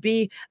wisdom should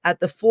be at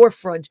the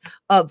forefront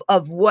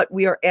of what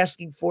we are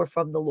asking for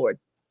from the Lord.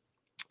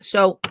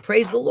 So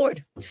praise the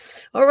Lord.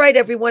 All right,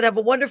 everyone, have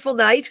a wonderful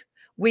night.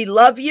 We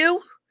love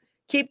you.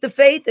 Keep the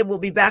faith, and we'll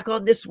be back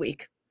on this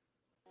week.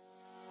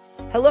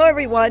 Hello,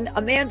 everyone.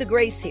 Amanda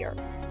Grace here.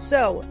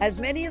 So, as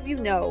many of you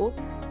know,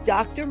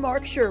 Dr.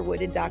 Mark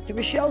Sherwood and Dr.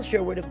 Michelle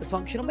Sherwood of the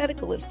Functional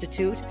Medical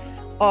Institute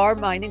are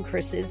mine and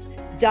Chris's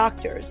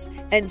doctors.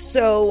 And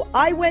so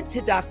I went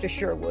to Dr.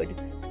 Sherwood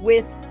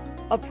with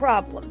a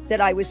problem that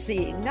I was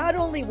seeing, not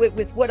only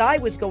with what I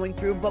was going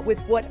through, but with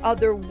what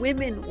other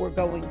women were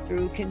going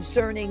through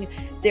concerning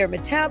their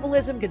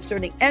metabolism,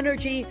 concerning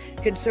energy,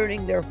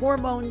 concerning their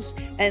hormones.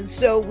 And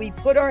so we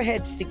put our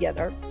heads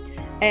together,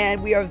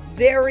 and we are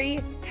very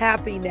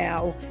happy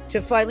now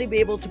to finally be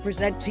able to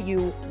present to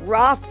you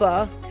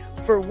Rapha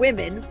for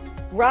women.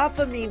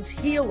 Rapha means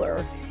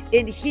healer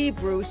in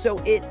Hebrew, so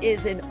it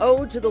is an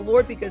ode to the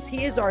Lord because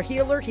he is our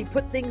healer. He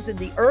put things in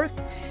the earth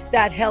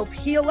that help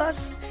heal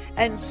us.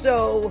 And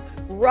so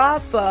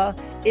Rapha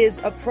is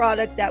a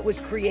product that was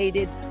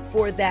created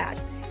for that.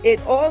 It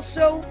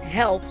also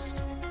helps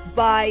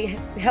by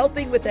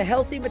helping with a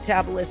healthy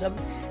metabolism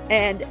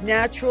and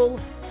natural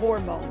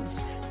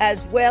hormones,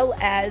 as well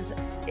as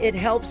it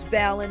helps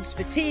balance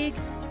fatigue.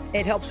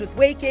 It helps with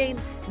weight gain,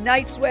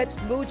 night sweats,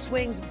 mood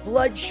swings,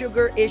 blood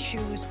sugar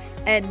issues,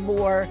 and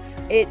more.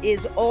 It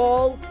is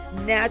all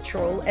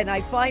natural, and I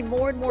find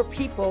more and more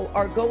people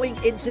are going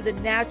into the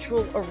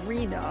natural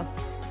arena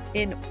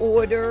in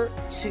order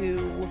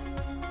to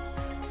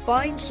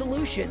find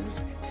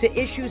solutions to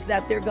issues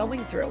that they're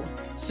going through.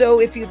 So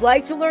if you'd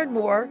like to learn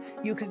more,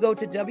 you can go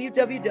to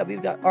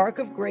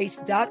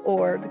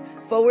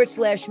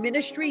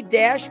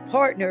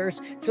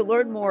www.arcofgrace.org/ministry-partners to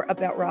learn more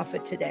about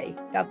Rapha today.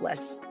 God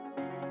bless.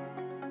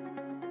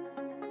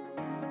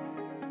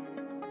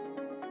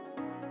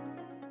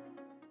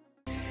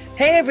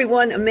 Hey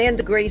everyone,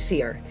 Amanda Grace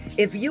here.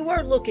 If you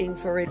are looking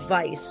for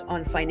advice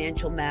on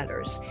financial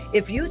matters,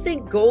 if you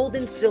think gold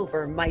and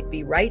silver might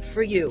be right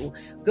for you,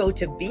 go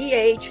to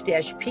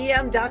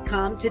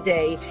bh-pm.com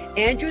today.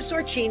 Andrew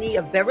Sorcini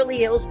of Beverly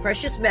Hills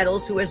Precious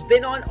Metals, who has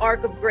been on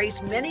Arc of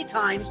Grace many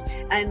times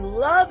and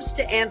loves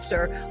to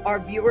answer our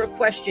viewer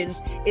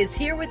questions, is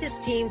here with his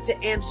team to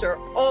answer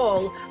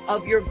all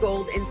of your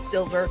gold and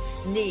silver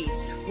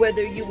needs.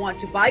 Whether you want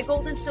to buy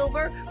gold and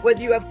silver,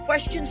 whether you have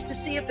questions to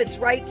see if it's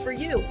right for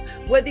you,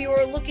 whether you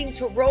are looking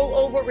to roll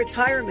over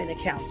retirement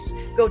accounts,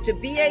 go to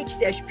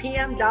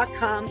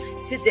bh-pm.com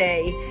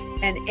today,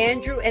 and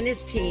Andrew and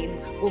his team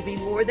will be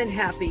more than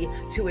happy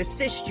to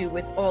assist you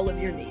with all of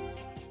your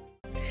needs.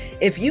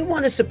 If you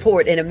want to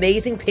support an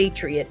amazing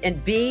patriot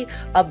and be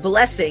a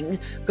blessing,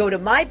 go to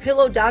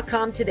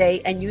mypillow.com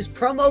today and use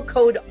promo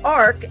code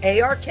ARK,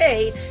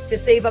 A-R-K, to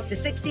save up to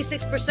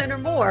 66% or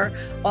more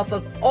off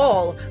of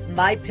all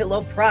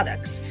MyPillow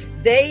products.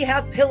 They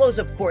have pillows,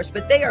 of course,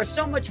 but they are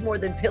so much more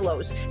than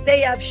pillows.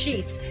 They have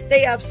sheets,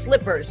 they have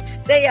slippers,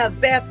 they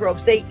have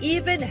bathrobes, they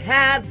even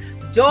have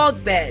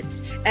dog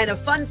beds. And a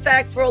fun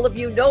fact for all of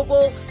you,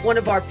 Noble, one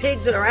of our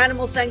pigs at our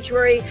animal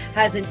sanctuary,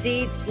 has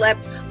indeed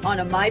slept on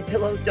a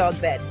MyPillow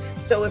dog bed.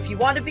 So if you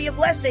want to be a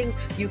blessing,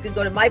 you can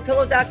go to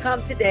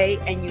mypillow.com today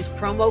and use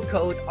promo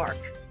code ARK.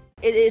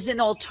 It is an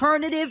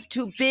alternative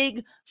to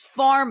big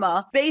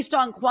pharma based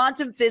on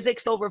quantum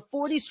physics. Over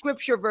 40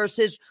 scripture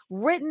verses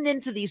written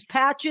into these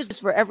patches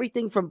for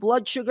everything from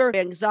blood sugar,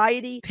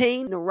 anxiety,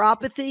 pain,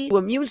 neuropathy, to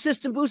immune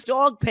system boost,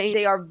 dog pain.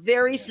 They are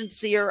very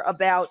sincere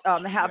about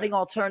having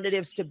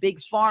alternatives to big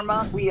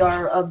pharma. We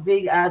are a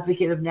big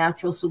advocate of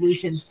natural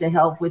solutions to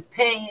help with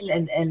pain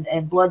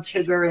and blood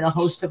sugar and a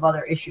host of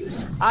other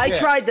issues. I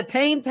tried the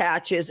pain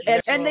patches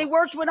and they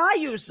worked when I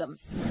used them.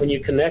 When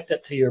you connect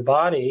it to your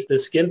body, the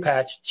skin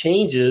patch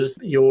changes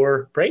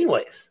your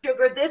brainwaves.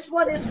 Sugar, this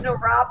one is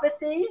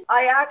neuropathy.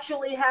 I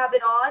actually have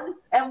it on,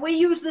 and we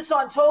use this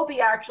on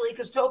Toby actually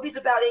because Toby's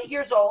about 8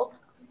 years old,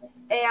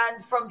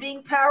 and from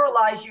being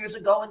paralyzed years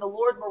ago, and the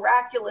Lord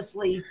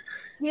miraculously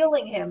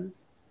healing him,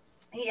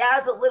 he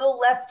has a little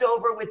left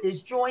over with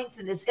his joints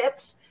and his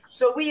hips.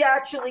 So we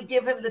actually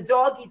give him the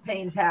doggy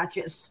pain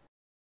patches.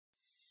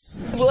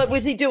 What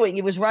was he doing?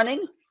 He was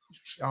running?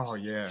 Oh,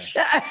 yeah.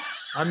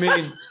 I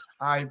mean,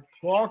 I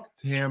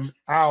plucked him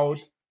out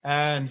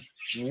and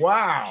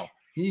wow,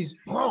 he's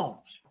boom.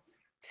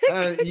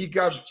 And he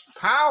got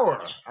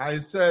power. I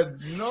said,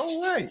 no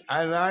way.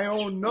 And I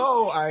don't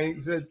know. I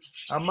said,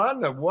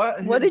 Amanda,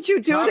 what did you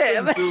do to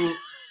him? To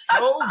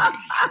Toby?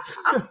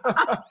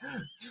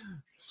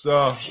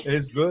 So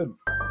it's good.